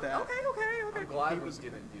forgot about that. Okay. I'm glad we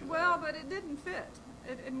didn't do that. Well, but it didn't fit.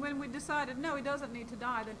 And when we decided, no, he doesn't need to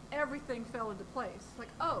die, then everything fell into place. Like,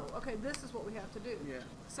 oh, okay, this is what we have to do. Yeah.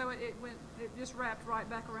 So it just wrapped right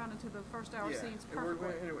back around into the first hour scenes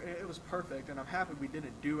perfectly. It was perfect, and I'm happy we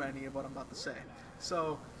didn't do any of what I'm about to say.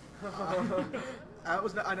 So, I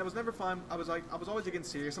was never fine. I was always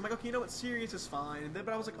against serious. I'm like, okay, serious is fine. And then,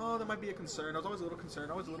 but I was like, oh, there might be a concern. I was always a little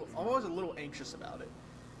concerned. I was always a little anxious about it.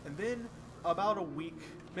 And then about a week,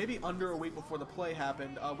 maybe under a week before the play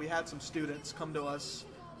happened, we had some students come to us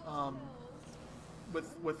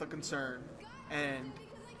with a concern. And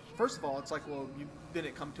first of all, it's like, well, you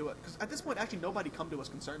didn't come to it, because at this point, actually, nobody come to us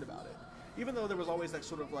concerned about it. Even though there was always that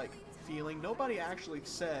sort of like feeling, nobody actually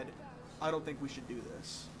said, I don't think we should do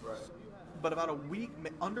this. Right. But about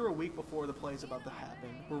under a week before the play is about to happen,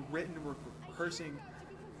 we're rehearsing.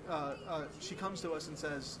 She comes to us and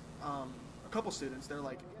says, a couple students, they're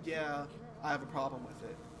like, yeah, I have a problem with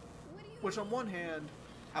it. Which on one hand,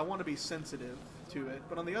 I want to be sensitive to it,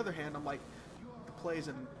 but on the other hand, I'm like, the play's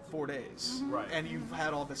in 4 days, Right. and you've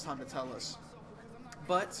had all this time to tell us.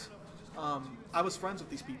 But I was friends with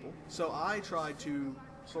these people, so I tried to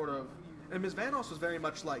sort of, and Ms. Van Oss was very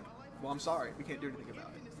much like, well, I'm sorry, we can't do anything about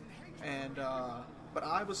it. And but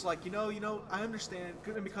I was like, I understand,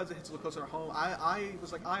 and because it hits a little closer to home, I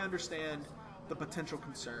was like, I understand the potential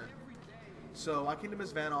concern. So I came to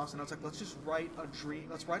Ms. Van Oss and I was like, let's just write a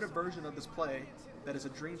version of this play that is a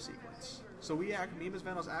dream sequence. So me and Ms.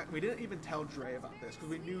 Van Oss we didn't even tell Dre about this because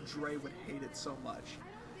we knew Dre would hate it so much.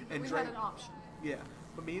 And we Dre had an option. Yeah,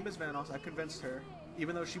 but me and Ms. Van Oss, I convinced her,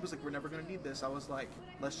 even though she was like, we're never going to need this, I was like,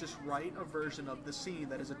 let's just write a version of the scene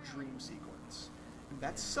that is a dream sequence. And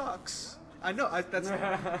that sucks. I know,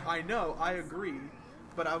 I know, I agree.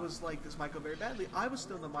 But I was like, this might go very badly. I was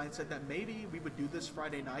still in the mindset that maybe we would do this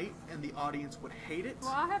Friday night and the audience would hate it.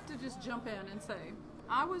 Well, I have to just jump in and say,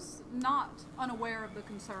 I was not unaware of the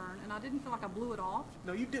concern, and I didn't feel like I blew it off.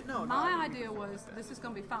 No, you didn't. No, My no, idea was this is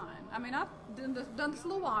going to be fine. I mean, I've done this a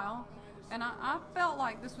little while, and I felt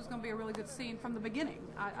like this was going to be a really good scene from the beginning.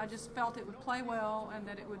 I just felt it would play well and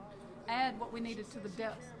that it would add what we needed to the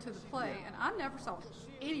depth to the play, and I never saw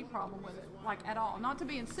any problem with it, like at all. Not to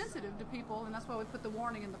be insensitive to people, and that's why we put the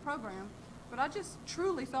warning in the program, But I just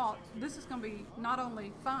truly thought this is going to be not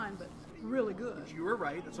only fine, but really good. You were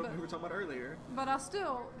right. That's what we were talking about earlier. But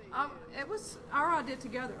it was our idea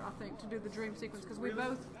together, I think, to do the dream sequence, because we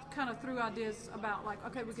both kind of threw ideas about, like,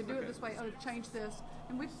 okay, we could do it this way, change this,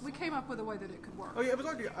 and we came up with a way that it could work. Oh yeah, it was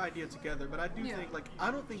our idea together, but I do think, like,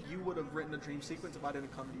 I don't think you would have written a dream sequence if I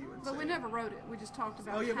didn't come to you and But we never wrote it. We just talked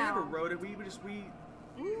about we how. never wrote it. We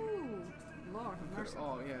Ooh, Lord have mercy.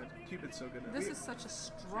 Oh yeah, Cupid's so good. This is such a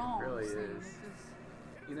strong It really scene. is.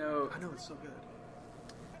 You know, I know, it's so good.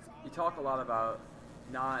 you talk a lot about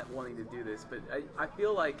not wanting to do this, but I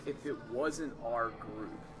feel like if it wasn't our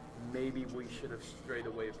group, maybe we should have strayed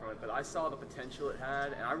away from it. But I saw the potential it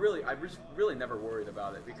had, and I was really never worried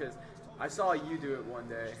about it, because I saw you do it one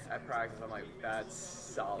day at practice. I'm like, that's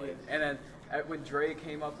solid. Yeah. And then when Dre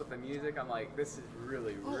came up with the music, I'm like, this is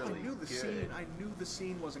really, really I knew the good. scene. I knew the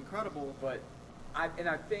scene was incredible. But I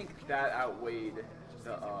think that outweighed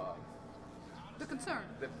The concern.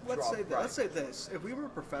 the Let's draw. say this: if we were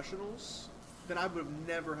professionals, then I would have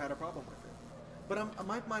never had a problem with it. But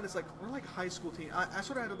my mind is like, we're like high school teen. I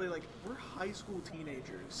sort of had to be like, we're high school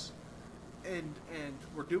teenagers, and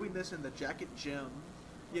we're doing this in the Jacket Gym.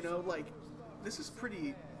 You know, like, this is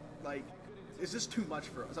pretty, like, is this too much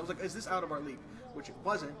for us? I was like, is this out of our league? Which it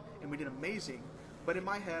wasn't, and we did amazing. But in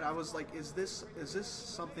my head, I was like, is this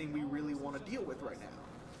something we really want to deal with right now?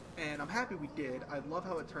 And I'm happy we did. I love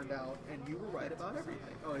how it turned out, and you were right about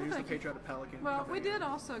everything. Oh, here's the Patriotic Pelican. Well, we did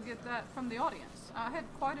also get that from the audience. I had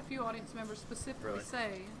quite a few audience members specifically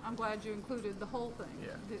say, I'm glad you included the whole thing.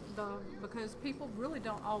 Yeah. Because people really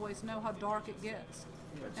don't always know how dark it gets.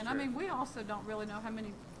 That's and true. I mean, we also don't really know how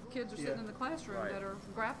many kids are sitting in the classroom Right. that are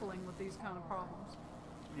grappling with these kind of problems.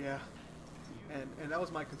 Yeah. And that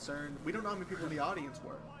was my concern. We don't know how many people in the audience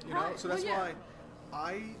were, you know? Right. So that's Well, yeah.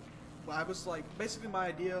 why I was like, basically my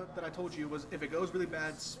idea that I told you was, if it goes really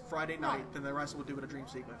bad Friday night, Right. then the rest will do it a dream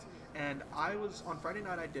sequence. And on Friday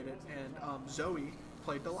night I did it, and Zoe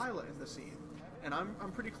played Delilah in the scene. And I'm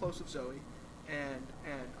pretty close with Zoe, and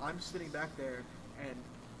I'm sitting back there, and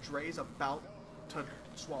Dre's about to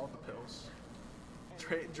swallow the pills.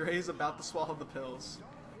 Dre's about to swallow the pills.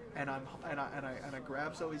 And I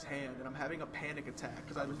grab Zoe's hand, and I'm having a panic attack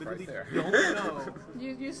because I literally there. don't know.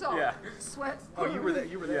 You saw Yeah. sweat. Oh, you were there.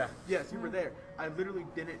 You were there. Yeah. Yes, you were there. I literally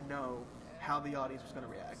didn't know how the audience was going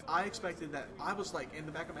to react. I expected that. I was like, in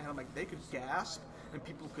the back of my head, I'm like, they could gasp, and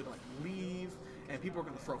people could like leave, and people are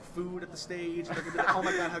going to throw food at the stage, and they're going to be like, oh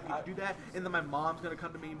my god, how could you do that? And then my mom's going to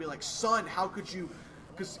come to me and be like, son, how could you?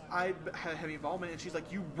 Because I had heavy involvement, and she's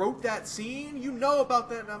like, you wrote that scene? You know about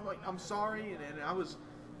that? And I'm like, I'm sorry, and I was.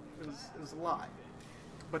 It was a lot.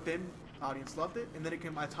 But then the audience loved it, and then it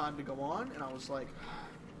came my time to go on, and I was like,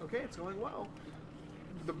 okay, it's going well.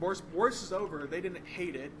 The worst is over. They didn't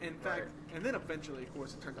hate it. In fact, and then eventually, of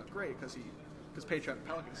course, it turned out great because Patriotic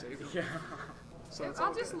Pelican saved him. Yeah. So it's I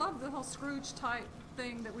all just good. love the whole Scrooge type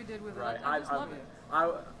thing that we did with Right. it. I just love it.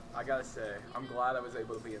 I gotta say, I'm glad I was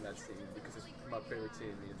able to be in that scene, because it's my favorite scene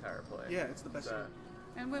in the entire play. Yeah, it's the best scene.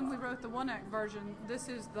 And when we wrote the one-act version, this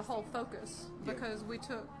is the whole focus, because we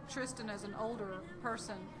took Tristan as an older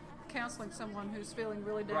person counseling someone who's feeling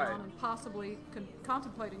really down Right. and possibly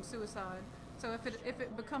contemplating suicide. So if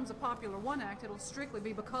it becomes a popular one-act, it'll strictly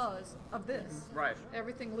be because of this. Right.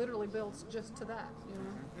 Everything literally builds just to that, you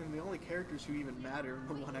know? And the only characters who even matter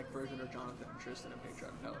in the one-act version are Jonathan and Tristan and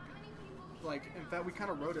Patriotic Pelican. Like, in fact, we kind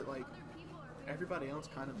of wrote it like everybody else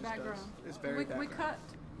kind of just Background. does. It's very background.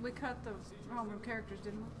 We cut the homeroom characters,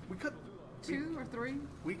 didn't we? We cut 2 or 3?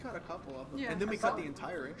 We cut a couple of them, Yeah, and then we I cut saw the it.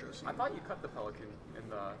 entire intro scene. I thought you cut the Pelican in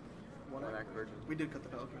the one act version. We did cut the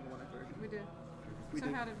Pelican in the one-act version. We did. We So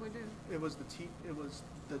did. how did we do? It was the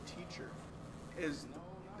teacher.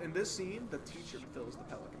 In this scene, the teacher fills the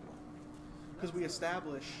Pelican one because we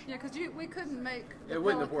establish. Yeah, because we couldn't make. The It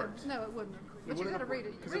wouldn't have Pelican- worked. No, it wouldn't have. But you wouldn't got to have read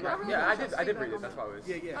worked, it. 'cause Read, it- really Yeah, wish I did stayed read back it. on That's that. why I was.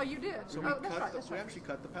 Yeah. Oh, you did. So oh, we that's cut right. That's we right. actually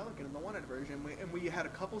cut the Pelican in the one-act version, and we had a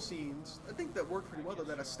couple scenes. I think that worked pretty well, though,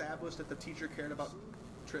 that established that the teacher cared about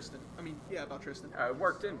Tristan. About Tristan. It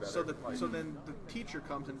worked in better. So then the teacher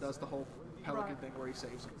comes and does the whole Pelican Right. thing where he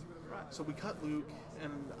saves him. Right. So we cut Luke,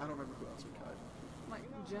 and I don't remember who else we cut. Like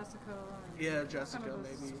Jessica. Or Yeah, some Jessica,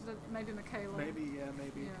 of maybe Michaela. maybe.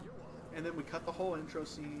 Yeah. And then we cut the whole intro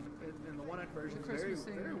scene in the one-act version. The Very, Christmas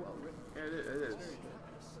scene. very well written. Yeah, it is. Very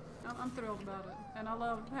good. I'm thrilled about it, and I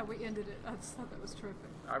love how we ended it. I just thought that was terrific.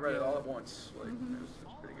 I read it all at once. Like, it was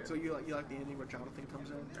pretty good. So you like the ending where Jonathan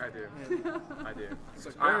comes in? I do. Yeah. I do. It's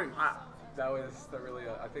like That really.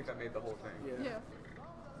 I think that made the whole thing. Yeah.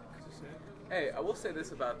 Hey, I will say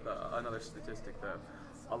this about another statistic though.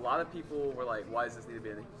 A lot of people were like, "Why does this need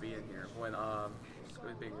to be in here?" When it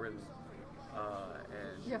was being written,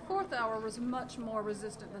 And Yeah, fourth hour was much more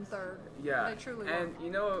resistant than third. yeah, They truly and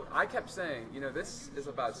were. I kept saying, this is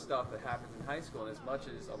about stuff that happens in high school, and as much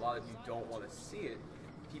as a lot of you don't want to see it,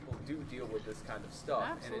 people do deal with this kind of stuff,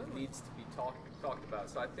 and it Absolutely. needs to be talked about.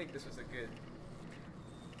 So I think this was a good,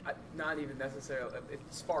 not even necessarily, it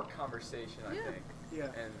sparked conversation, I Yeah. think. Yeah.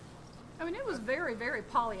 And I mean, it was very, very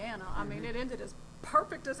Pollyanna. I mean, it ended as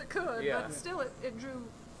perfect as it could, Yeah. but still it drew,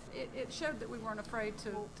 it showed that we weren't afraid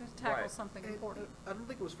to tackle Right. something And important. I don't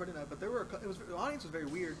think it was Friday night, but there were the audience was very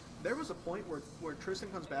weird. There was a point where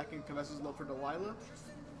Tristan comes back and confesses love for Delilah.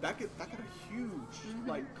 That got a huge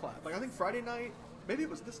like clap. Like I think Friday night, maybe it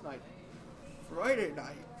was this night. Friday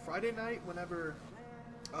night, whenever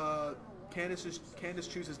Candace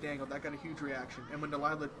chooses Daniel, that got a huge reaction. And when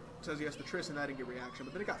Delilah says yes to Tristan, that didn't get a reaction.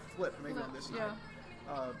 But then it got flipped maybe on this Yeah.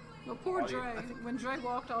 night. Well, poor Audience- Dre, when Dre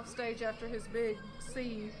walked off stage after his big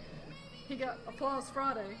scene, he got applause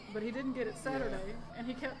Friday, but he didn't get it Saturday, and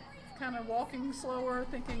he kept kind of walking slower,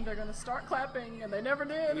 thinking they're going to start clapping, and they never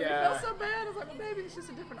did. And he Yeah. felt so bad. I was like, well, maybe it's just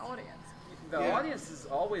a different audience. the Yeah. audience is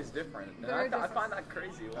always different, and Very I different. find that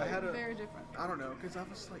crazy. I Like, had a Very different. I don't know, because I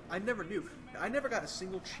was like, I never knew. I never got a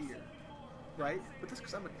single cheer, right? But that's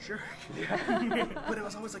because I'm a jerk. But it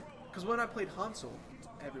was always like, because when I played Hansel,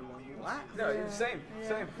 everyone laughed. no, Yeah. same.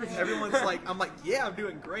 Everyone's like, I'm like, yeah, I'm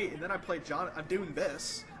doing great. And then I played John, I'm doing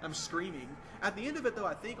this. I'm screaming. At the end of it, though,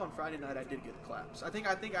 I think on Friday night I did get claps. I think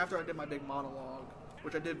after I did my big monologue,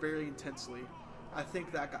 which I did very intensely, I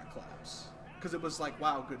think that got claps. Because it was like,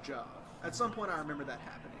 wow, good job. At some point I remember that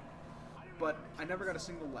happening. But I never got a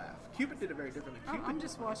single laugh. Cupid did it very differently. I'm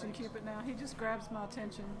just watching Cupid now. He just grabs my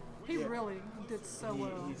attention. He Yeah. really did so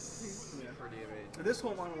well. He's pretty amazing. This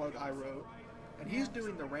whole monologue I wrote, and he's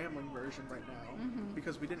doing the rambling version right now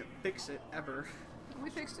because we didn't fix it ever. We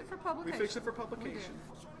fixed it for We publication. fixed it for We publication.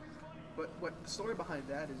 did. But what the story behind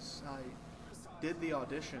that is, I did the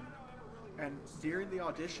audition, and during the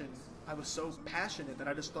audition, I was so passionate that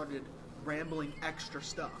I just started rambling extra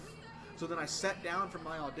stuff. So then I sat down for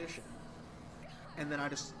my audition, and then I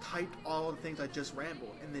just typed all the things I just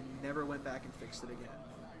rambled, and then never went back and fixed it again.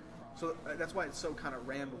 So that's why it's so kind of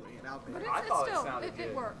rambly and out there. But I it's thought it still, sounded it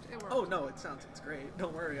good. worked. It worked. Oh no, it's great.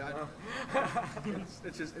 Don't worry.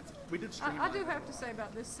 We did streamline. I do have to say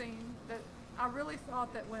about this scene that I really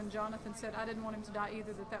thought that when Jonathan said I didn't want him to die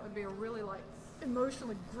either, that would be a really like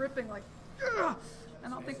emotionally gripping, like, ugh! I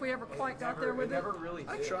don't think we ever quite got there with it. Never really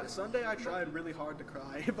I did. tried Sunday. I tried really hard to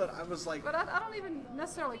cry, but I was like, But I don't even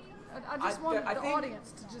necessarily. I just I wanted the think-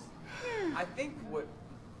 audience to just. I think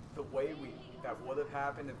the way that would have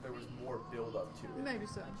happened if there was more build up to it. Maybe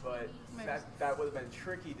so. But Maybe that would have been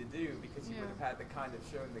tricky to do because you Yeah. would have had to kind of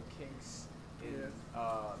show the kinks in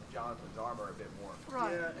Jonathan's armor a bit more.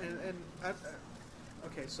 Right. yeah,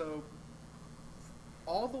 okay, so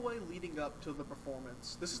all the way leading up to the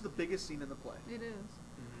performance, this is the biggest scene in the play. It is.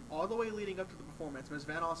 All the way leading up to the performance, Ms.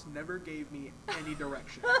 Van Oss never gave me any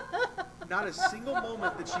direction. Not a single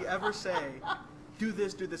moment did she ever say, do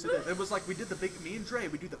this, do this, do this. It was like me and Dre,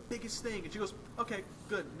 we do the biggest thing. And she goes, okay,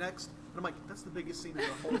 good, next. And I'm like, that's the biggest scene in the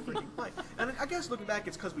whole freaking play. And I guess looking back,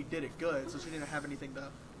 it's because we did it good, so she didn't have anything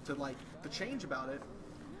to change about it.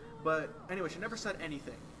 But anyway, she never said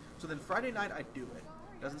anything. So then Friday night, I do it.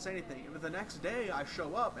 Doesn't say anything. And the next day, I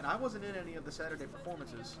show up, and I wasn't in any of the Saturday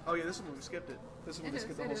performances. Oh yeah, this is when we skipped it. This is when we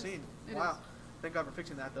skipped the whole scene. It Wow. is. Thank God for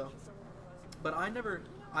fixing that, though. But I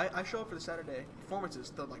show up for the Saturday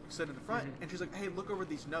performances to like sit in the front, and she's like, "Hey, look over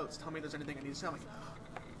these notes. Tell me if there's anything I need to say." I'm like,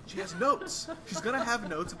 she has notes. She's gonna have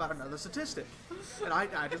notes about another statistic. And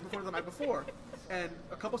I just performed the night before, and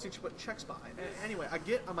a couple scenes she put checks by. And anyway,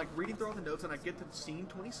 I'm like reading through all the notes, and I get to scene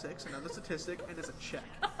 26, another statistic, and it's a check.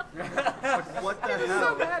 Like, what the He was hell?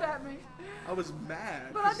 so mad at me. I was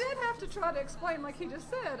mad. But I did have to try to explain, like he just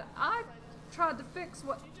said. I tried to fix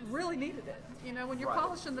what really needed it. You know, when you're Right.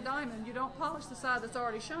 polishing the diamond, you don't polish the side that's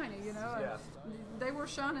already shiny. You know, and Yeah. they were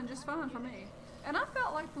shining just fine for me. And I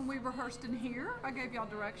felt like when we rehearsed in here, I gave y'all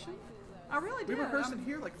direction. I really We did. rehearsed in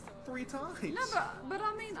here like 3 times. No, but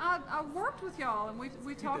I mean, I worked with y'all, and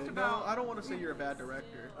we talked No, about. I don't want to say you're a bad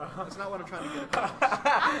director. That's not what I'm trying to get across.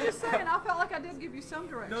 I'm just saying, I felt like I did give you some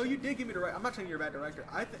direction. No, you did give me the right. I'm not saying you're a bad director.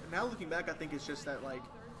 Now looking back, I think it's just that like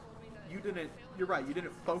you're right. You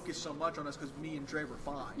didn't focus so much on us because me and Dre were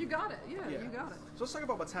fine. You got it. Yeah, you got it. So let's talk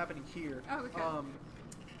about what's happening here. Oh, okay.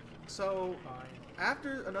 So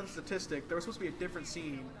after another statistic, there was supposed to be a different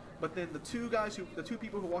scene, but then the two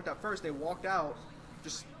people who walked out first, they walked out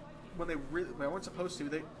just when they weren't supposed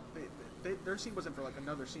to. Their scene wasn't for like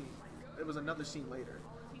another scene. It was another scene later.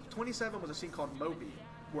 27 was a scene called Moby,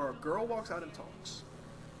 where a girl walks out and talks.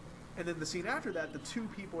 And then the scene after that, the two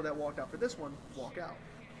people that walked out for this one walk out.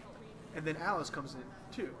 and then Alice comes in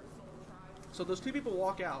too. So those two people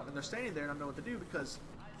walk out, and they're standing there and I don't know what to do because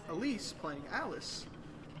Elise, playing Alice,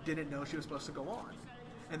 didn't know she was supposed to go on.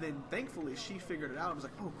 And then thankfully she figured it out and was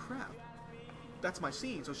like, oh crap, that's my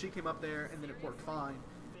scene. So she came up there and then it worked fine.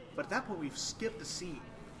 But at that point we've skipped a scene.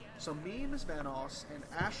 So me and Miss Van Oss and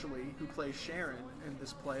Ashley, who plays Sharon in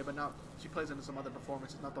this play, but not, she plays in some other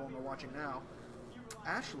performances, not the one we're watching now.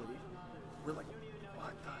 Ashley, we're like,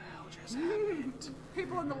 what the hell just happened?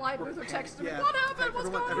 People in the light booth are texting me, Yeah, what happened? What's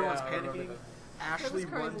going on? everyone's Yeah, I remember panicking. that. Ashley It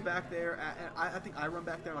was runs crazy. back there, and I think I run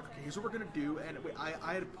back there. I'm like, okay, here's what we're gonna do. And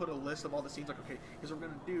I had put a list of all the scenes. Like, okay, here's what we're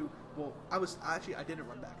gonna do. Well, I didn't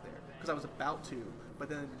run back there because I was about to, but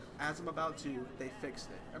then as I'm about to, they fixed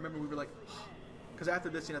it. I remember we were like, because after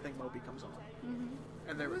this scene, I think Moby comes on,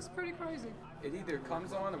 and It was pretty crazy. It either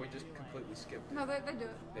comes on or we just completely skipped it. No, they do it.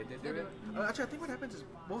 They did They do it? Actually, I think what happens is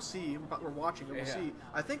we'll see. We're watching it. We'll Yeah. see.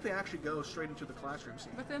 I think they actually go straight into the classroom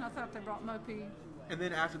scene, But then I thought they brought Mopey. and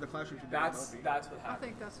then after the classroom scene, That's what I happened.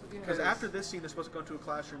 think that's what, yeah. because after this scene, they're supposed to go into a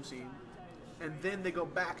classroom scene, and then they go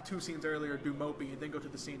back 2 scenes earlier, do Mopey, and then go to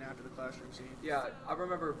the scene after the classroom scene. Yeah, I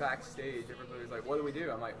remember backstage, everybody was like, what do we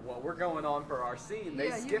do? I'm like, well, we're going on for our scene. They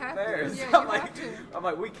Yeah, you skipped have theirs. to. Yeah, I'm you like, have to. I'm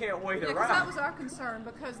like, we can't wait Yeah, because around. that was our concern,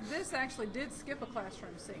 because this actually did skip a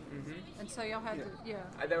classroom scene. And so y'all had to,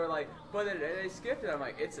 And they were like, but they skipped it. I'm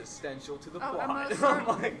like, it's essential to the Oh, plot. and most I'm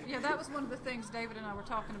certainly. like, Yeah, that was one of the things David and I were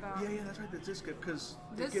talking about. Yeah, that's right. That's just good because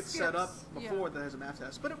This it gets set up skips, before yeah. there's a math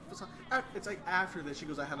test. But it's like after this, she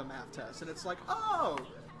goes, "I have a math test," and it's like, oh,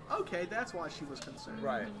 okay, that's why she was concerned.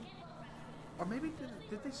 right. Or maybe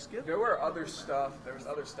did they skip? There were other stuff. There was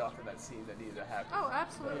other stuff in that scene that needed to happen. Oh,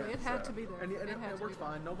 absolutely. It had So- to be there. And It it had to worked be there.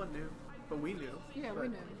 fine. No one knew, but we knew. Yeah, but we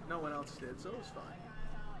knew. No one else did, so it was fine.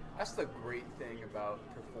 That's the great thing about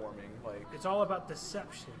performing. Like, It's all about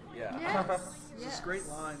deception. yeah. Yes. There's this great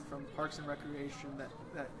line from Parks and Recreation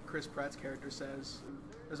that Chris Pratt's character says.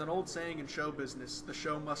 There's an old saying in show business: the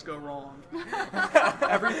show must go wrong.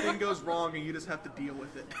 Everything goes wrong, and you just have to deal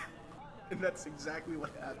with it. And that's exactly what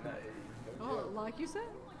happened. Oh, like you said.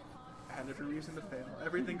 And every reason to fail.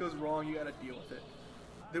 Everything goes wrong, you gotta deal with it.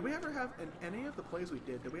 Did we ever have, in any of the plays we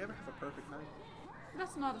did we ever have a perfect night?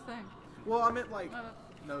 That's not a thing. Well, I meant like, Uh,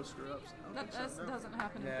 no screw-ups. I don't That think so, no. doesn't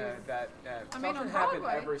happen in Yeah, theater. that I mean, on something happened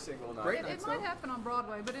Broadway- every single night. Great It nights, might though. happen on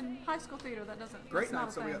Broadway, but in high school theater, that doesn't. Great that's not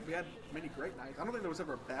nights, a so thing. we had many great nights. I don't think there was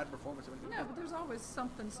ever a bad performance of anything. No, but there's always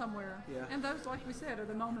something somewhere. Yeah. And those, like we said, are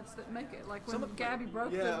the moments that make it. Like when Some of- Gabby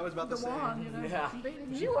broke yeah, the, I was about the to say. wand, you know, Yeah.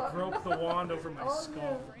 beating you up. Broke the wand over my Oh,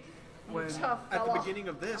 skull. When Tough at the fella. beginning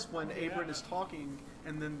of this, when Abram is talking,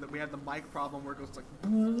 and then we have the mic problem where it goes like, That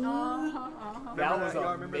Remember was that?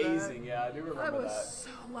 Y'all remember that? amazing. Yeah, I do That remember was that.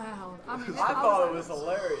 so loud. I mean, I thought it was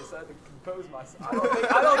hilarious. I had to compose myself. I don't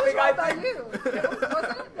think. I It don't was think right I by you.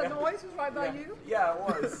 Wasn't it? The noise was right by Yeah. you. Yeah, it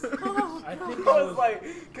was. Oh, I think I was like,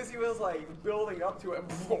 because he was like building up to it.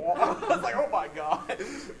 I was like, oh my god.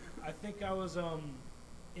 I think I was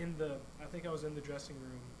in the dressing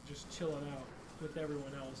room just chilling out with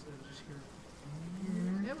everyone else and just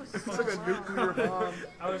hearing. it was it's so like a loud. nuclear bomb.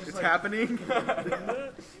 I was just It's like, happening.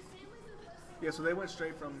 Yeah, so they went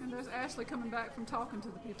straight from. And there's Ashley coming back from talking to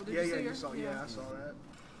the people. Did Yeah, you yeah, see you her? saw. Yeah, I saw that.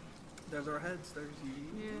 There's our heads. There's you.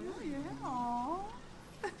 Yeah, yeah. Aw.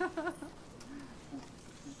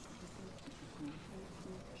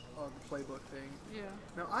 Oh, the playbook thing. Yeah.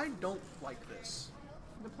 Now, I don't like this.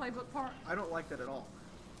 The playbook part. I don't like that at all.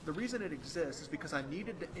 The reason it exists is because I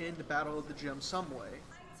needed to end the Battle of the Gym some way,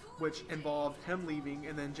 which involved him leaving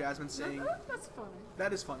and then Jasmine saying, That's funny.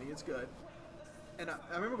 that is funny, it's good. And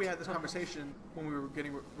I remember we had this conversation when we were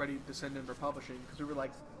getting ready to send in for publishing, because we were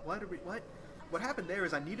like, what happened there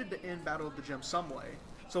is I needed to end Battle of the Gym some way,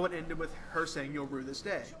 so it ended with her saying, you'll rue this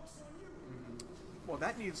day. Well,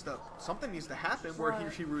 something needs to happen where he or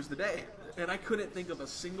Right. she rues the day. And I couldn't think of a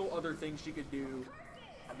single other thing she could do.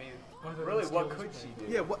 I mean, Other really, than what steal could his she playbook.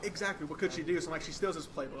 do? Yeah, what could she do? So like she steals his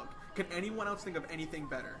playbook. Can anyone else think of anything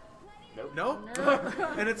better? Nope. No?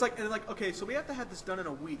 and it's like okay, so we have to have this done in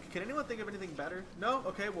a week. Can anyone think of anything better? No?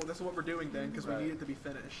 Okay, well this is what we're doing then because we Right. need it to be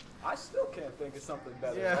finished. I still can't think of something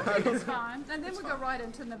better. Yeah. I think it's fine. And then we go right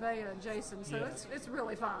into Nevaeh and Jason, so Yeah. it's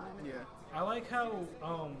really fine. Yeah. I like how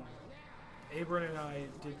Abram and I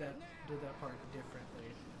did that part differently.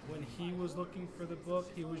 When he was looking for the book,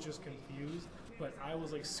 he was just confused, but I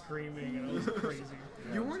was like screaming and I was crazy.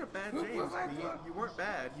 You weren't a bad James. You weren't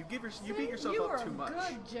bad. You beat yourself you up are too much.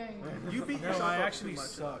 good, James. You beat No, yourself I up actually too much.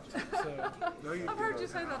 sucked. So No, you I've heard didn't. you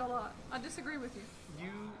say that a lot. I disagree with you.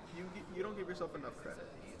 You don't give yourself enough credit.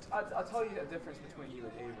 I'll tell you a difference between you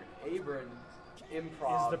and Abram. Abram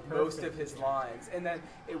improv perfect, most of his lines, and then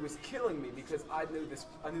it was killing me because I knew this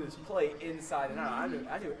play inside and out.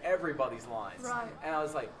 I knew everybody's lines, Right. and I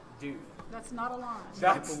was like, dude, That's not a line.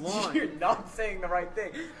 that's a line. you're not saying the right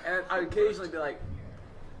thing. And I would occasionally be like,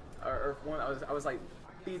 or if one I was like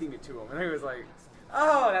feeding it to him, and he was like,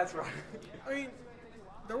 oh, that's right. I mean,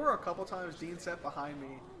 there were a couple times Dean sat behind me,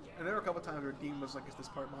 and there were a couple times where Dean was like, "Is this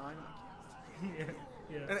part mine?" I'm like,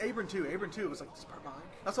 Yeah. and Abram too. Abram too was like, "This part mine."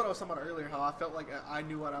 That's what I was talking about earlier. How I felt like I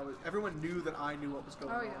knew what I was. Everyone knew that I knew what was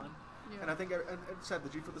going Oh, yeah. on. Yeah. And I think, and Seth,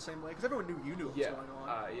 did you feel the same way? Because everyone knew you knew what was Yeah, going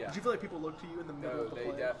on. yeah. Did you feel like people looked to you in the middle No, of the they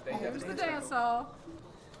play? Here's the definitely. dance hall.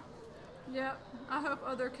 Yep. I hope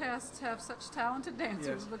other casts have such talented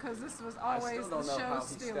dancers Yes. because this was I always still don't the know show how he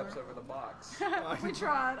stealer. steps over the box. We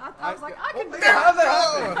tried. I was like, I can do How's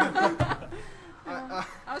that. that?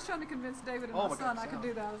 I was trying to convince David and Oh my my son God, I could so-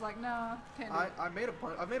 do that. I was like, no, can't do it.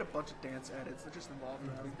 I made a bunch of dance edits that just involved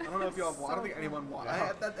them. I don't know if y'all. I don't think anyone watched.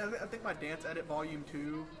 I think my dance edit volume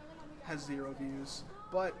 2 has 0 views,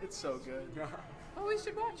 but it's so good. Oh, we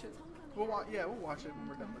should watch it. We'll watch it when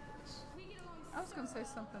we're done with this. I was going to say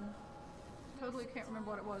something. Totally can't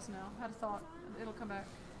remember what it was now. Had a thought. It'll come back.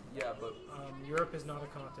 Yeah, but Europe is not a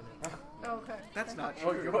continent. Oh, okay. That's not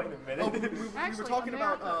oh, true. wait a minute. Oh, we Actually, were talking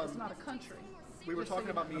America about. is not a country. We were Just so talking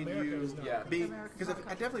you about know. me and America you is not. Yeah. being America's because not a I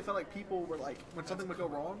country. definitely felt like people were like when something would go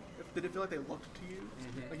wrong, did it feel like they looked to you?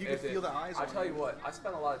 Like you could If it- feel the eyes. I on tell you what, I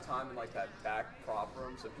spent a lot of time in like that back prop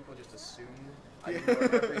room, so people just assumed I knew Yeah.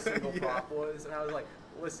 what every single Yeah. prop was, and I was like,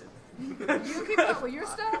 listen. You keep up with your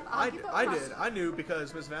stuff. I'll keep up I with my did. stuff. I knew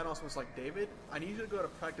because Ms. Van Oss was like, David, I need you to go to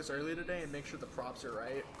practice early today and make sure the props are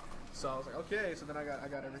right. So I was like, okay. So then I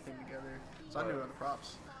got everything together. So I knew the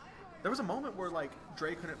props. There was a moment where like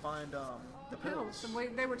Dre couldn't find the pills.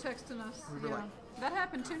 And they were texting us. We were Yeah. like- That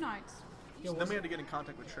happened 2 nights. Yeah, So then we had to get in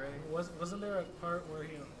contact with Trey. wasn't there a part where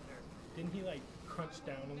didn't he like crunch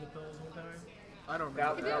down on the pills one time? I don't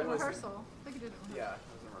That- remember. He did it in was- rehearsal. I think he did it in rehearsal. Yeah,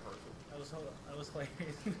 it was in rehearsal. I was like,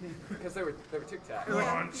 Because they were Tic Tacs. You're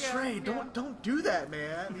like, Yeah, Trey, yeah. don't do that,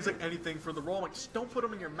 man. He's like, anything for the role. I'm like, just don't put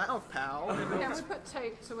them in your mouth, pal. And Yeah, we put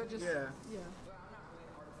tape so it just. Yeah. Yeah.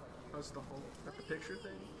 That's the whole, that the picture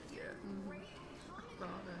thing? Yeah.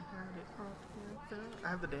 I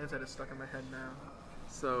have the dance edit stuck in my head now.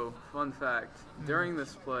 So, fun fact, during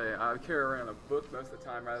this play, I would carry around a book most of the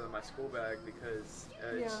time rather than my school bag because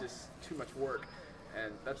it's Yeah. just too much work.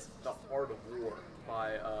 And that's The Art of War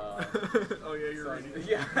by, Oh yeah, you're reading.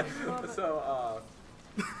 yeah. Love it. So,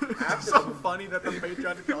 It's after so the funny that the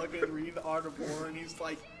patriotic delegate read the Art of War and he's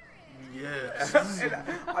like, yes. and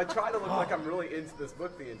I try to look like I'm really into this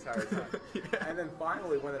book the entire time. And then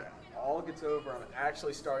finally, when it all gets over, I'm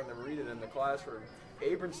actually starting to read it in the classroom.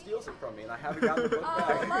 Abram steals it from me, and I haven't gotten the book Oh, back.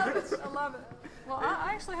 I love it. I love it. Well,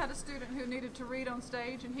 I actually had a student who needed to read on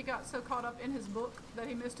stage, and he got so caught up in his book that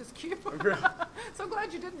he missed his cue. So I'm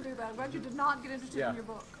glad you didn't do that. I'm glad you did not get interested Yeah. in your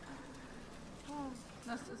book. Oh,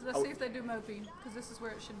 let's see if they do Mopey, because this is where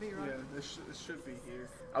it should be, right? Yeah, this should be here.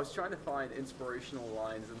 I was trying to find inspirational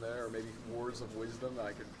lines in there, or maybe words of wisdom that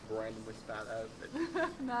I could randomly spat out.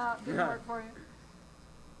 But Nah, didn't work for you.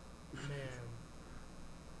 man.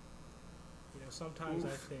 Sometimes I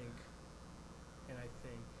Oof. think, and I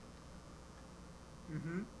think,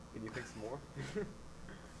 Mm-hmm. can you think some more?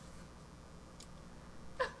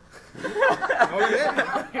 Oh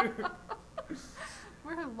yeah.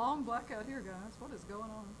 We're in a long blackout here, guys. What is going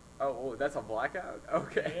on? Oh, that's a blackout?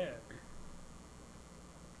 Okay.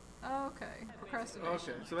 yeah. Okay,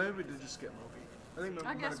 procrastination. Okay, so maybe we did just skip Moby. I think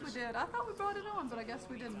I guess we did. I thought we brought it on, but I guess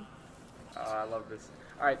we didn't. Oh, I love this.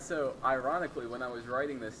 All right, so ironically, when I was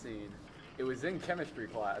writing this scene, it was in chemistry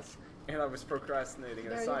class, and I was procrastinating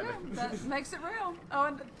an There assignment. you go. That makes it real. Oh,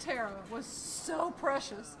 and Tara was so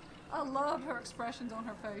precious. I loved her expressions on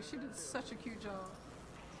her face. She did such a cute job.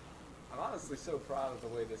 I'm honestly so proud of the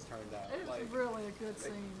way this turned out. It was really a good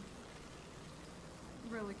scene.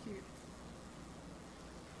 Really cute.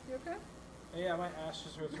 You okay? Yeah, my ass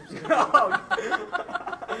just hurts from sitting.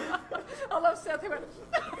 I love Seth. He went.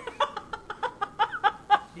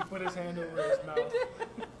 He put his hand over his mouth.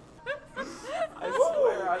 I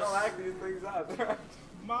swear, I don't act these things out.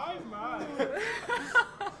 My.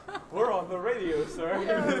 We're on the radio, sir.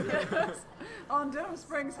 Yes. On Denham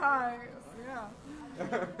Springs High.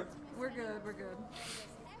 Yeah. We're good. We're good.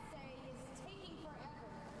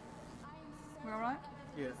 We all right?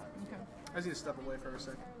 Yeah. Okay. I just need to step away for a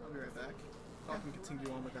second. I'll be right back. Y'all can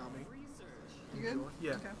continue on without me. You good?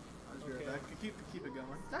 Yeah. Okay. I'll just be right back. Keep it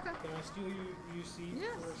going. Okay. Can I steal your seat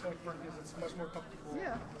Yes. for a second? Because it's much more comfortable.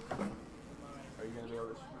 Yeah. Are you going to be able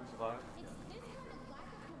to survive?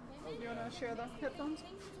 You want to share the headphones?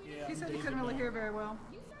 Yeah. He said he David couldn't really now. hear very well.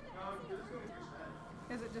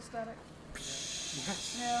 Is it just static?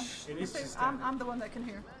 Yes. Yeah. It You is see, just I'm static. the one that can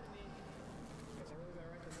hear.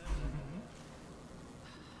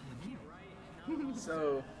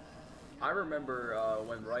 So, I remember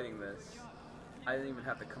when writing this, I didn't even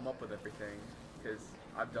have to come up with everything because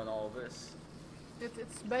I've done all of this.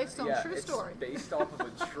 It's based on Yeah, true it's story. based off of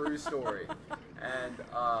a true story. And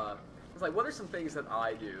it's like, what are some things that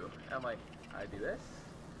I do? And I'm like, I do this,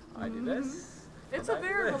 I do this. It's and a I do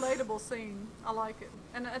very this. relatable scene. I like it.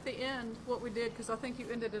 And at the end, what we did, because I think you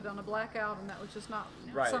ended it on a blackout, and that was just not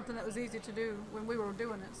Right. something that was easy to do when we were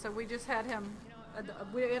doing it. So we just had him.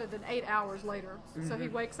 We edited 8 hours later. So he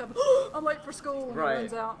wakes up, I'm late for school, and Right. he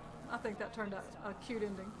runs out. I think that turned out a cute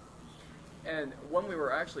ending. And when we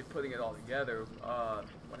were actually putting it all together,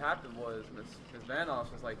 what happened was Ms. Van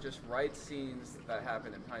Oss was like, just write scenes that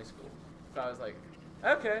happened in high school. So I was like,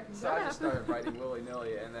 okay. So I just started writing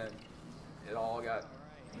willy-nilly, and then it all got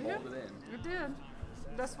molded in. It did.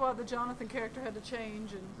 That's why the Jonathan character had to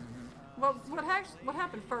change. And well, what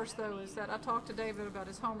happened first though is that I talked to David about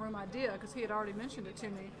his homeroom idea because he had already mentioned it to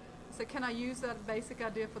me. I said, "Can I use that basic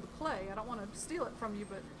idea for the play? I don't want to steal it from you,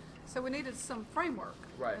 but." So we needed some framework.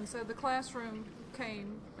 Right. And so the classroom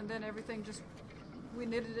came, and then everything we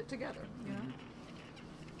knitted it together. You know.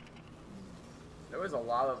 There was a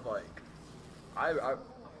lot of like, I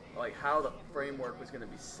like how the framework was going to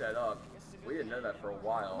be set up. We didn't know that for a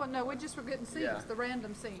while. Well, no, we just were getting scenes, Yeah. the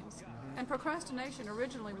random scenes. And procrastination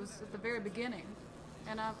originally was at the very beginning.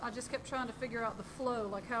 And I just kept trying to figure out the flow,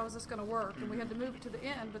 like how is this going to work? And we had to move it to the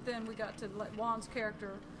end, but then we got to let Juan's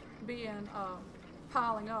character be in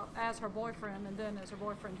piling up as her boyfriend and then as her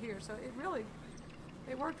boyfriend here. So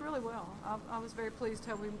it worked really well. I was very pleased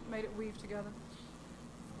how we made it weave together.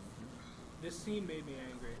 This scene made me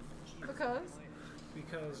angry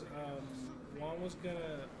Because Juan was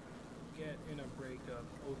gonna get in a breakup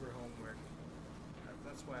over homework.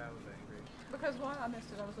 That's why I was angry. Because why? I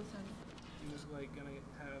missed it. I was listening. He was like gonna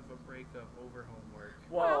have a breakup over homework.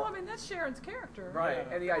 Well, I mean, that's Sharon's character. Right,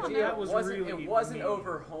 Yeah. and the Oh, idea that was wasn't really it wasn't mean.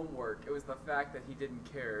 over homework. It was the fact that he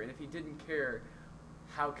didn't care, and if he didn't care,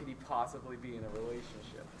 how could he possibly be in a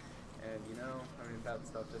relationship? And you know, I mean, that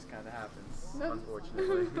stuff just kind of happens, No.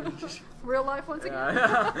 unfortunately. Real life once again.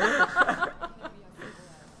 Yeah.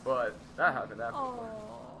 But that happened after.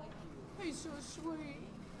 Oh, he's so sweet.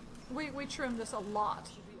 We trimmed this a lot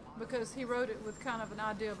because he wrote it with kind of an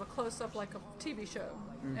idea of a close-up like a TV show,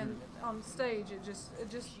 and on stage it just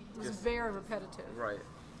was Just- very repetitive. Right.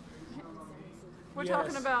 We're Yes.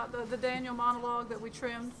 talking about the Daniel monologue that we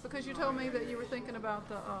trimmed because you told me that you were thinking about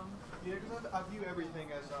the Yeah, because I view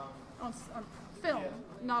everything as on film,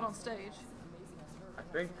 not on stage. I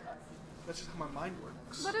think. that's just how my mind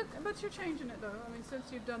works. But you're changing it though. I mean,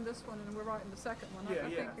 since you've done this one and we're writing the second one, I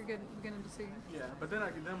think you're beginning to see. Yeah, but then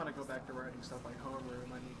when I go back to writing stuff like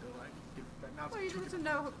homeroom, I need to like give that. Now it's Well, you need to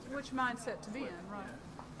know which mindset to be in, right?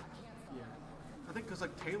 Yeah. I think because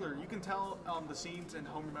like Taylor, you can tell the scenes in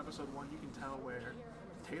Homeroom episode 1, you can tell where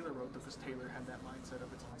Taylor wrote them because Taylor had that mindset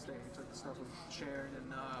of it's on stage, like the stuff with Sharon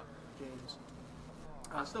and James.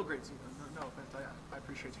 Still great scene. No offense, I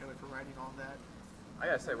appreciate Taylor for writing all that. I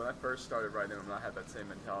gotta say, when I first started writing them, I had that same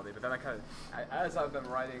mentality. But then as I've been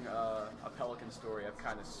writing a Pelican story, I've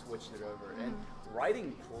kind of switched it over. And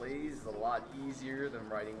writing plays is a lot easier than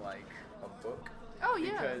writing like a book. Oh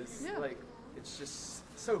yeah. Because like it's just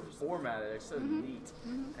so formatted, it's so neat.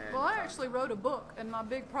 And, Well, I actually wrote a book, and my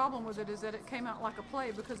big problem with it is that it came out like a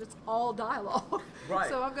play because it's all dialogue. Right.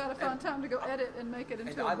 So I've got to find time to go edit and make it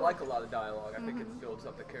into and a I book. like a lot of dialogue. I think it builds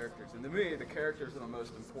up the characters. And to me, the characters are the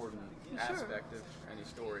most important Sure. aspect of any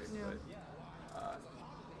story. Yeah. But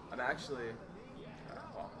I'm actually,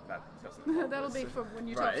 well, that doesn't. That'll be for when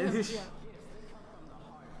you Right. talk to him. Yeah.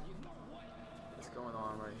 What's going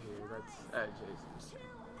on right here? That's Jason.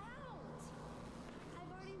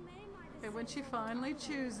 And when she finally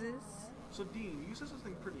chooses. So Dean, you said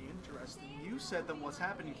something pretty interesting. You said that what's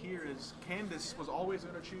happening here is Candace was always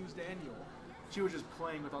going to choose Daniel. She was just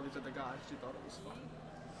playing with all these other guys. She thought it was fun,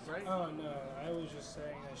 right? Oh no, I was just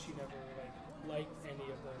saying that she never liked any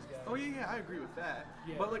of those guys. Oh yeah, I agree with that.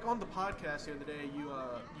 Yeah. But like on the podcast the other day,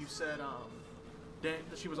 you said that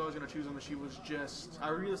she was always going to choose him, and she was just. I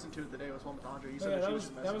re-listened to it today. It was one with Andre. You Oh, said yeah, that she that was was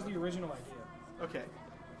just that messing was with the him. original idea. Okay.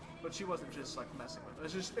 But she wasn't just like messing with it.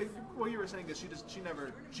 It's just what you were saying is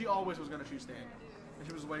she always was going to choose Daniel, and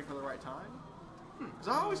she was waiting for the right time. Because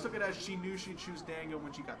I always took it as she knew she'd choose Daniel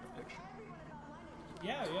when she got the picture.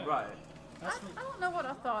 Yeah. Right. I don't know what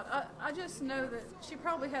I thought. I just know that she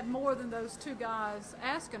probably had more than those two guys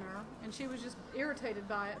asking her, and she was just irritated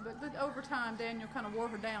by it. But over time, Daniel kind of wore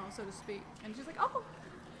her down, so to speak. And she's like, oh,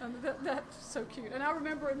 and that's so cute. And I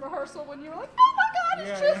remember in rehearsal when you were like, oh my God, God,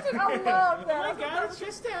 it's Tristan. I love that. Oh my God, it's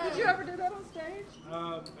Tristan. Did you ever do that on stage?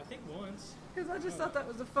 I think once. Because I just thought that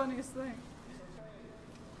was the funniest thing.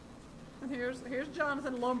 And here's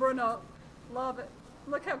Jonathan lumbering up. Love it.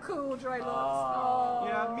 Look how cool Dre looks. Oh.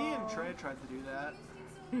 Yeah, me and Trey tried to do that.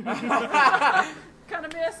 Kind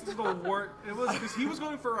of missed. It was because he was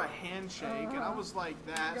going for a handshake, and I was like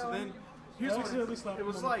that. So then here's what it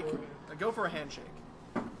was like: go for a handshake.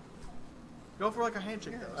 Go for like a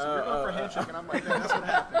handshake though. So you're going for a handshake, and I'm like, that's what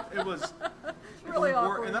happened. It was really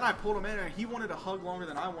awkward. And then I pulled him in, and he wanted to hug longer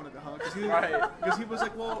than I wanted to hug because he was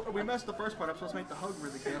like, well, we messed the first part. I'm supposed to make the hug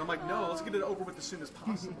really good. And I'm like, no, let's get it over with as soon as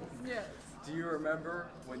possible. Yes. Do you remember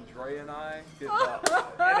when Dre and I did and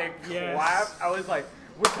they clapped? I was like,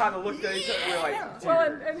 we kind of looked at each other. We were like, dude.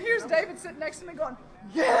 Well, and here's David sitting next to me going,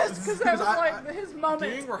 yes, because that was like his moment.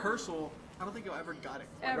 During rehearsal, I don't think I ever got it.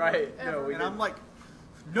 Right. No, and I'm like,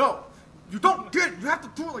 no. You don't get it. You have to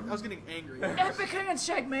do it. Like I was getting angry. Epic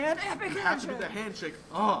handshake, man. Epic handshake. You have to do the handshake.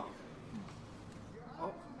 Oh,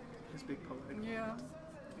 his big poet. Yeah.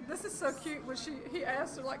 This is so cute when he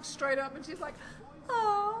asked her like straight up, and she's like,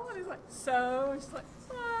 oh, and he's like, so, and she's like,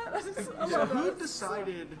 what? So who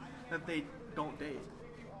decided that they don't date?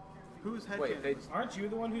 Who's head Wait, aren't you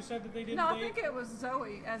the one who said that they didn't No, date? I think it was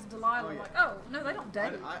Zoe as Delilah. Oh, yeah. Like, oh no, they don't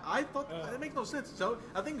date. I thought that makes no sense. So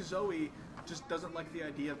I think Zoe just doesn't like the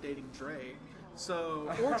idea of dating Dre.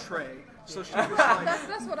 So or Trey. So she was like,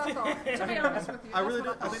 that's what I thought. To be honest with you, I really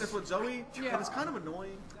do. I think that's what Zoe. Yeah. And it's kind of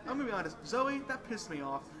annoying. I'm gonna be honest. Zoe, that pissed me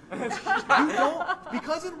off. You don't,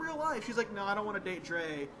 because in real life she's like, no, I don't want to date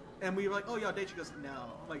Dre. And we were like, oh yeah, I'll date. She goes, no.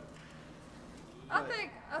 I'm like, I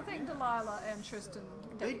think Delilah and Tristan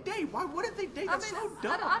date. They date. Why wouldn't they date? That's so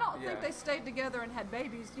dumb. I don't think they stayed together and had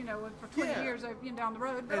babies, for 20 years down the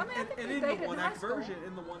road. But I think they dated in high school.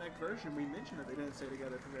 In the one act version, we mentioned that they didn't stay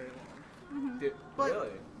together for very long.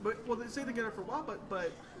 Really? But they stayed together for a while.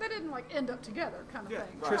 But they didn't like end up together, kind of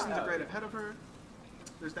thing. Tristan's a grade ahead of her.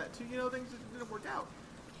 There's that too. Things that didn't work out.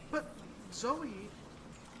 But Zoe,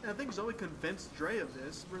 and I think Zoe convinced Dre of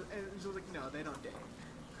this, and she was like, no, they don't date.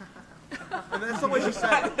 And that's the way she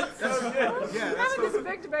said it. We're having this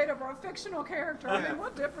big debate over a fictional character. I mean,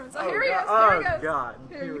 what difference? Oh, here he is. Oh, There he goes. God.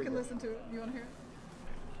 Here, you can listen to it. You want to hear it?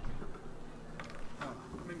 Oh,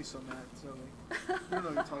 it made me so mad, Zoe. You don't know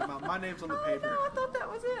what you're talking about. My name's on the Oh, paper. no, I thought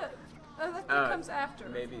that was it. That comes after.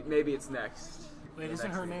 Maybe it's next. Wait,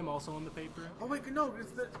 isn't her name also on the paper? Oh wait, no,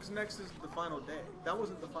 because next is the final day. That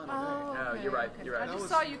wasn't the final day. No, you're right. You're right. I just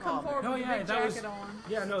saw you come forward with a big jacket on.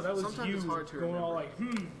 Yeah, no, that was Sometimes you it's hard to going all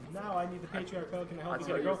remember. like, now I need the patriarchal can help me I'll get a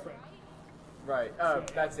tell you. girlfriend. Right.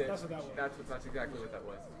 That's it. That's what that was. That's exactly what that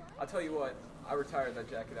was. I'll tell you what. I retired that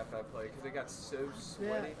jacket after I played because it got so Yeah,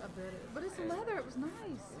 sweaty. I bet it. But it's leather. It was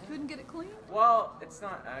nice. Couldn't get it clean? Well, it's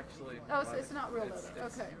not actually. Oh, it's not real leather.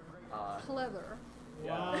 It's, Okay. Pleather.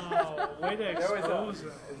 Wow, way to expose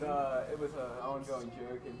it. It was an ongoing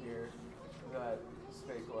joke in here that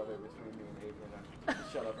fake leather between me and Adrian. I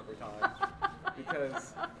shut up every time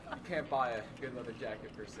because you can't buy a good leather jacket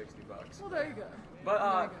for $60. Well, there you go. But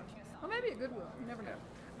there you go. Well, maybe at Goodwill. You never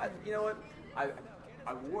know. You know what?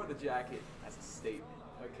 I wore the jacket as a statement,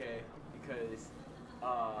 okay? Because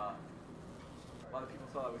a lot of people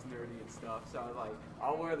thought I was nerdy and stuff, so I was like,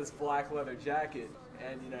 I'll wear this black leather jacket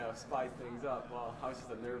and, spice things up. Well, I was just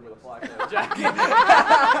a nerd with a black leather jacket.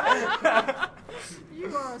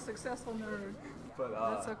 You are a successful nerd. But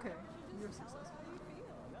that's okay. You're successful.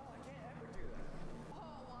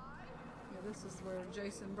 Yeah, this is where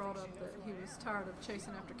Jason brought up that he was tired of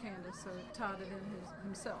chasing after Candace, so he tied it in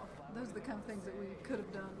himself. Those are the kind of things that we could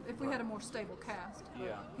have done if we had a more stable cast.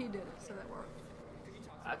 Yeah. He did it, so that worked.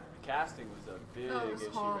 Casting was a big It was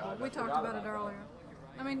issue. horrible. We talked forgot about it earlier.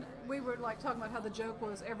 I mean, we were like talking about how the joke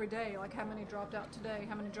was every day, like how many dropped out today,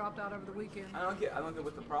 how many dropped out over the weekend. I don't get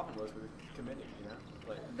what the problem was with the committee,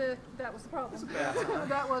 Like, that was the problem.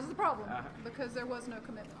 That was the problem because there was no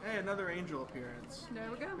commitment. Hey, another Angel appearance.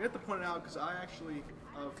 There we go. We have to point it out because I actually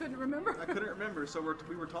Couldn't remember. I couldn't remember, so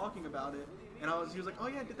we were talking about it, and he was like, "Oh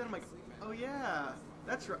yeah, I did that." I'm like, "Oh yeah,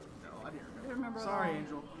 that's right." No, I didn't remember. Didn't remember at Sorry, all.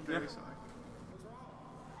 Angel. I'm very sorry.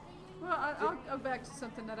 Well, I'll go back to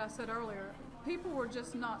something that I said earlier. People were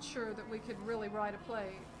just not sure that we could really write a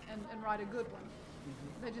play and write a good one.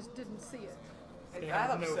 Mm-hmm. They just didn't see it. and that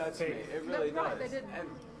upsets me. It really Right, does. they didn't. And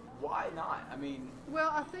why not? I mean,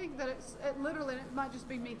 Well, I think that it literally, it might just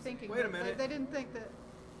be me thinking. Wait a but minute. They didn't think that,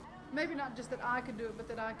 maybe not just that I could do it, but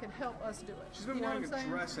that I could help us do it. She's been You know wearing what a I'm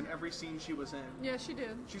saying? dress in every scene she was in. Yeah, she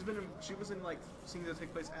did. She was in like scenes that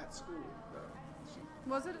take place at school, though.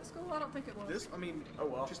 Was it at school? I don't think it was. This, I mean, Oh,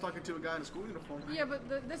 well. she's talking to a guy in a school uniform. Yeah,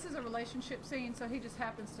 but this is a relationship scene, so he just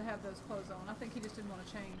happens to have those clothes on. I think he just didn't want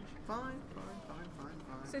to change. Fine.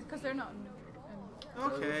 See, because they're not.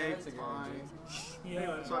 Okay, Dancing fine. Yeah.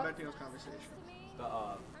 Anyway, so back to your conversation. The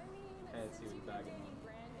pants he was bagging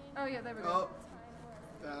Oh yeah, there we go.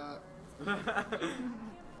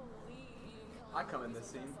 I come in this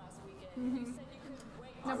scene.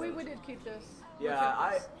 No, we did keep this.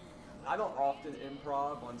 Yeah, I don't often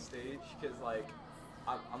improv on stage because like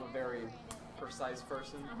I'm a very precise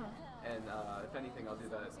person, and if anything I'll do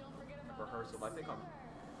that at rehearsal. But I think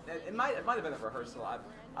it might have been at rehearsal.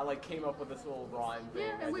 I like came up with this little rhyme thing.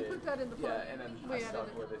 Yeah, and we put that in the play. Yeah, and then I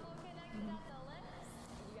stuck with it.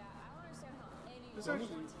 This actually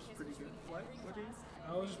is pretty good. What do you?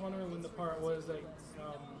 I was just wondering when the part was like,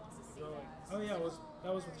 going. Oh yeah,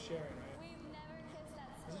 that was with Sharon, right?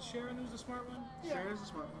 Is it Sharon who's the smart one? Yeah. Sharon's a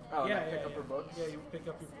smart one. Oh, yeah, and I pick up her books. Yeah, you pick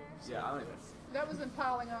up your books. Yeah, I don't even. That was in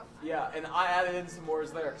piling up. Yeah, and I added in some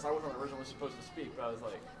words there because I wasn't originally supposed to speak, but I was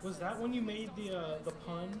like, Was that when you made the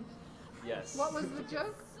pun? yes. What was the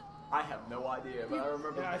joke? I have no idea, but I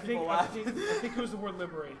remember Yeah, I people think laughing. I think it was the word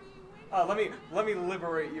liberate. Let me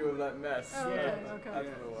liberate you of that mess. Oh, okay, okay. That's what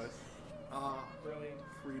it was. Brilliant.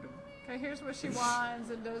 Freedom. Okay, here's where she whines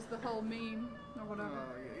and does the whole meme or whatever.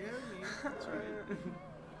 Yeah, meme. That's right.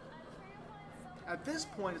 At this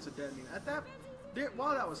point, it's a dead meme.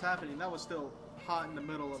 While that was happening, that was still hot in the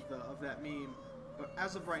middle of that meme. But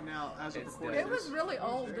as of right now, as of It's recording, It was really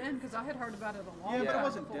old then because I had heard about it a long time Yeah, but it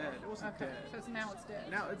wasn't before. dead. It wasn't okay. dead. So now it's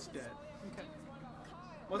dead. now it's dead. Okay.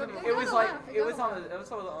 Wasn't But it? It was gotta like laugh, you it was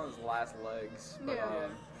gotta on his last legs, but Yeah.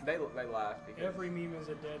 they laughed because Every meme is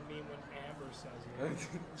a dead meme when Amber says it.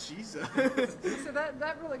 Jesus. So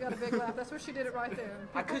that really got a big laugh. That's where she did it right there.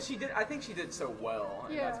 because I think she did so well,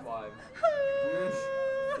 and Yeah. that's why.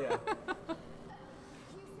 Yeah.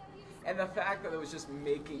 And the fact that it was just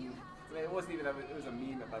making, I mean, it wasn't even, it was a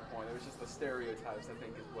meme at that point. It was just the stereotypes, I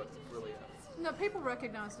think, is what's really. No, people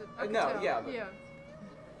recognized it. I could No, tell. yeah, but- Yeah.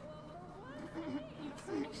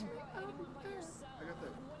 I got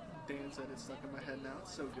that dance edit stuck in my head now.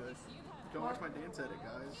 It's so good. Go watch my dance edit,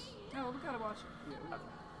 guys. Oh, we gotta watch it. Yeah.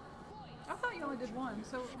 I thought you only did one.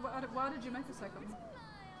 So why did you make the second one?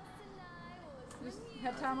 Just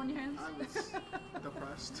had time on your hands? I was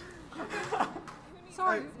depressed.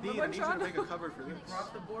 Sorry, Dean, I we're need you to trying make a cover for this.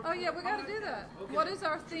 Oh yeah, we gotta do that. Okay. What is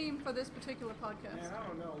our theme for this particular podcast? Man, I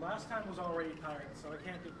don't know. Last time was already pirates, so I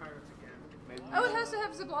can't do pirates again. Maybe, Oh, it has to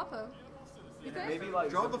have Zablapo. You think? maybe like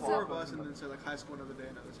Draw the four of Zaplapa. us and then say like high school another day,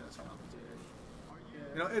 another test commentary.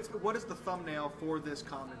 You know, it's what is the thumbnail for this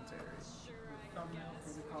commentary? Thumbnail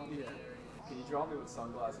for the commentary. Can you draw me with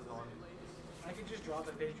sunglasses on? I could just draw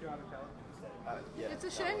the patriotic element instead. Yeah. It's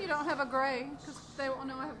a shame you don't have a gray, because they won't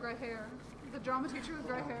know I have gray hair. The drama teacher with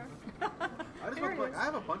gray hair. I just Here look he like is. I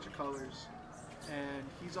have a bunch of colors, and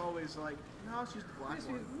he's always like, no, it's just the black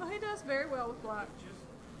one. No, he does very well with black.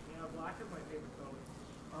 Yeah, black is my favorite color.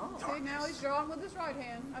 Oh, See, now he's drawing with his right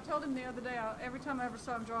hand. I told him the other day, every time I ever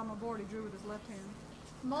saw him draw on my board, he drew with his left hand.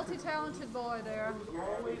 Multi-talented boy there.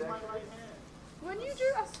 Always my right hand. When you drew,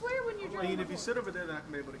 I swear when you drew I on mean, the if you board. sit over there, then I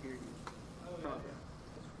can be able to hear you. Oh, yeah. Probably.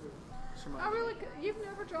 Just remind I me. really, you've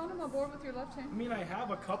never drawn on my board with your left I hand? mean, I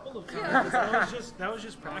have a couple of times. Yeah. That was just Oh,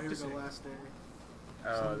 here's the practicing. last day.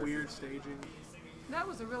 Oh, Some this weird staging. That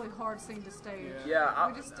was a really hard scene to stage. Yeah,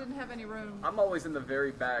 We just didn't have any room. I'm always in the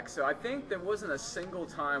very back, so I think there wasn't a single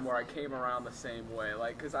time where I came around the same way.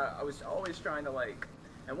 Like, because I was always trying to, like,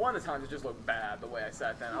 and one of the times it just looked bad the way I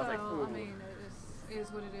sat down. I was like, Well, ooh. I mean, it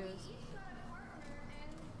is what it is.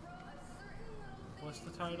 What's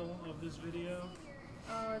the title of this video?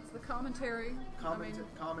 It's the commentary.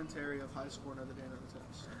 Commentary of high school another day, another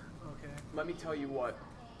test. Okay. Let me tell you what,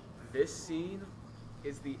 this scene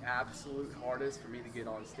is the absolute hardest for me to get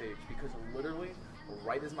on stage because literally,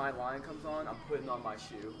 right as my line comes on, I'm putting on my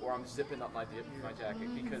shoe or I'm zipping up my jacket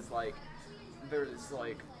because like there's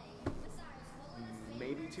like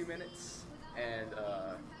maybe 2 minutes and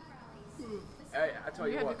I tell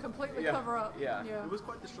you You had what, to completely yeah, cover up. Yeah. Yeah. It was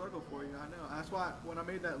quite the struggle for you, I know. That's why when I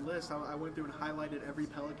made that list, I went through and highlighted every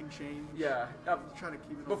Pelican change. Yeah. Trying to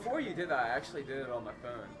keep it Before you did that, I actually did it on my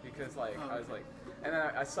phone because like I was like, and then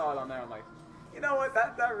I saw it on there. I'm like, you know what?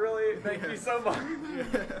 That really thank you so much.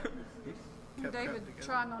 David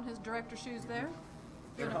trying on his director shoes there.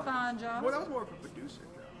 Doing a fine job. Well, that was more of a producer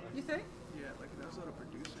job. You think? Yeah, like that was what a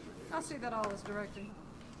producer would do. I see that all as directing.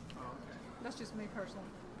 Oh, okay. That's just me personally.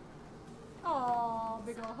 Aw,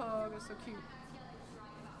 big old hug. It's so cute.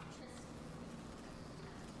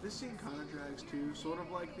 This scene kind of drags too, sort of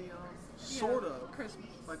like the sort of Christmas,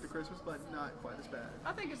 like the Christmas, but not quite as bad.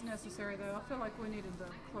 I think it's necessary though. I feel like we needed the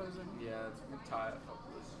closing. Yeah, tie it up.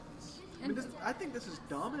 I mean, I think this is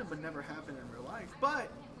dumb and it would never happen in real life. But,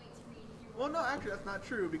 well, no, actually, that's not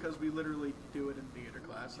true because we literally do it in theater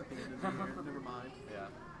class at the end of the year. Never mind. Yeah.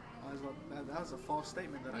 That was a false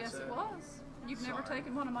statement that I said. Yes, it was. You've never Sorry.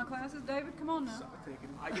 taken one of my classes, David. Come on now.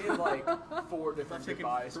 I gave like 4 different taken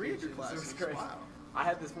goodbye 3 of speeches. your classes. It was crazy. Wow. I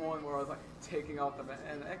had this one where I was like taking off the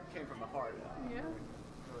and it came from the heart. Yeah.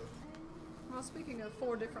 Well, speaking of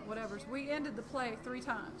 4 different whatevers, we ended the play 3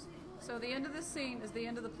 times. So the end of this scene is the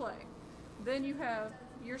end of the play. Then you have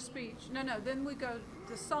your speech. No, then we go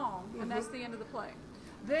to song, and that's the end of the play.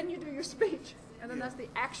 Then you do your speech, and then that's the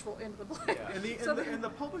actual end of the play. Yeah. In the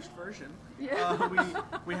published version, Yeah.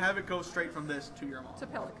 we have it go straight from this to your mom. To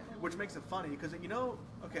Pelican. Which makes it funny, because,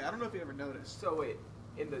 okay, I don't know if you ever noticed. So wait,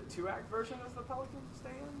 in the 2-act version does the Pelican stay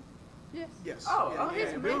in? Yes. Yes. Oh, he's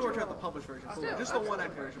we only worked major out the published version. Still, Just the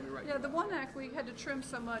 1-act version we write. Yeah, the 1 act we had to trim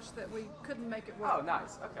so much that we couldn't make it work. Oh,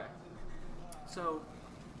 nice. Okay. So,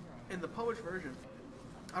 in the published version,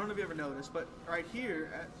 I don't know if you ever noticed, but right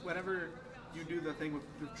here, whenever you do the thing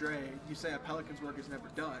with Dre, you say a Pelican's work is never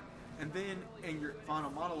done. And then in your final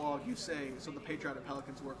monologue, you say, so the patriotic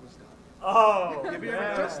Pelican's work was done. Oh, Have you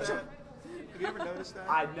ever noticed that? Have you ever noticed that?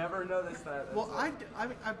 I never noticed that. Well, I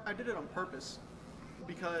did it on purpose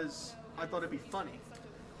because I thought it'd be funny.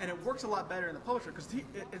 And it works a lot better in the publisher because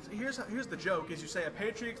here's the joke: is you say a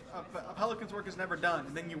Pelican's work is never done,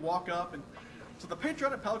 and then you walk up and so the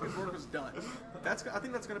patriotic Pelican's work was done. I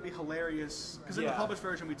think that's going to be hilarious because in the published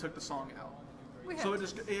version we took the song out, so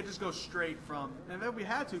it just goes straight from, and then we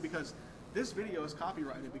had to because this video is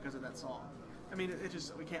copyrighted because of that song. I mean,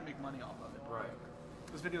 we can't make money off of it. Right.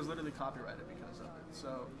 This video is literally copyrighted because of it.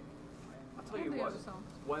 So I'll tell you And the what. other song.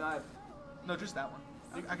 no, just that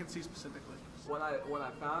one. I can see specifically. When I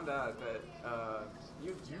found out that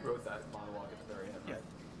you wrote that monologue at the very end. Right?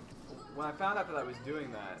 Yeah. When I found out that I was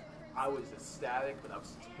doing that, I was ecstatic, but I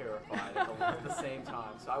was terrified at the same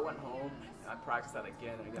time. So I went home and I practiced that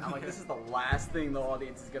again and again. I'm like, this is the last thing the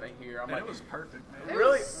audience is gonna hear. I'm like, It was perfect, man. It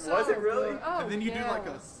Really? so Was it really? good. Oh, And then you do like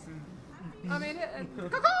a. yes. I mean, oh my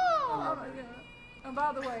God. And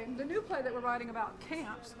by the way, the new play that we're writing about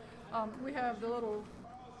camps, we have the little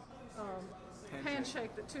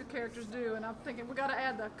handshake that 2 characters do, and I'm thinking we got to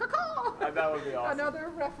add the caw. That would be awesome. Another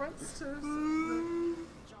reference to.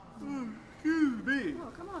 Excuse me. Oh,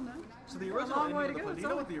 come on now. So the Got a original long way ending of to the go. play. Do you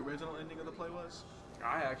know what the original ending of the play was?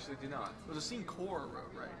 I actually do not. It was a scene Cora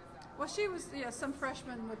wrote, right? Well, she was some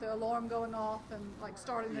freshman with the alarm going off and like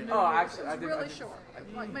starting the new Oh, year. actually, it was I did. really I did. short,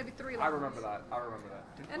 like maybe 3 lines. I remember that.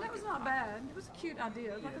 And it was not bad. It was a cute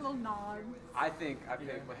idea, like a little nod. I think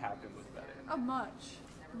what happened was better. Oh, much.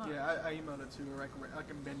 Yeah, I emailed it to her like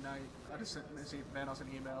at midnight. I just sent Van Oss an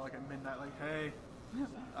email like at midnight, like, hey,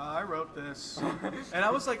 I wrote this, and I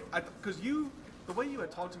was like, because the way you had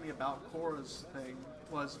talked to me about Cora's thing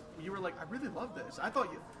was you were like, I really love this. I thought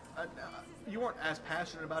you weren't as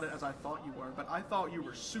passionate about it as I thought you were, but I thought you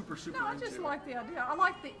were super No, I into just it. like the idea. I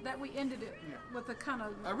like that we ended it with a kind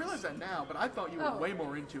of. I realize that now, but I thought you were way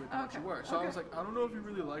more into it than what you were. So I was like, I don't know if you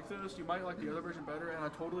really like this. You might like the other version better, and I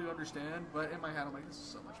totally understand. But in my head, I'm like, this is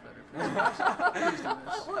so much better. Please do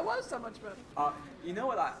this. Well, it was so much better. You know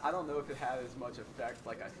what? I don't know if it had as much effect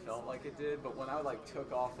like I felt like it did, but when I like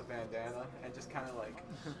took off the bandana and just kind of like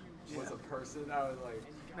was a person, I was like,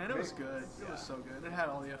 Man, it was good. It was so good. It had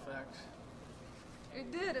all the effect.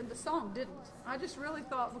 It did, and the song didn't. I just really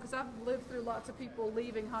thought, because I've lived through lots of people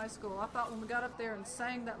leaving high school, I thought when we got up there and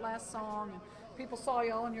sang that last song and people saw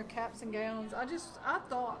y'all in your caps and gowns, I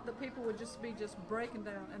thought that people would just be breaking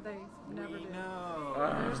down, and they never did.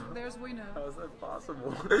 No. There's We Know. how is that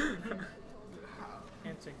possible?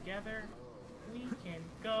 And together, we can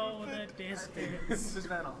go the distance. This is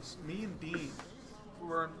Van Oss. Me and Dean, we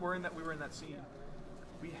were in that scene.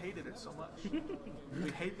 We hated it so much.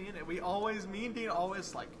 We hate the ending. Me and Dean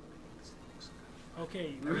always like.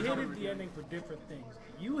 Okay, we hated the ending for different things.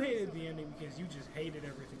 You hated the ending because you just hated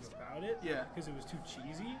everything about it. Yeah. Because it was too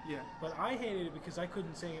cheesy. Yeah. But I hated it because I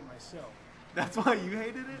couldn't sing it myself. That's why you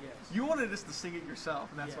hated it? Yes. You wanted us to sing it yourself,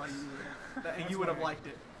 and that's why Yes. and you would have liked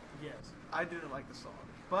it. Yes. I didn't like the song.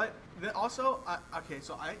 But then also, I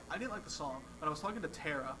didn't like the song, but I was talking to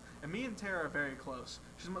Tara, and me and Tara are very close.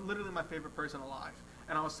 She's literally my favorite person alive.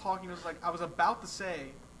 And I was talking, it was like, I was about to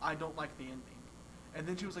say, I don't like the ending. And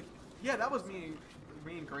then she was like, yeah, that was me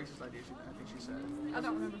and Grace's idea, I think she said. I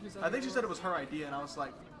don't remember who's I think she said it was her idea, and I was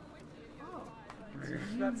like, oh.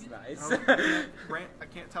 That's nice. I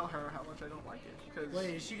can't tell her how much I don't like it. Cause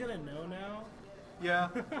Wait, is she gonna know now? yeah.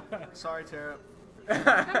 Sorry, Tara.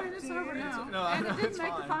 I mean, it's over now. No, I and know, it didn't it's make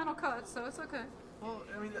fine. the final cut, so it's okay. Well,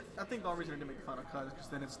 I mean, I think the only reason I didn't make the final cut is because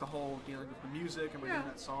then it's the whole dealing with the music and we're doing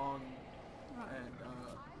that song. Right. And,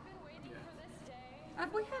 yeah.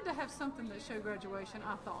 We had to have something that showed graduation,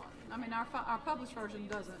 I thought. I mean, our published version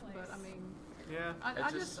doesn't, but I mean, Yeah.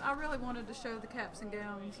 I really wanted to show the caps and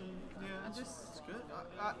gowns, and Yeah, I just. it's good.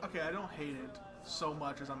 Okay, I don't hate it so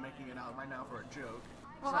much as I'm making it out right now for a joke.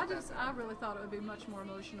 Well, I really thought it would be much more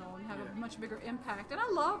emotional and have a much bigger impact. And I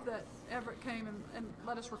love that Everett came and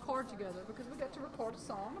let us record together because we got to record a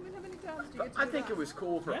song. I mean, how many times do you get to I do think that? it was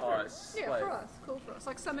cool for us. Yeah, like, for us. Cool for us.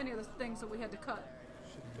 Like so many of the things that we had to cut.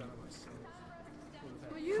 Should have done it myself.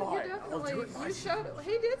 Well, you Fine, I'll definitely, do it you showed it.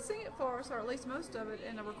 He did sing it for us, or at least most of it,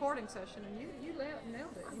 in a recording session, and you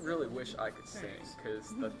nailed it. I really wish I could sing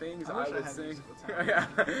because the things I I, wish I would had sing. musical talent.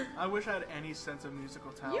 Yeah. I wish I had any sense of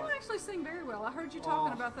musical talent. You actually sing very well. I heard you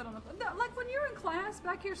talking about that on the like when you're in class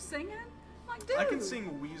back here singing. Like, dude, I can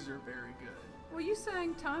sing Weezer very good. Well, you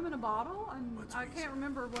sang "Time in a Bottle," and I can't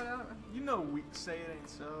remember what else. You know, Say It Ain't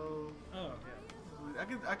So. Oh,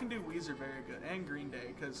 I can do Weezer very good, and Green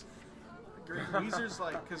Day, because Weezer's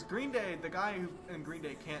like, because Green Day, the guy who in Green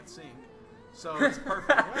Day can't sing, so it's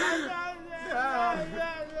perfect.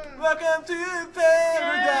 Welcome to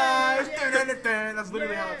paradise. That's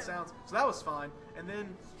literally how it sounds. So that was fine. And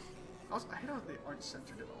then I hate how they aren't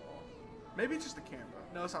centered at all. Maybe it's just the camera.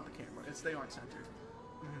 No, it's not the camera. It's they aren't centered.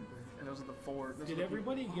 And those are the four. Did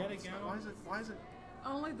everybody get a gown? Why is it?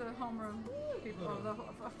 Only the homeroom people. Or the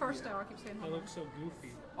first hour. I keep saying They homeroom. look so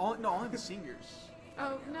goofy. Only the seniors.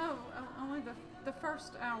 Oh no, only the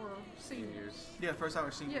first hour seniors. Yeah, first hour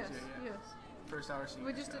seniors. Yes, Yeah. yes. First hour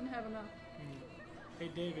seniors. We just didn't have enough. Hey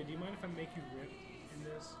David, do you mind if I make you rip in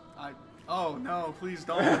this? Oh no, please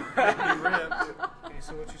don't make me rip. Okay,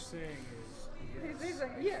 so what you're saying is He's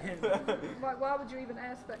like, yeah. Why would you even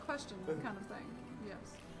ask that question? Kind of thing. Yes.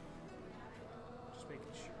 just making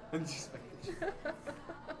sure. Just like-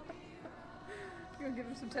 You're gonna give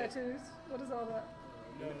him some tattoos. What is all that?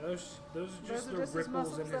 No, those are just the his ripples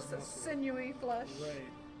muscles. in his That's the muscles. sinewy flesh.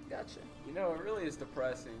 Right. Gotcha. You know, it really is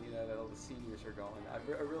depressing, you know, that all the seniors are going.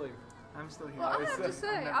 I really, I'm still here. Well, I have to I'm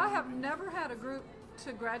say, I have never had a group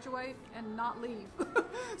to graduate and not leave.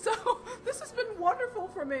 So this has been wonderful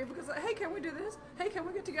for me because, hey, can we do this? Hey, can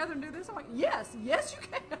we get together and do this? I'm like, yes, you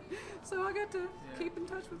can. So I got to keep in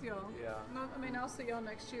touch with y'all. Yeah. No, I mean, I'll see y'all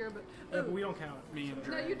next year, but, Yeah, but we don't count. Me and no,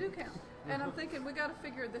 Dre. you do count. And I'm thinking we got to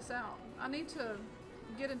figure this out. I need to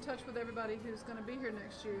get in touch with everybody who's going to be here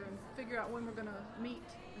next year and figure out when we're going to meet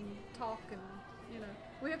and talk and, you know,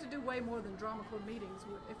 we have to do way more than drama club meetings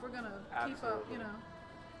if we're going to keep up, you know.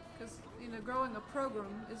 Because, you know, growing a program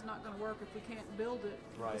is not going to work if we can't build it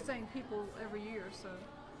with the same people every year. So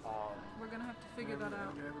we're going to have to figure that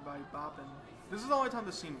out. Get everybody bopping. This is the only time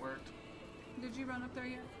the scene worked. Did you run up there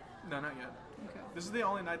yet? No, not yet. Okay. This is the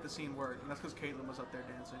only night the scene worked, and that's because Caitlin was up there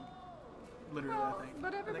dancing. Literally, Well, I think. but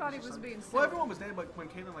I think everybody it's was just being Well, silly. everyone was dancing, but when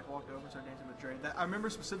Caitlin walked over and started dancing with Dre, I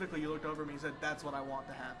remember specifically you looked over at me and said, "That's what I want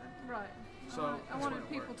to happen." Right. So I that's wanted what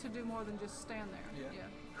it people worked. to do more than just stand there.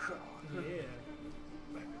 Yeah. Yeah.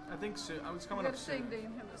 I think soon. I was You coming got up to sing, soon.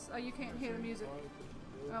 Dean. Oh, you can't hear the music.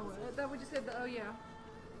 Oh, well, that we just said the, oh yeah.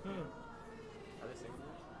 Huh. are they singing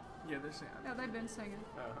that? Yeah, they're saying. No, they've been singing.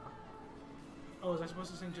 Oh, was I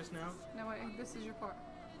supposed to sing just now? No, wait, this is your part.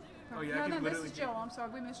 Oh, yeah, I No, can this literally is hear Joel. it. I'm sorry,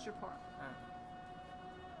 we missed your part.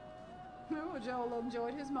 Alright. Oh, Joel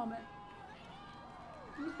enjoyed his moment.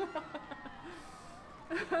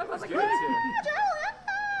 I was like, good, too.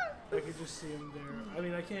 Joel! I could just see him there. I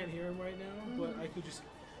mean, I can't hear him right now, but I could just.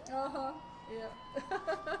 Uh-huh, yeah.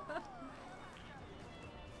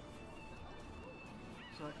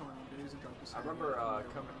 So I come on days and drop this. I remember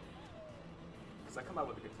coming, because I come out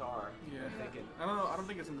with a guitar, Yeah. and thinking, I don't know. I don't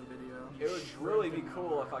think it's in the video. it would really be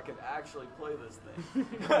cool if I could actually play this thing.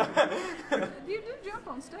 You do jump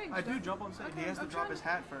on stage. I do don't jump on stage. Okay, He has to I'm drop trying his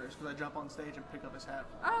hat first because I jump on stage and pick up his hat.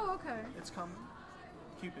 Oh, okay. It's coming.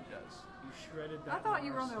 Cupid does. You shredded that. I thought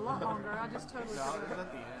you were on Mars. there a lot longer. I just totally No, forgot. it's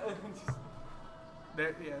at the end.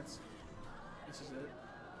 There, yeah, it's. This is it.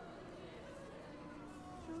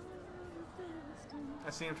 I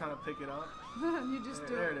see him trying to pick it up. You just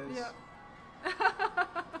do There it. it is. Yeah.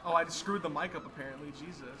 Oh, I just screwed the mic up apparently.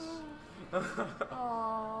 Jesus.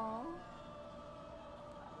 Aww.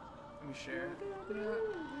 Let me share it.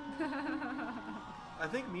 Yeah. I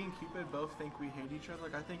think me and Cupid both think we hate each other.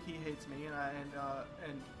 Like I think he hates me,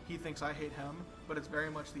 and he thinks I hate him. But it's very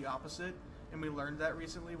much the opposite. And we learned that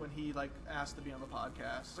recently when he like asked to be on the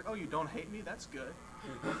podcast. It's like, oh, you don't hate me? That's good.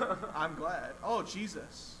 I'm glad. Oh,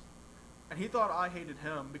 Jesus. And he thought I hated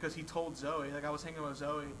him because he told Zoe. Like I was hanging with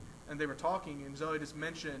Zoe, and they were talking, and Zoe just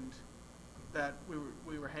mentioned that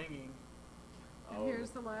we were hanging. And here's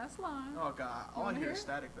the last line. Oh God! All I hear is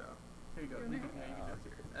static though. Here you go. You You can do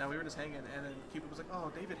it. And we were just hanging, and then Cupid was like,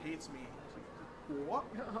 "Oh, David hates me." I was like, "What?"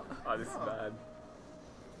 Oh, this is bad.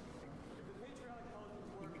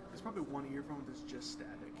 There's probably one earphone that's just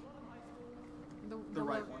static. The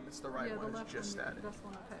right left- one. It's the right yeah, one. the It's left just one, static. that's the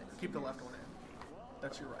one I've had. Keep the left one in.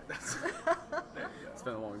 That's your right. That's there you go. It's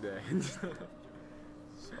been a long day.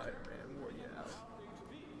 Spider-Man wore you out.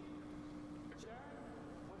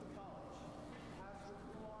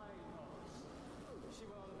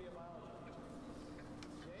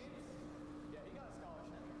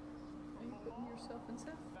 Are you putting yourself and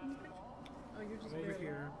Seth in the picture? Oh, you're just I'm over barely-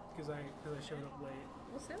 here because I showed up late.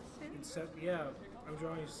 Well, Seth's here. And Seth, yeah, I'm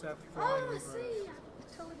drawing Seth flying Oh, I over see. us. I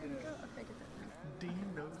totally didn't go. Okay, get that now. Dean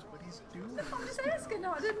knows what he's doing. I'm just asking.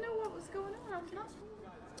 No, I didn't know what was going on. I was just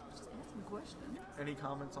asking questions. Any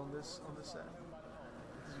comments on this set?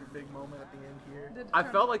 This is your big moment at the end here. Did it I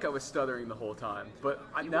turn- felt like I was stuttering the whole time, but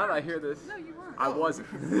You now that I weren't. hear this, No, you weren't. I wasn't.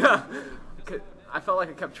 I felt like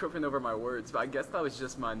I kept tripping over my words, but I guess that was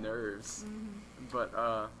just my nerves. But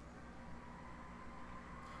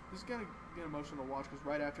This is gonna get emotional to watch because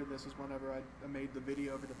right after this is whenever I made the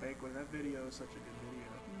video over the banquet, and that video is such a good video.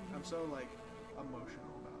 I'm so like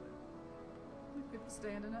emotional about it. People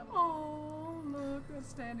standing up. Oh, look, a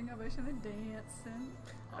standing ovation. They're dancing.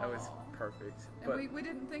 that was Aw. perfect. And But we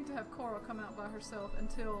didn't think to have Cora come out by herself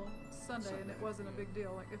until Sunday, and it wasn't a big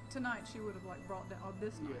deal. Like if tonight she would have like brought down, or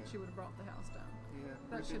this night Yeah. she would have brought the house down. Yeah,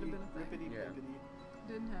 That should have been a thing. Rippity, Yeah. pippity.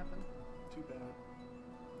 Didn't happen. Too bad.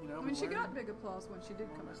 You know, I mean, she learn got big applause when she did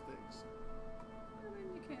from come out. mistakes. I mean,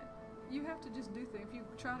 you can't. You have to just do things. If you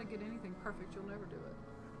try to get anything perfect, you'll never do it.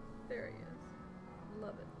 There he is.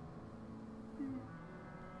 Love it.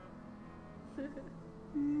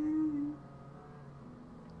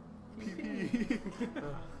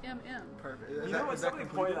 MM. Perfect. You know when somebody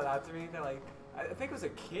pointed that out to me, they're like, I think it was a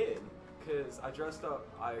kid, because I dressed up,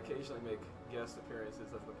 I occasionally make guest appearances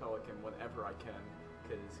as the Pelican whenever I can,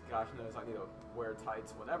 because gosh knows I need to wear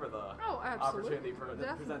tights whenever the Oh, absolutely. opportunity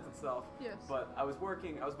presents itself. Yes. But I was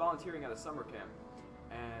volunteering at a summer camp,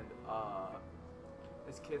 and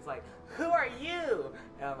this kid's like, "Who are you?"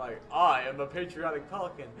 And I'm like, "I am the patriotic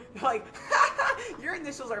Pelican." They're like, "Your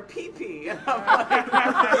initials are PP." And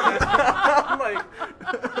I'm like,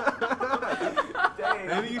 dang.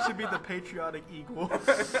 Maybe you should be the patriotic eagle.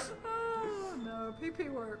 Oh, no, PP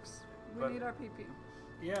works. We But- need our PP.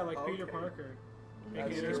 Yeah, like Peter Okay. Parker. That's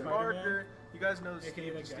AKA Peter true. Spider-Man. Parker. You guys know AKA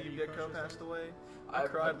Steve, that guy Steve you Ditko crushed passed away. I- I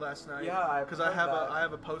cried last night. Yeah, because I heard have that. I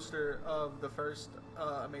have a poster of the first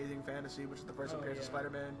Amazing Fantasy, which is the first Oh, appearance of yeah.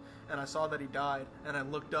 Spider-Man, and I saw that he died, and I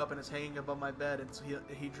looked up and it's hanging above my bed, and so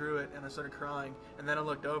he drew it, and I started crying, and then I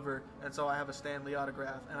looked over, and so I have a Stan Lee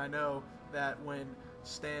autograph, and I know that when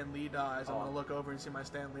Stan Lee dies, I'm gonna look over and see my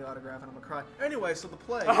Stan Lee autograph, and I'm gonna cry. Anyway, so the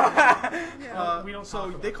play. Yeah. We don't so talk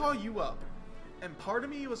about they that. call you up, and part of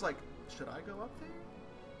me was like, should I go up there?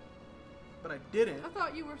 But I didn't. I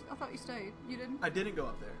thought you stayed. You didn't? I didn't go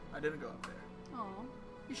up there. Oh.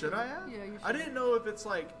 Should I have? Yeah, you should. I didn't know if it's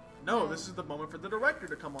like, no, No. this is the moment for the director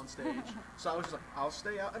to come on stage. So I was just like, I'll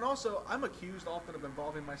stay out. And also, I'm accused often of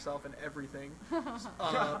involving myself in everything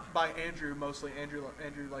by Andrew mostly. Andrew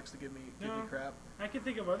likes to give me No. crap. I can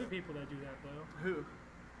think of other people that do that though. Who?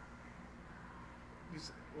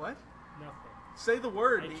 What? Nothing. Say the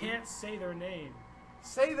word. I Dean. can't say their name.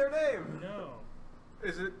 Say their name. No,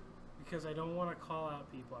 Is it? because I don't want to call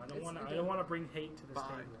out people. I don't It's- want to. it I don't want to bring hate to this Fine.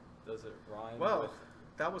 table. Does it rhyme Well, with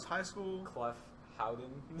that was high school. Clef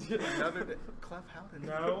Howden? Another day. Clef Howden.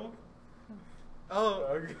 No.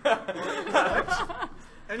 Oh. What?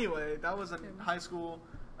 Anyway, that was in high school.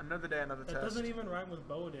 Another day, another That test. doesn't even rhyme with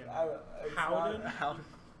Bowden. It's Howden? not- Howden.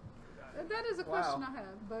 That is a question I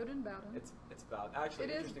have. Bowden. It's about actually It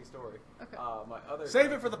an is? interesting story. Okay. My other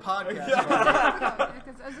Save it for the podcast.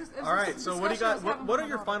 All right. So what do you got? What are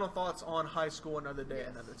your final thoughts on high school? Another day,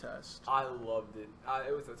 another test. I loved it.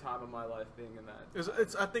 It was the time of my life being in that.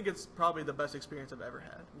 It's. I think it's probably the best experience I've ever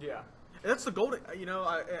had. Yeah. That's the golden. You know,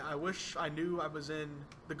 I wish I knew I was in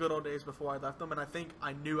the good old days before I left them, and I think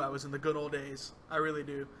I knew I was in the good old days. I really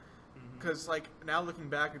do. Because like now looking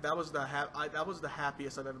back, that was the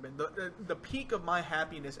happiest I've ever been. The peak of my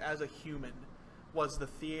happiness as a human was the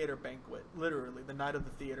theater banquet, literally the night of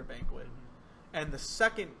the theater banquet, and the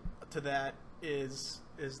second to that is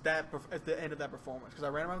that at the end of that performance, because I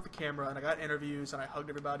ran around with the camera and I got interviews and I hugged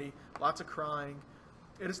everybody, lots of crying.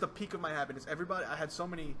 It is the peak of my happiness. Everybody, I had so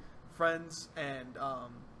many friends and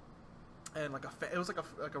like it was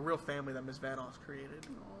like a real family that Ms. Van Oss created.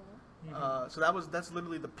 So that's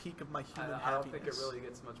literally the peak of my human happiness. I don't think it really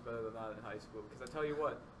gets much better than that in high school, because I tell you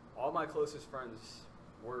what, all my closest friends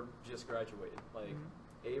were just graduated. Like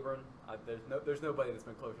Abram, there's nobody that's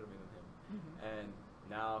been closer to me than him. And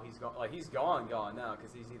now he's gone. Like he's gone now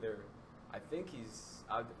because he's either, I think he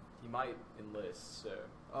might enlist. So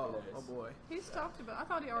oh boy. He's talked about. I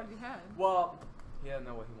thought he already had. Well, he doesn't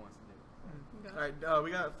know what he wants to do. Okay. All right,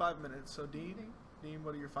 we got 5 minutes. So Dean,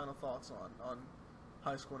 what are your final thoughts on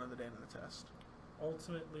high school and the day of the test?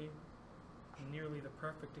 Ultimately, nearly the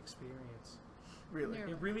perfect experience. Really?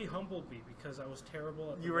 Nearly. It really humbled me because I was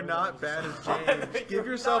terrible at the You were role not I was bad as assigned. James. Give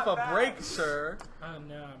yourself a break, sir. No,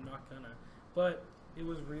 I'm not gonna. But it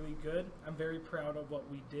was really good. I'm very proud of what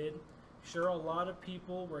we did. Sure, a lot of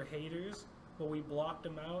people were haters, but we blocked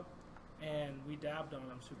them out and we dabbed on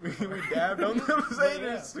them super hard. We dabbed on them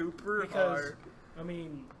Yeah. super Because, hard. I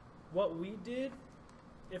mean, what we did,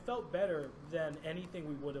 it felt better than anything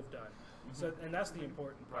we would have done. So, and that's the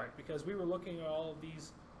important part because we were looking at all of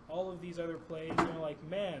these other plays, and we're like,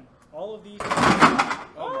 man, all of these. Oh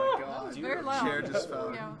my That God! was very loud. Chair just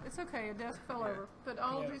fell. Yeah, it's okay. A desk fell over, but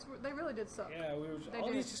all of these they really did suck. Yeah, we were. They All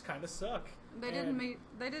did. these just kind of suck. They didn't meet.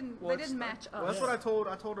 They didn't match Well, us. that's what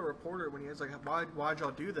I told a reporter when he was like, "Why'd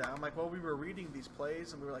y'all do that?" I'm like, "Well, we were reading these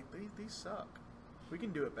plays and we were like, these suck. We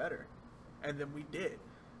can do it better," and then we did.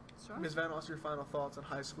 That's right. Ms. Van Oss, your final thoughts on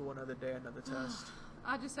high school? Another day, another test.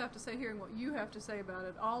 I just have to say, hearing what you have to say about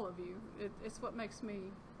it, all of you, it's what makes me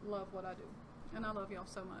love what I do, and I love y'all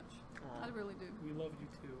so much. Aw. I really do. We love you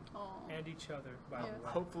too, Aw. and each other. By Yeah. the way.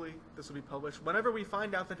 Hopefully, this will be published. Whenever we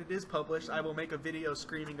find out that it is published, I will make a video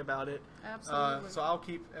screaming about it. Absolutely. So I'll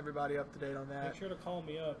keep everybody up to date on that. Make sure to call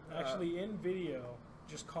me up. Actually, in video,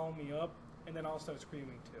 just call me up, and then I'll start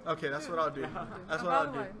screaming too. Okay, that's what I'll do. That's Oh, what by I'll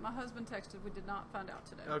the do. way, my husband texted. We did not find out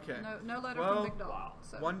today. Okay. No letter Well, from Big Dog.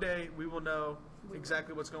 So. One day we will know We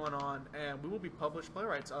exactly what's going on, and we will be published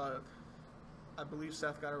playwrights. I believe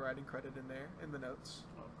Seth got a writing credit in there in the notes.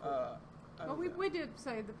 Well, we did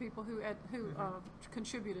say the people who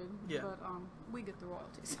contributed, Yeah. but we get the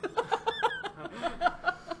royalties.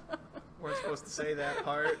 We're supposed to say that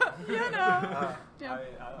part. you know. Yeah.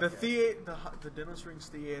 The Denham Springs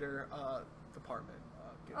Theatre Department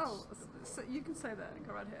gets Oh, so you can say that and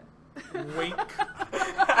go right ahead. wink.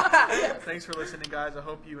 Thanks for listening, guys. I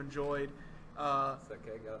hope you enjoyed. It's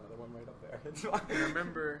okay, got another one right up there. It's fine. And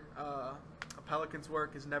remember, a pelican's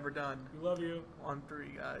work is never done. We love you. On 3,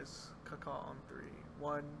 guys. Caw on 3.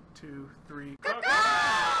 1, 2, 3. Caw!